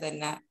ആയിക്കഴിഞ്ഞാൽ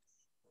തന്നെ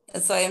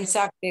സ്വയം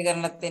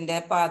ശാക്തീകരണത്തിന്റെ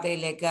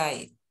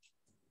പാതയിലേക്കായി.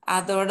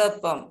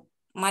 അതോടൊപ്പം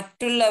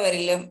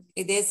മറ്റുള്ളവരിലും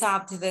ഇതേ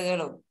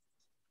സാധ്യതകളും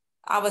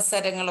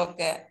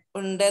അവസരങ്ങളൊക്കെ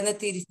ഉണ്ടെന്ന്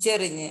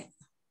തിരിച്ചറിഞ്ഞ്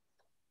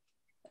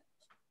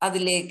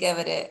അതിലേക്ക്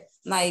അവരെ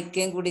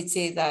നയിക്കുകയും കൂടി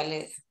ചെയ്താല്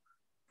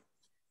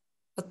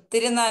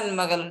ഒത്തിരി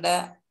നന്മകളുടെ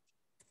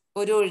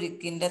ഒരു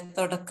ഒഴുക്കിന്റെ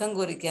തുടക്കം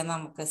കുറിക്കാൻ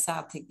നമുക്ക്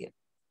സാധിക്കും.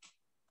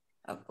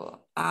 അപ്പോ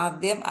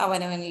ആദ്യം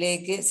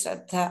അവനവനിലേക്ക്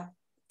ശ്രദ്ധ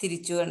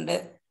തിരിച്ചുകൊണ്ട്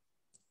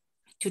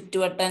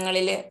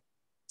ചുറ്റുവട്ടങ്ങളില്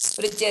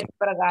ഒരു ചെറിയ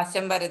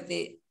പ്രകാശം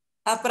പരത്തി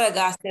ആ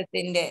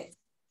പ്രകാശത്തിന്റെ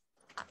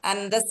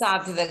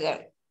അനന്തസാധ്യതകൾ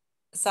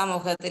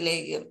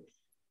സമൂഹത്തിലേക്കും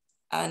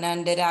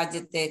അവനവന്റെ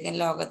രാജ്യത്തേക്കും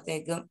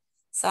ലോകത്തേക്കും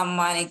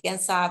സമ്മാനിക്കാൻ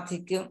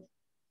സാധിക്കും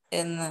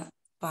എന്ന്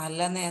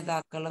പല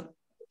നേതാക്കളും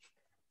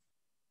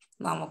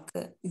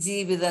നമുക്ക്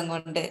ജീവിതം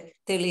കൊണ്ട്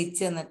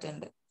തെളിയിച്ചു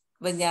തന്നിട്ടുണ്ട്.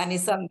 അപ്പൊ ഞാൻ ഈ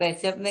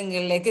സന്ദേശം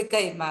നിങ്ങളിലേക്ക്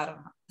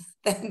കൈമാറണം.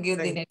 Thank you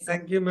Dinesh.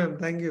 Thank you ma'am,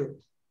 thank you.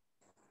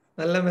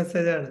 നല്ല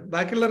മെസ്സേജാണ്.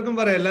 ബാക്കിയുള്ളവർക്കും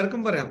പറയാം,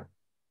 എല്ലാവർക്കും പറയാം.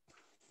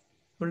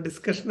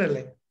 ഡിസ്കഷൻ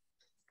അല്ലേ?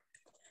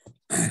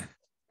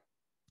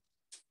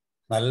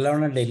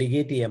 നല്ലവണ്ണം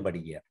ഡെലിഗേറ്റ് ചെയ്യാൻ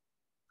പഠിക്കുക.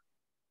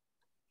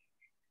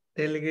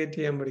 ഡെലിഗേറ്റ്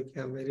ചെയ്യാൻ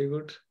പഠിക്കാം. Very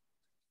good.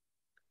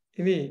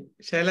 ഇനി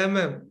ശൈല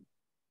മാം,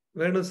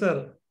 വേണു സാർ,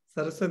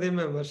 സരസ്വതി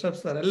മാം, വർഷഫ്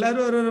സാർ,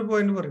 എല്ലാവരും ഓരോരോ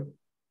പോയിന്റ് പറയും.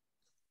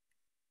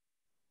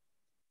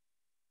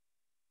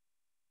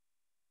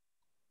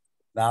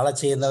 നാളെ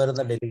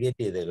ചെയ്യുന്നവരൊന്ന്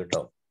ഡെലിഗേറ്റ് ചെയ്തേ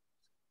കേട്ടോ.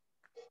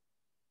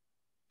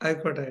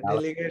 ആയിക്കോട്ടെ,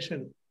 ഡെലിഗേഷൻ.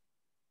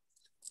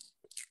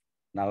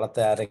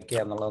 നാളത്തെ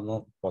ആരൊക്കെയാന്നുള്ളതൊന്ന്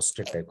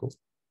പോസ്റ്റ് ഇട്ടേക്കൂ.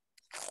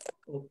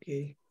 ഓക്കെ,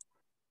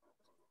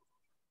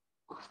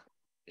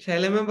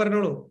 ശൈല മാം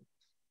പറഞ്ഞോളൂ.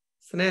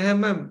 സ്നേഹ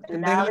മാം,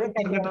 എല്ലാവരും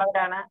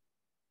കഴിവുള്ളവരാണ്.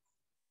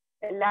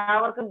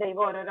 എല്ലാവർക്കും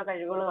ദൈവം ഓരോരോ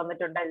കഴിവുകൾ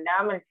തന്നിട്ടുണ്ട്. എല്ലാ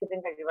മനുഷ്യരും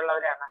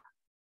കഴിവുള്ളവരാണ്.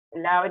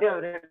 എല്ലാവരും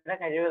അവരുടെ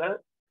കഴിവുകൾ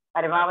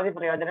പരമാവധി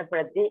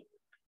പ്രയോജനപ്പെടുത്തി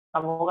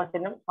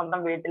സമൂഹത്തിനും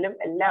സ്വന്തം വീട്ടിലും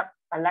എല്ലാം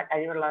നല്ല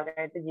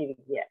കഴിവുള്ളവരായിട്ട്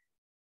ജീവിക്കുക.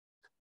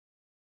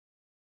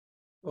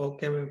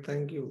 Okay ma'am,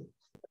 thank you.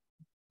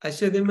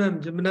 Aswathy മാം,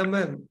 ജമുന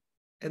മാം,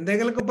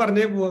 എന്തെങ്കിലുമൊക്കെ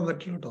പറഞ്ഞേ പോവാൻ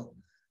പറ്റുള്ളൂ കേട്ടോ.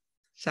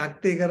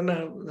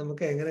 ശാക്തീകരണം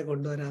നമുക്ക് എങ്ങനെ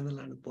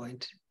കൊണ്ടുവരാന്നുള്ളതാണ്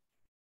പോയിന്റ്.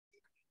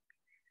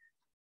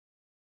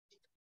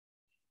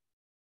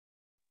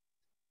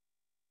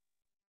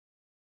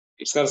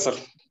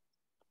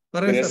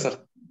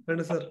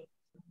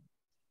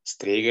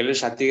 സ്ത്രീകളുടെ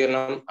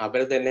ശാക്തീകരണം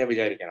അവർ തന്നെ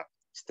വിചാരിക്കണം.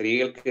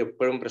 സ്ത്രീകൾക്ക്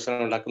എപ്പോഴും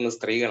പ്രശ്നം ഉണ്ടാക്കുന്ന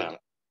സ്ത്രീകളാണ്.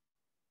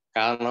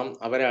 കാരണം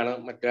അവരാണ്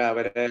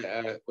അവരെ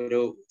ഒരു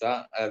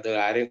അത്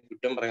ആരെയും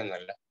കുറ്റം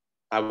പറയുന്നതല്ല,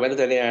 അവർ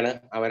തന്നെയാണ്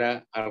അവരെ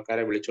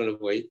ആൾക്കാരെ വിളിച്ചുകൊണ്ട്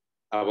പോയി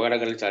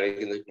അപകടങ്ങളിൽ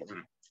ചാടിക്കുന്നത്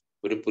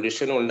ഒരു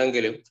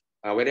പുരുഷനുണ്ടെങ്കിലും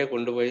അവരെ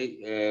കൊണ്ടുപോയി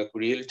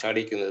കുഴിയിൽ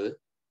ചാടിക്കുന്നത്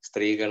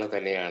സ്ത്രീകൾ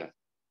തന്നെയാണ്.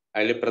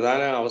 അതിൽ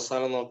പ്രധാന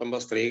അവസാനം നോക്കുമ്പോൾ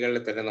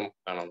സ്ത്രീകളെ തന്നെ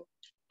നമുക്ക് കാണുന്നു.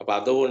 അപ്പൊ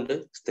അതുകൊണ്ട്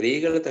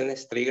സ്ത്രീകളുടെ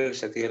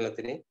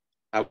ശാക്തീകരണത്തിന്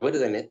അവർ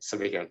തന്നെ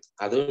ശ്രമിക്കണം.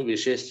 അതും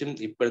വിശേഷിച്ചും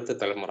ഇപ്പോഴത്തെ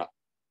തലമുറ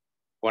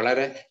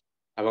വളരെ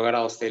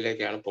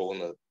അപകടാവസ്ഥയിലേക്കാണ്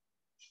പോകുന്നത്.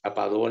 അപ്പൊ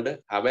അതുകൊണ്ട്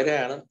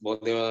അവരെയാണ്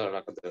ബോധ്യബോധം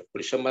നടക്കുന്നത്.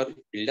 പുരുഷന്മാർ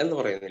ഇല്ലെന്ന്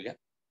പറയുന്നില്ല,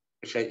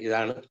 പക്ഷെ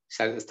ഇതാണ്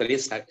സ്ത്രീ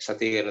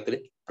ശാക്തീകരണത്തിൽ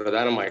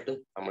പ്രധാനമായിട്ടും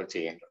നമ്മൾ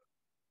ചെയ്യേണ്ടത്.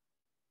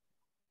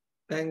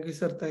 Thank you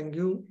sir, thank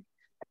you.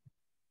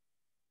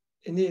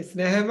 ഇനി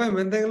സ്നേഹ മാം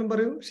എന്തെങ്കിലും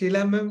പറയൂ, ഷീല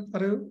മാം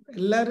പറയൂ,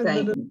 എല്ലാവരും.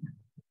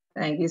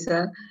 Thank you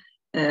sir.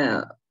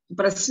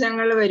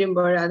 പ്രശ്നങ്ങൾ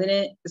വരുമ്പോൾ അതിനെ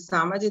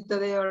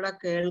സമചിത്തതയോടെ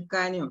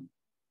കേൾക്കാനും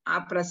ആ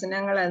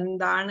പ്രശ്നങ്ങൾ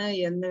എന്താണ്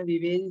എന്ന്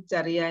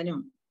വിവേചിച്ചറിയാനും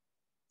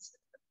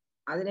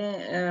അതിനെ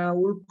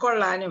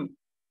ഉൾക്കൊള്ളാനും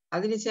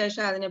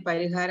അതിനുശേഷം അതിന്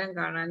പരിഹാരം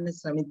കാണാനും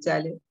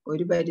ശ്രമിച്ചാൽ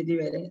ഒരു പരിധി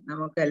വരെ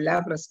നമുക്ക് എല്ലാ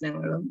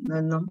പ്രശ്നങ്ങളും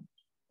നിന്നും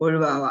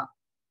ഒഴിവാവാം.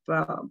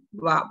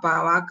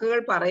 വാക്കുകൾ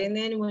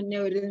പറയുന്നതിന് മുന്നേ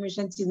ഒരു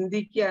നിമിഷം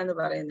ചിന്തിക്കുക എന്ന്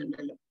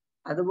പറയുന്നുണ്ടല്ലോ,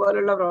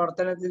 അതുപോലുള്ള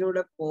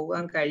പ്രവർത്തനത്തിലൂടെ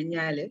പോകാൻ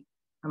കഴിഞ്ഞാല്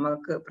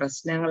നമുക്ക്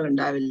പ്രശ്നങ്ങൾ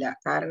ഉണ്ടാവില്ല.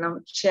 കാരണം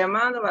ക്ഷമ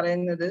എന്ന്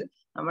പറയുന്നത്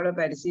നമ്മൾ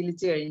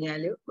പരിശീലിച്ചു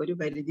കഴിഞ്ഞാൽ ഒരു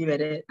പരിധി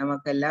വരെ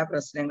നമുക്ക് എല്ലാ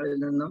പ്രശ്നങ്ങളിൽ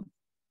നിന്നും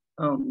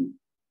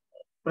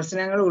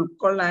പ്രശ്നങ്ങൾ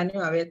ഉൾക്കൊള്ളാനും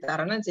അവയെ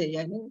തരണം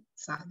ചെയ്യാനും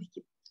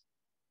സാധിക്കും.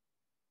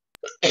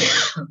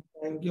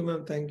 Thank you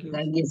ma'am, thank you.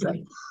 Thank you sir.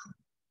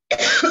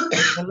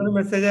 നല്ലൊരു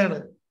മെസ്സേജാണ്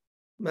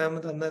മാം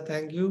തന്ന.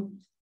 Thank you.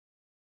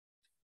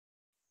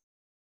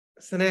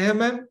 സ്നേഹ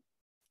മാം,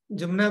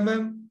 ജുംന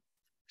മാം,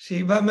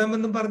 ഷീബ മാം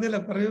എന്നും പറഞ്ഞില്ല,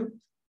 പറയൂ.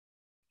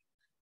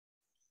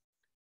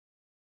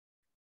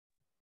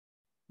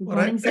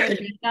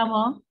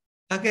 കേൾക്കാമോ?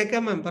 ആ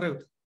കേൾക്കാം മാം, പറയൂ.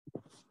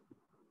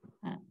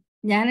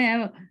 ഞാൻ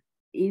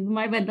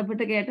ഇതുമായി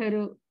ബന്ധപ്പെട്ട് കേട്ട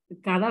ഒരു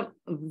കഥ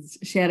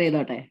ഷെയർ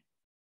ചെയ്തോട്ടെ?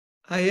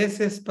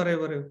 പറയൂ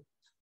പറയൂ.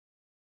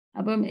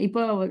 അപ്പം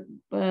ഇപ്പൊ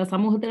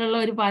സമൂഹത്തിലുള്ള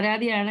ഒരു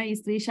പരാതിയാണ് ഈ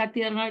സ്ത്രീ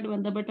ശാക്തീകരണമായിട്ട്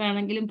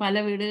ബന്ധപ്പെട്ടാണെങ്കിലും പല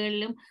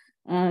വീടുകളിലും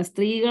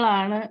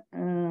സ്ത്രീകളാണ്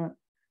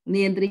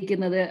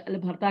നിയന്ത്രിക്കുന്നത്, അല്ല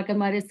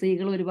ഭർത്താക്കന്മാരെ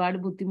സ്ത്രീകൾ ഒരുപാട്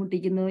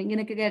ബുദ്ധിമുട്ടിക്കുന്നു,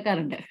 ഇങ്ങനെയൊക്കെ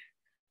കേൾക്കാറുണ്ട്.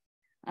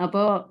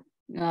 അപ്പോ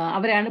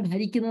അവരാണ്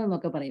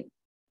ഭരിക്കുന്നതെന്നൊക്കെ പറയും.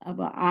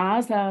 അപ്പൊ ആ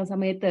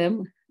സമയത്ത്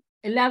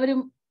എല്ലാവരും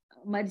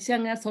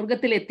മരിച്ചങ്ങ്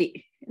സ്വർഗത്തിലെത്തി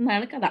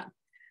എന്നാണ് കഥ.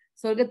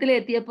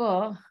 സ്വർഗത്തിലെത്തിയപ്പോ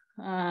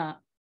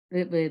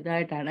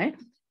ഇതായിട്ടാണ്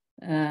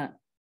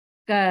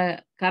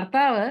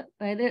കർത്താവ്,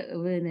 അതായത്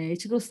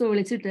യേശുക്രിസ്തു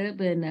വിളിച്ചിട്ട്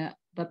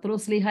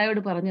പത്രോസ്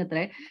ശ്ലീഹായോട്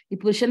പറഞ്ഞത്രേ, ഈ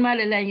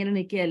പുരുഷന്മാരെല്ലാം ഇങ്ങനെ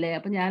നിൽക്കുകയല്ലേ,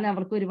 അപ്പൊ ഞാൻ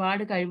അവർക്ക്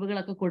ഒരുപാട്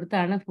കഴിവുകളൊക്കെ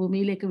കൊടുത്താണ്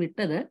ഭൂമിയിലേക്ക്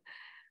വിട്ടത്.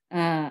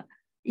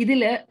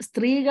 ഇതില്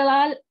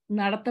സ്ത്രീകളാൽ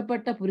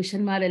നടത്തപ്പെട്ട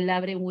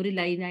പുരുഷന്മാരെല്ലാവരെയും ഒരു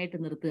ലൈനായിട്ട്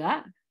നിർത്തുക,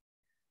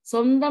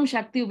 സ്വന്തം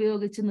ശക്തി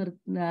ഉപയോഗിച്ച്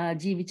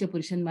ജീവിച്ച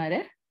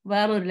പുരുഷന്മാരെ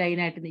വേറൊരു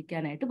ലൈനായിട്ട്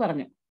നിൽക്കാനായിട്ട്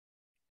പറഞ്ഞു.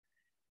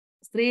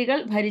 സ്ത്രീകൾ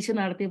ഭരിച്ച്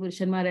നടത്തിയ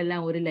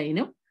പുരുഷന്മാരെല്ലാം ഒരു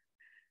ലൈനും,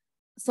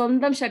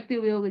 സ്വന്തം ശക്തി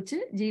ഉപയോഗിച്ച്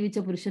ജീവിച്ച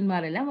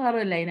പുരുഷന്മാരെല്ലാം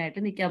വേറൊരു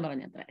ലൈനായിട്ട് നിൽക്കാൻ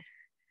പറഞ്ഞത്രേ.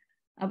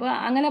 അപ്പൊ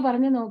അങ്ങനെ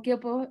പറഞ്ഞു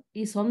നോക്കിയപ്പോ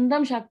ഈ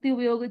സ്വന്തം ശക്തി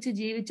ഉപയോഗിച്ച്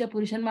ജീവിച്ച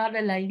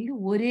പുരുഷന്മാരുടെ ലൈനിൽ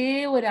ഒരേ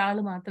ഒരാൾ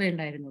മാത്രമേ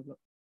ഉണ്ടായിരുന്നുള്ളൂ.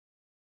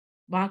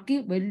 ബാക്കി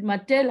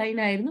മറ്റേ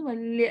ലൈനായിരുന്നു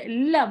വലിയ,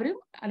 എല്ലാവരും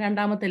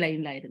രണ്ടാമത്തെ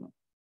ലൈനിലായിരുന്നു.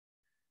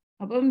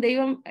 അപ്പം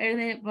ദൈവം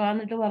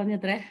വന്നിട്ട്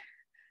പറഞ്ഞത്രേ,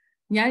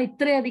 ഞാൻ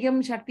ഇത്രയധികം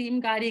ശക്തിയും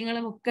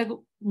കാര്യങ്ങളും ഒക്കെ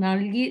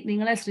നൽകി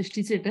നിങ്ങളെ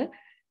സൃഷ്ടിച്ചിട്ട്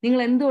നിങ്ങൾ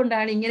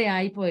എന്തുകൊണ്ടാണ് ഇങ്ങനെ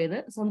ആയിപ്പോയത്?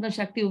 സ്വന്തം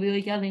ശക്തി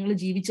ഉപയോഗിക്കാതെ നിങ്ങൾ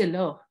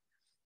ജീവിച്ചല്ലോ.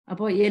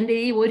 അപ്പോൾ എൻ്റെ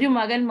ഈ ഒരു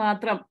മകൻ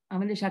മാത്രം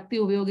അവന്റെ ശക്തി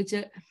ഉപയോഗിച്ച്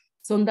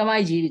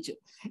സ്വന്തമായി ജീവിച്ചു.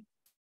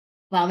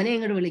 അപ്പൊ അവനെ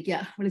ഇങ്ങോട്ട്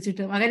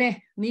വിളിച്ചിട്ട്, മകനെ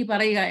നീ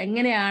പറയുക,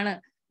 എങ്ങനെയാണ്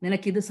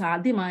നിനക്കിത്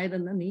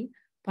സാധ്യമായതെന്ന് നീ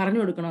പറഞ്ഞു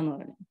കൊടുക്കണമെന്ന്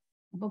പറഞ്ഞു.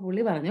 അപ്പൊ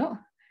പുള്ളി പറഞ്ഞു,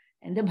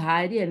 എൻ്റെ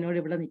ഭാര്യ എന്നോട്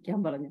ഇവിടെ നിൽക്കാൻ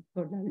പറഞ്ഞു,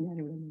 അതുകൊണ്ടാണ് ഞാൻ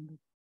ഇവിടെ നിന്നത്.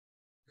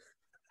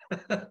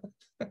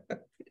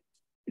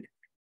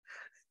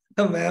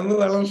 മാം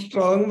വളരെ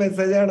സ്ട്രോങ്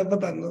മെസ്സേജാണ് ഇപ്പൊ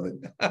തന്നത്,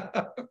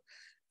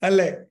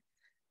 അല്ലേ?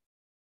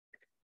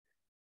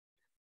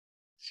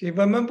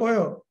 ശിവമ്മ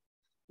പോയോ?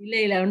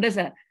 ഇല്ല ഉണ്ട്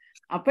സാർ.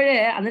 അപ്പോഴേ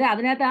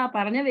അതിനകത്ത് ആ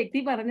പറഞ്ഞ വ്യക്തി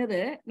പറഞ്ഞത്,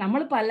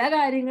 നമ്മൾ പല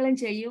കാര്യങ്ങളും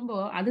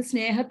ചെയ്യുമ്പോൾ അത്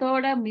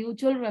സ്നേഹത്തോടെ,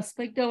 മ്യൂച്വൽ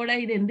റെസ്പെക്റ്റോടെ,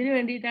 ഇത് എന്തിനു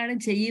വേണ്ടിയിട്ടാണ്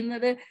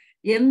ചെയ്യുന്നത്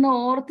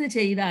എന്നോർത്ത്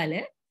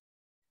ചെയ്താല്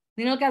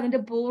നിങ്ങൾക്ക്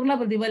അതിന്റെ പൂർണ്ണ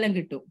പ്രതിഫലം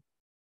കിട്ടും.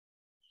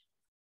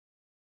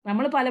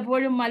 നമ്മൾ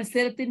പലപ്പോഴും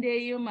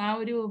മത്സരത്തിന്റെയും ആ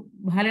ഒരു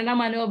ഭരണ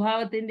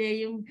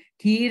മനോഭാവത്തിന്റെയും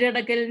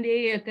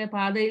കീഴടക്കലിന്റെയും ഒക്കെ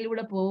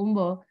പാതയിലൂടെ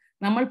പോകുമ്പോൾ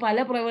നമ്മൾ പല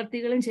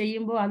പ്രവൃത്തികളും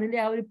ചെയ്യുമ്പോൾ അതിന്റെ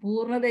ആ ഒരു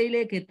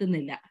പൂർണ്ണതയിലേക്ക്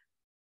എത്തുന്നില്ല.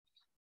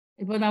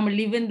 ഇപ്പൊ നമ്മൾ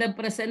live in the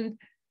present,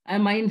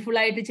 mindful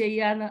ആയിട്ട്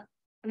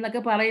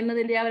എന്നൊക്കെ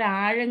പറയുന്നതിന്റെ ആ ഒരു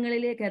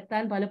ആഴങ്ങളിലേക്ക്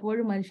എത്താൻ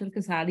പലപ്പോഴും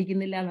മനുഷ്യർക്ക്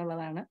സാധിക്കുന്നില്ല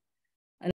എന്നുള്ളതാണ്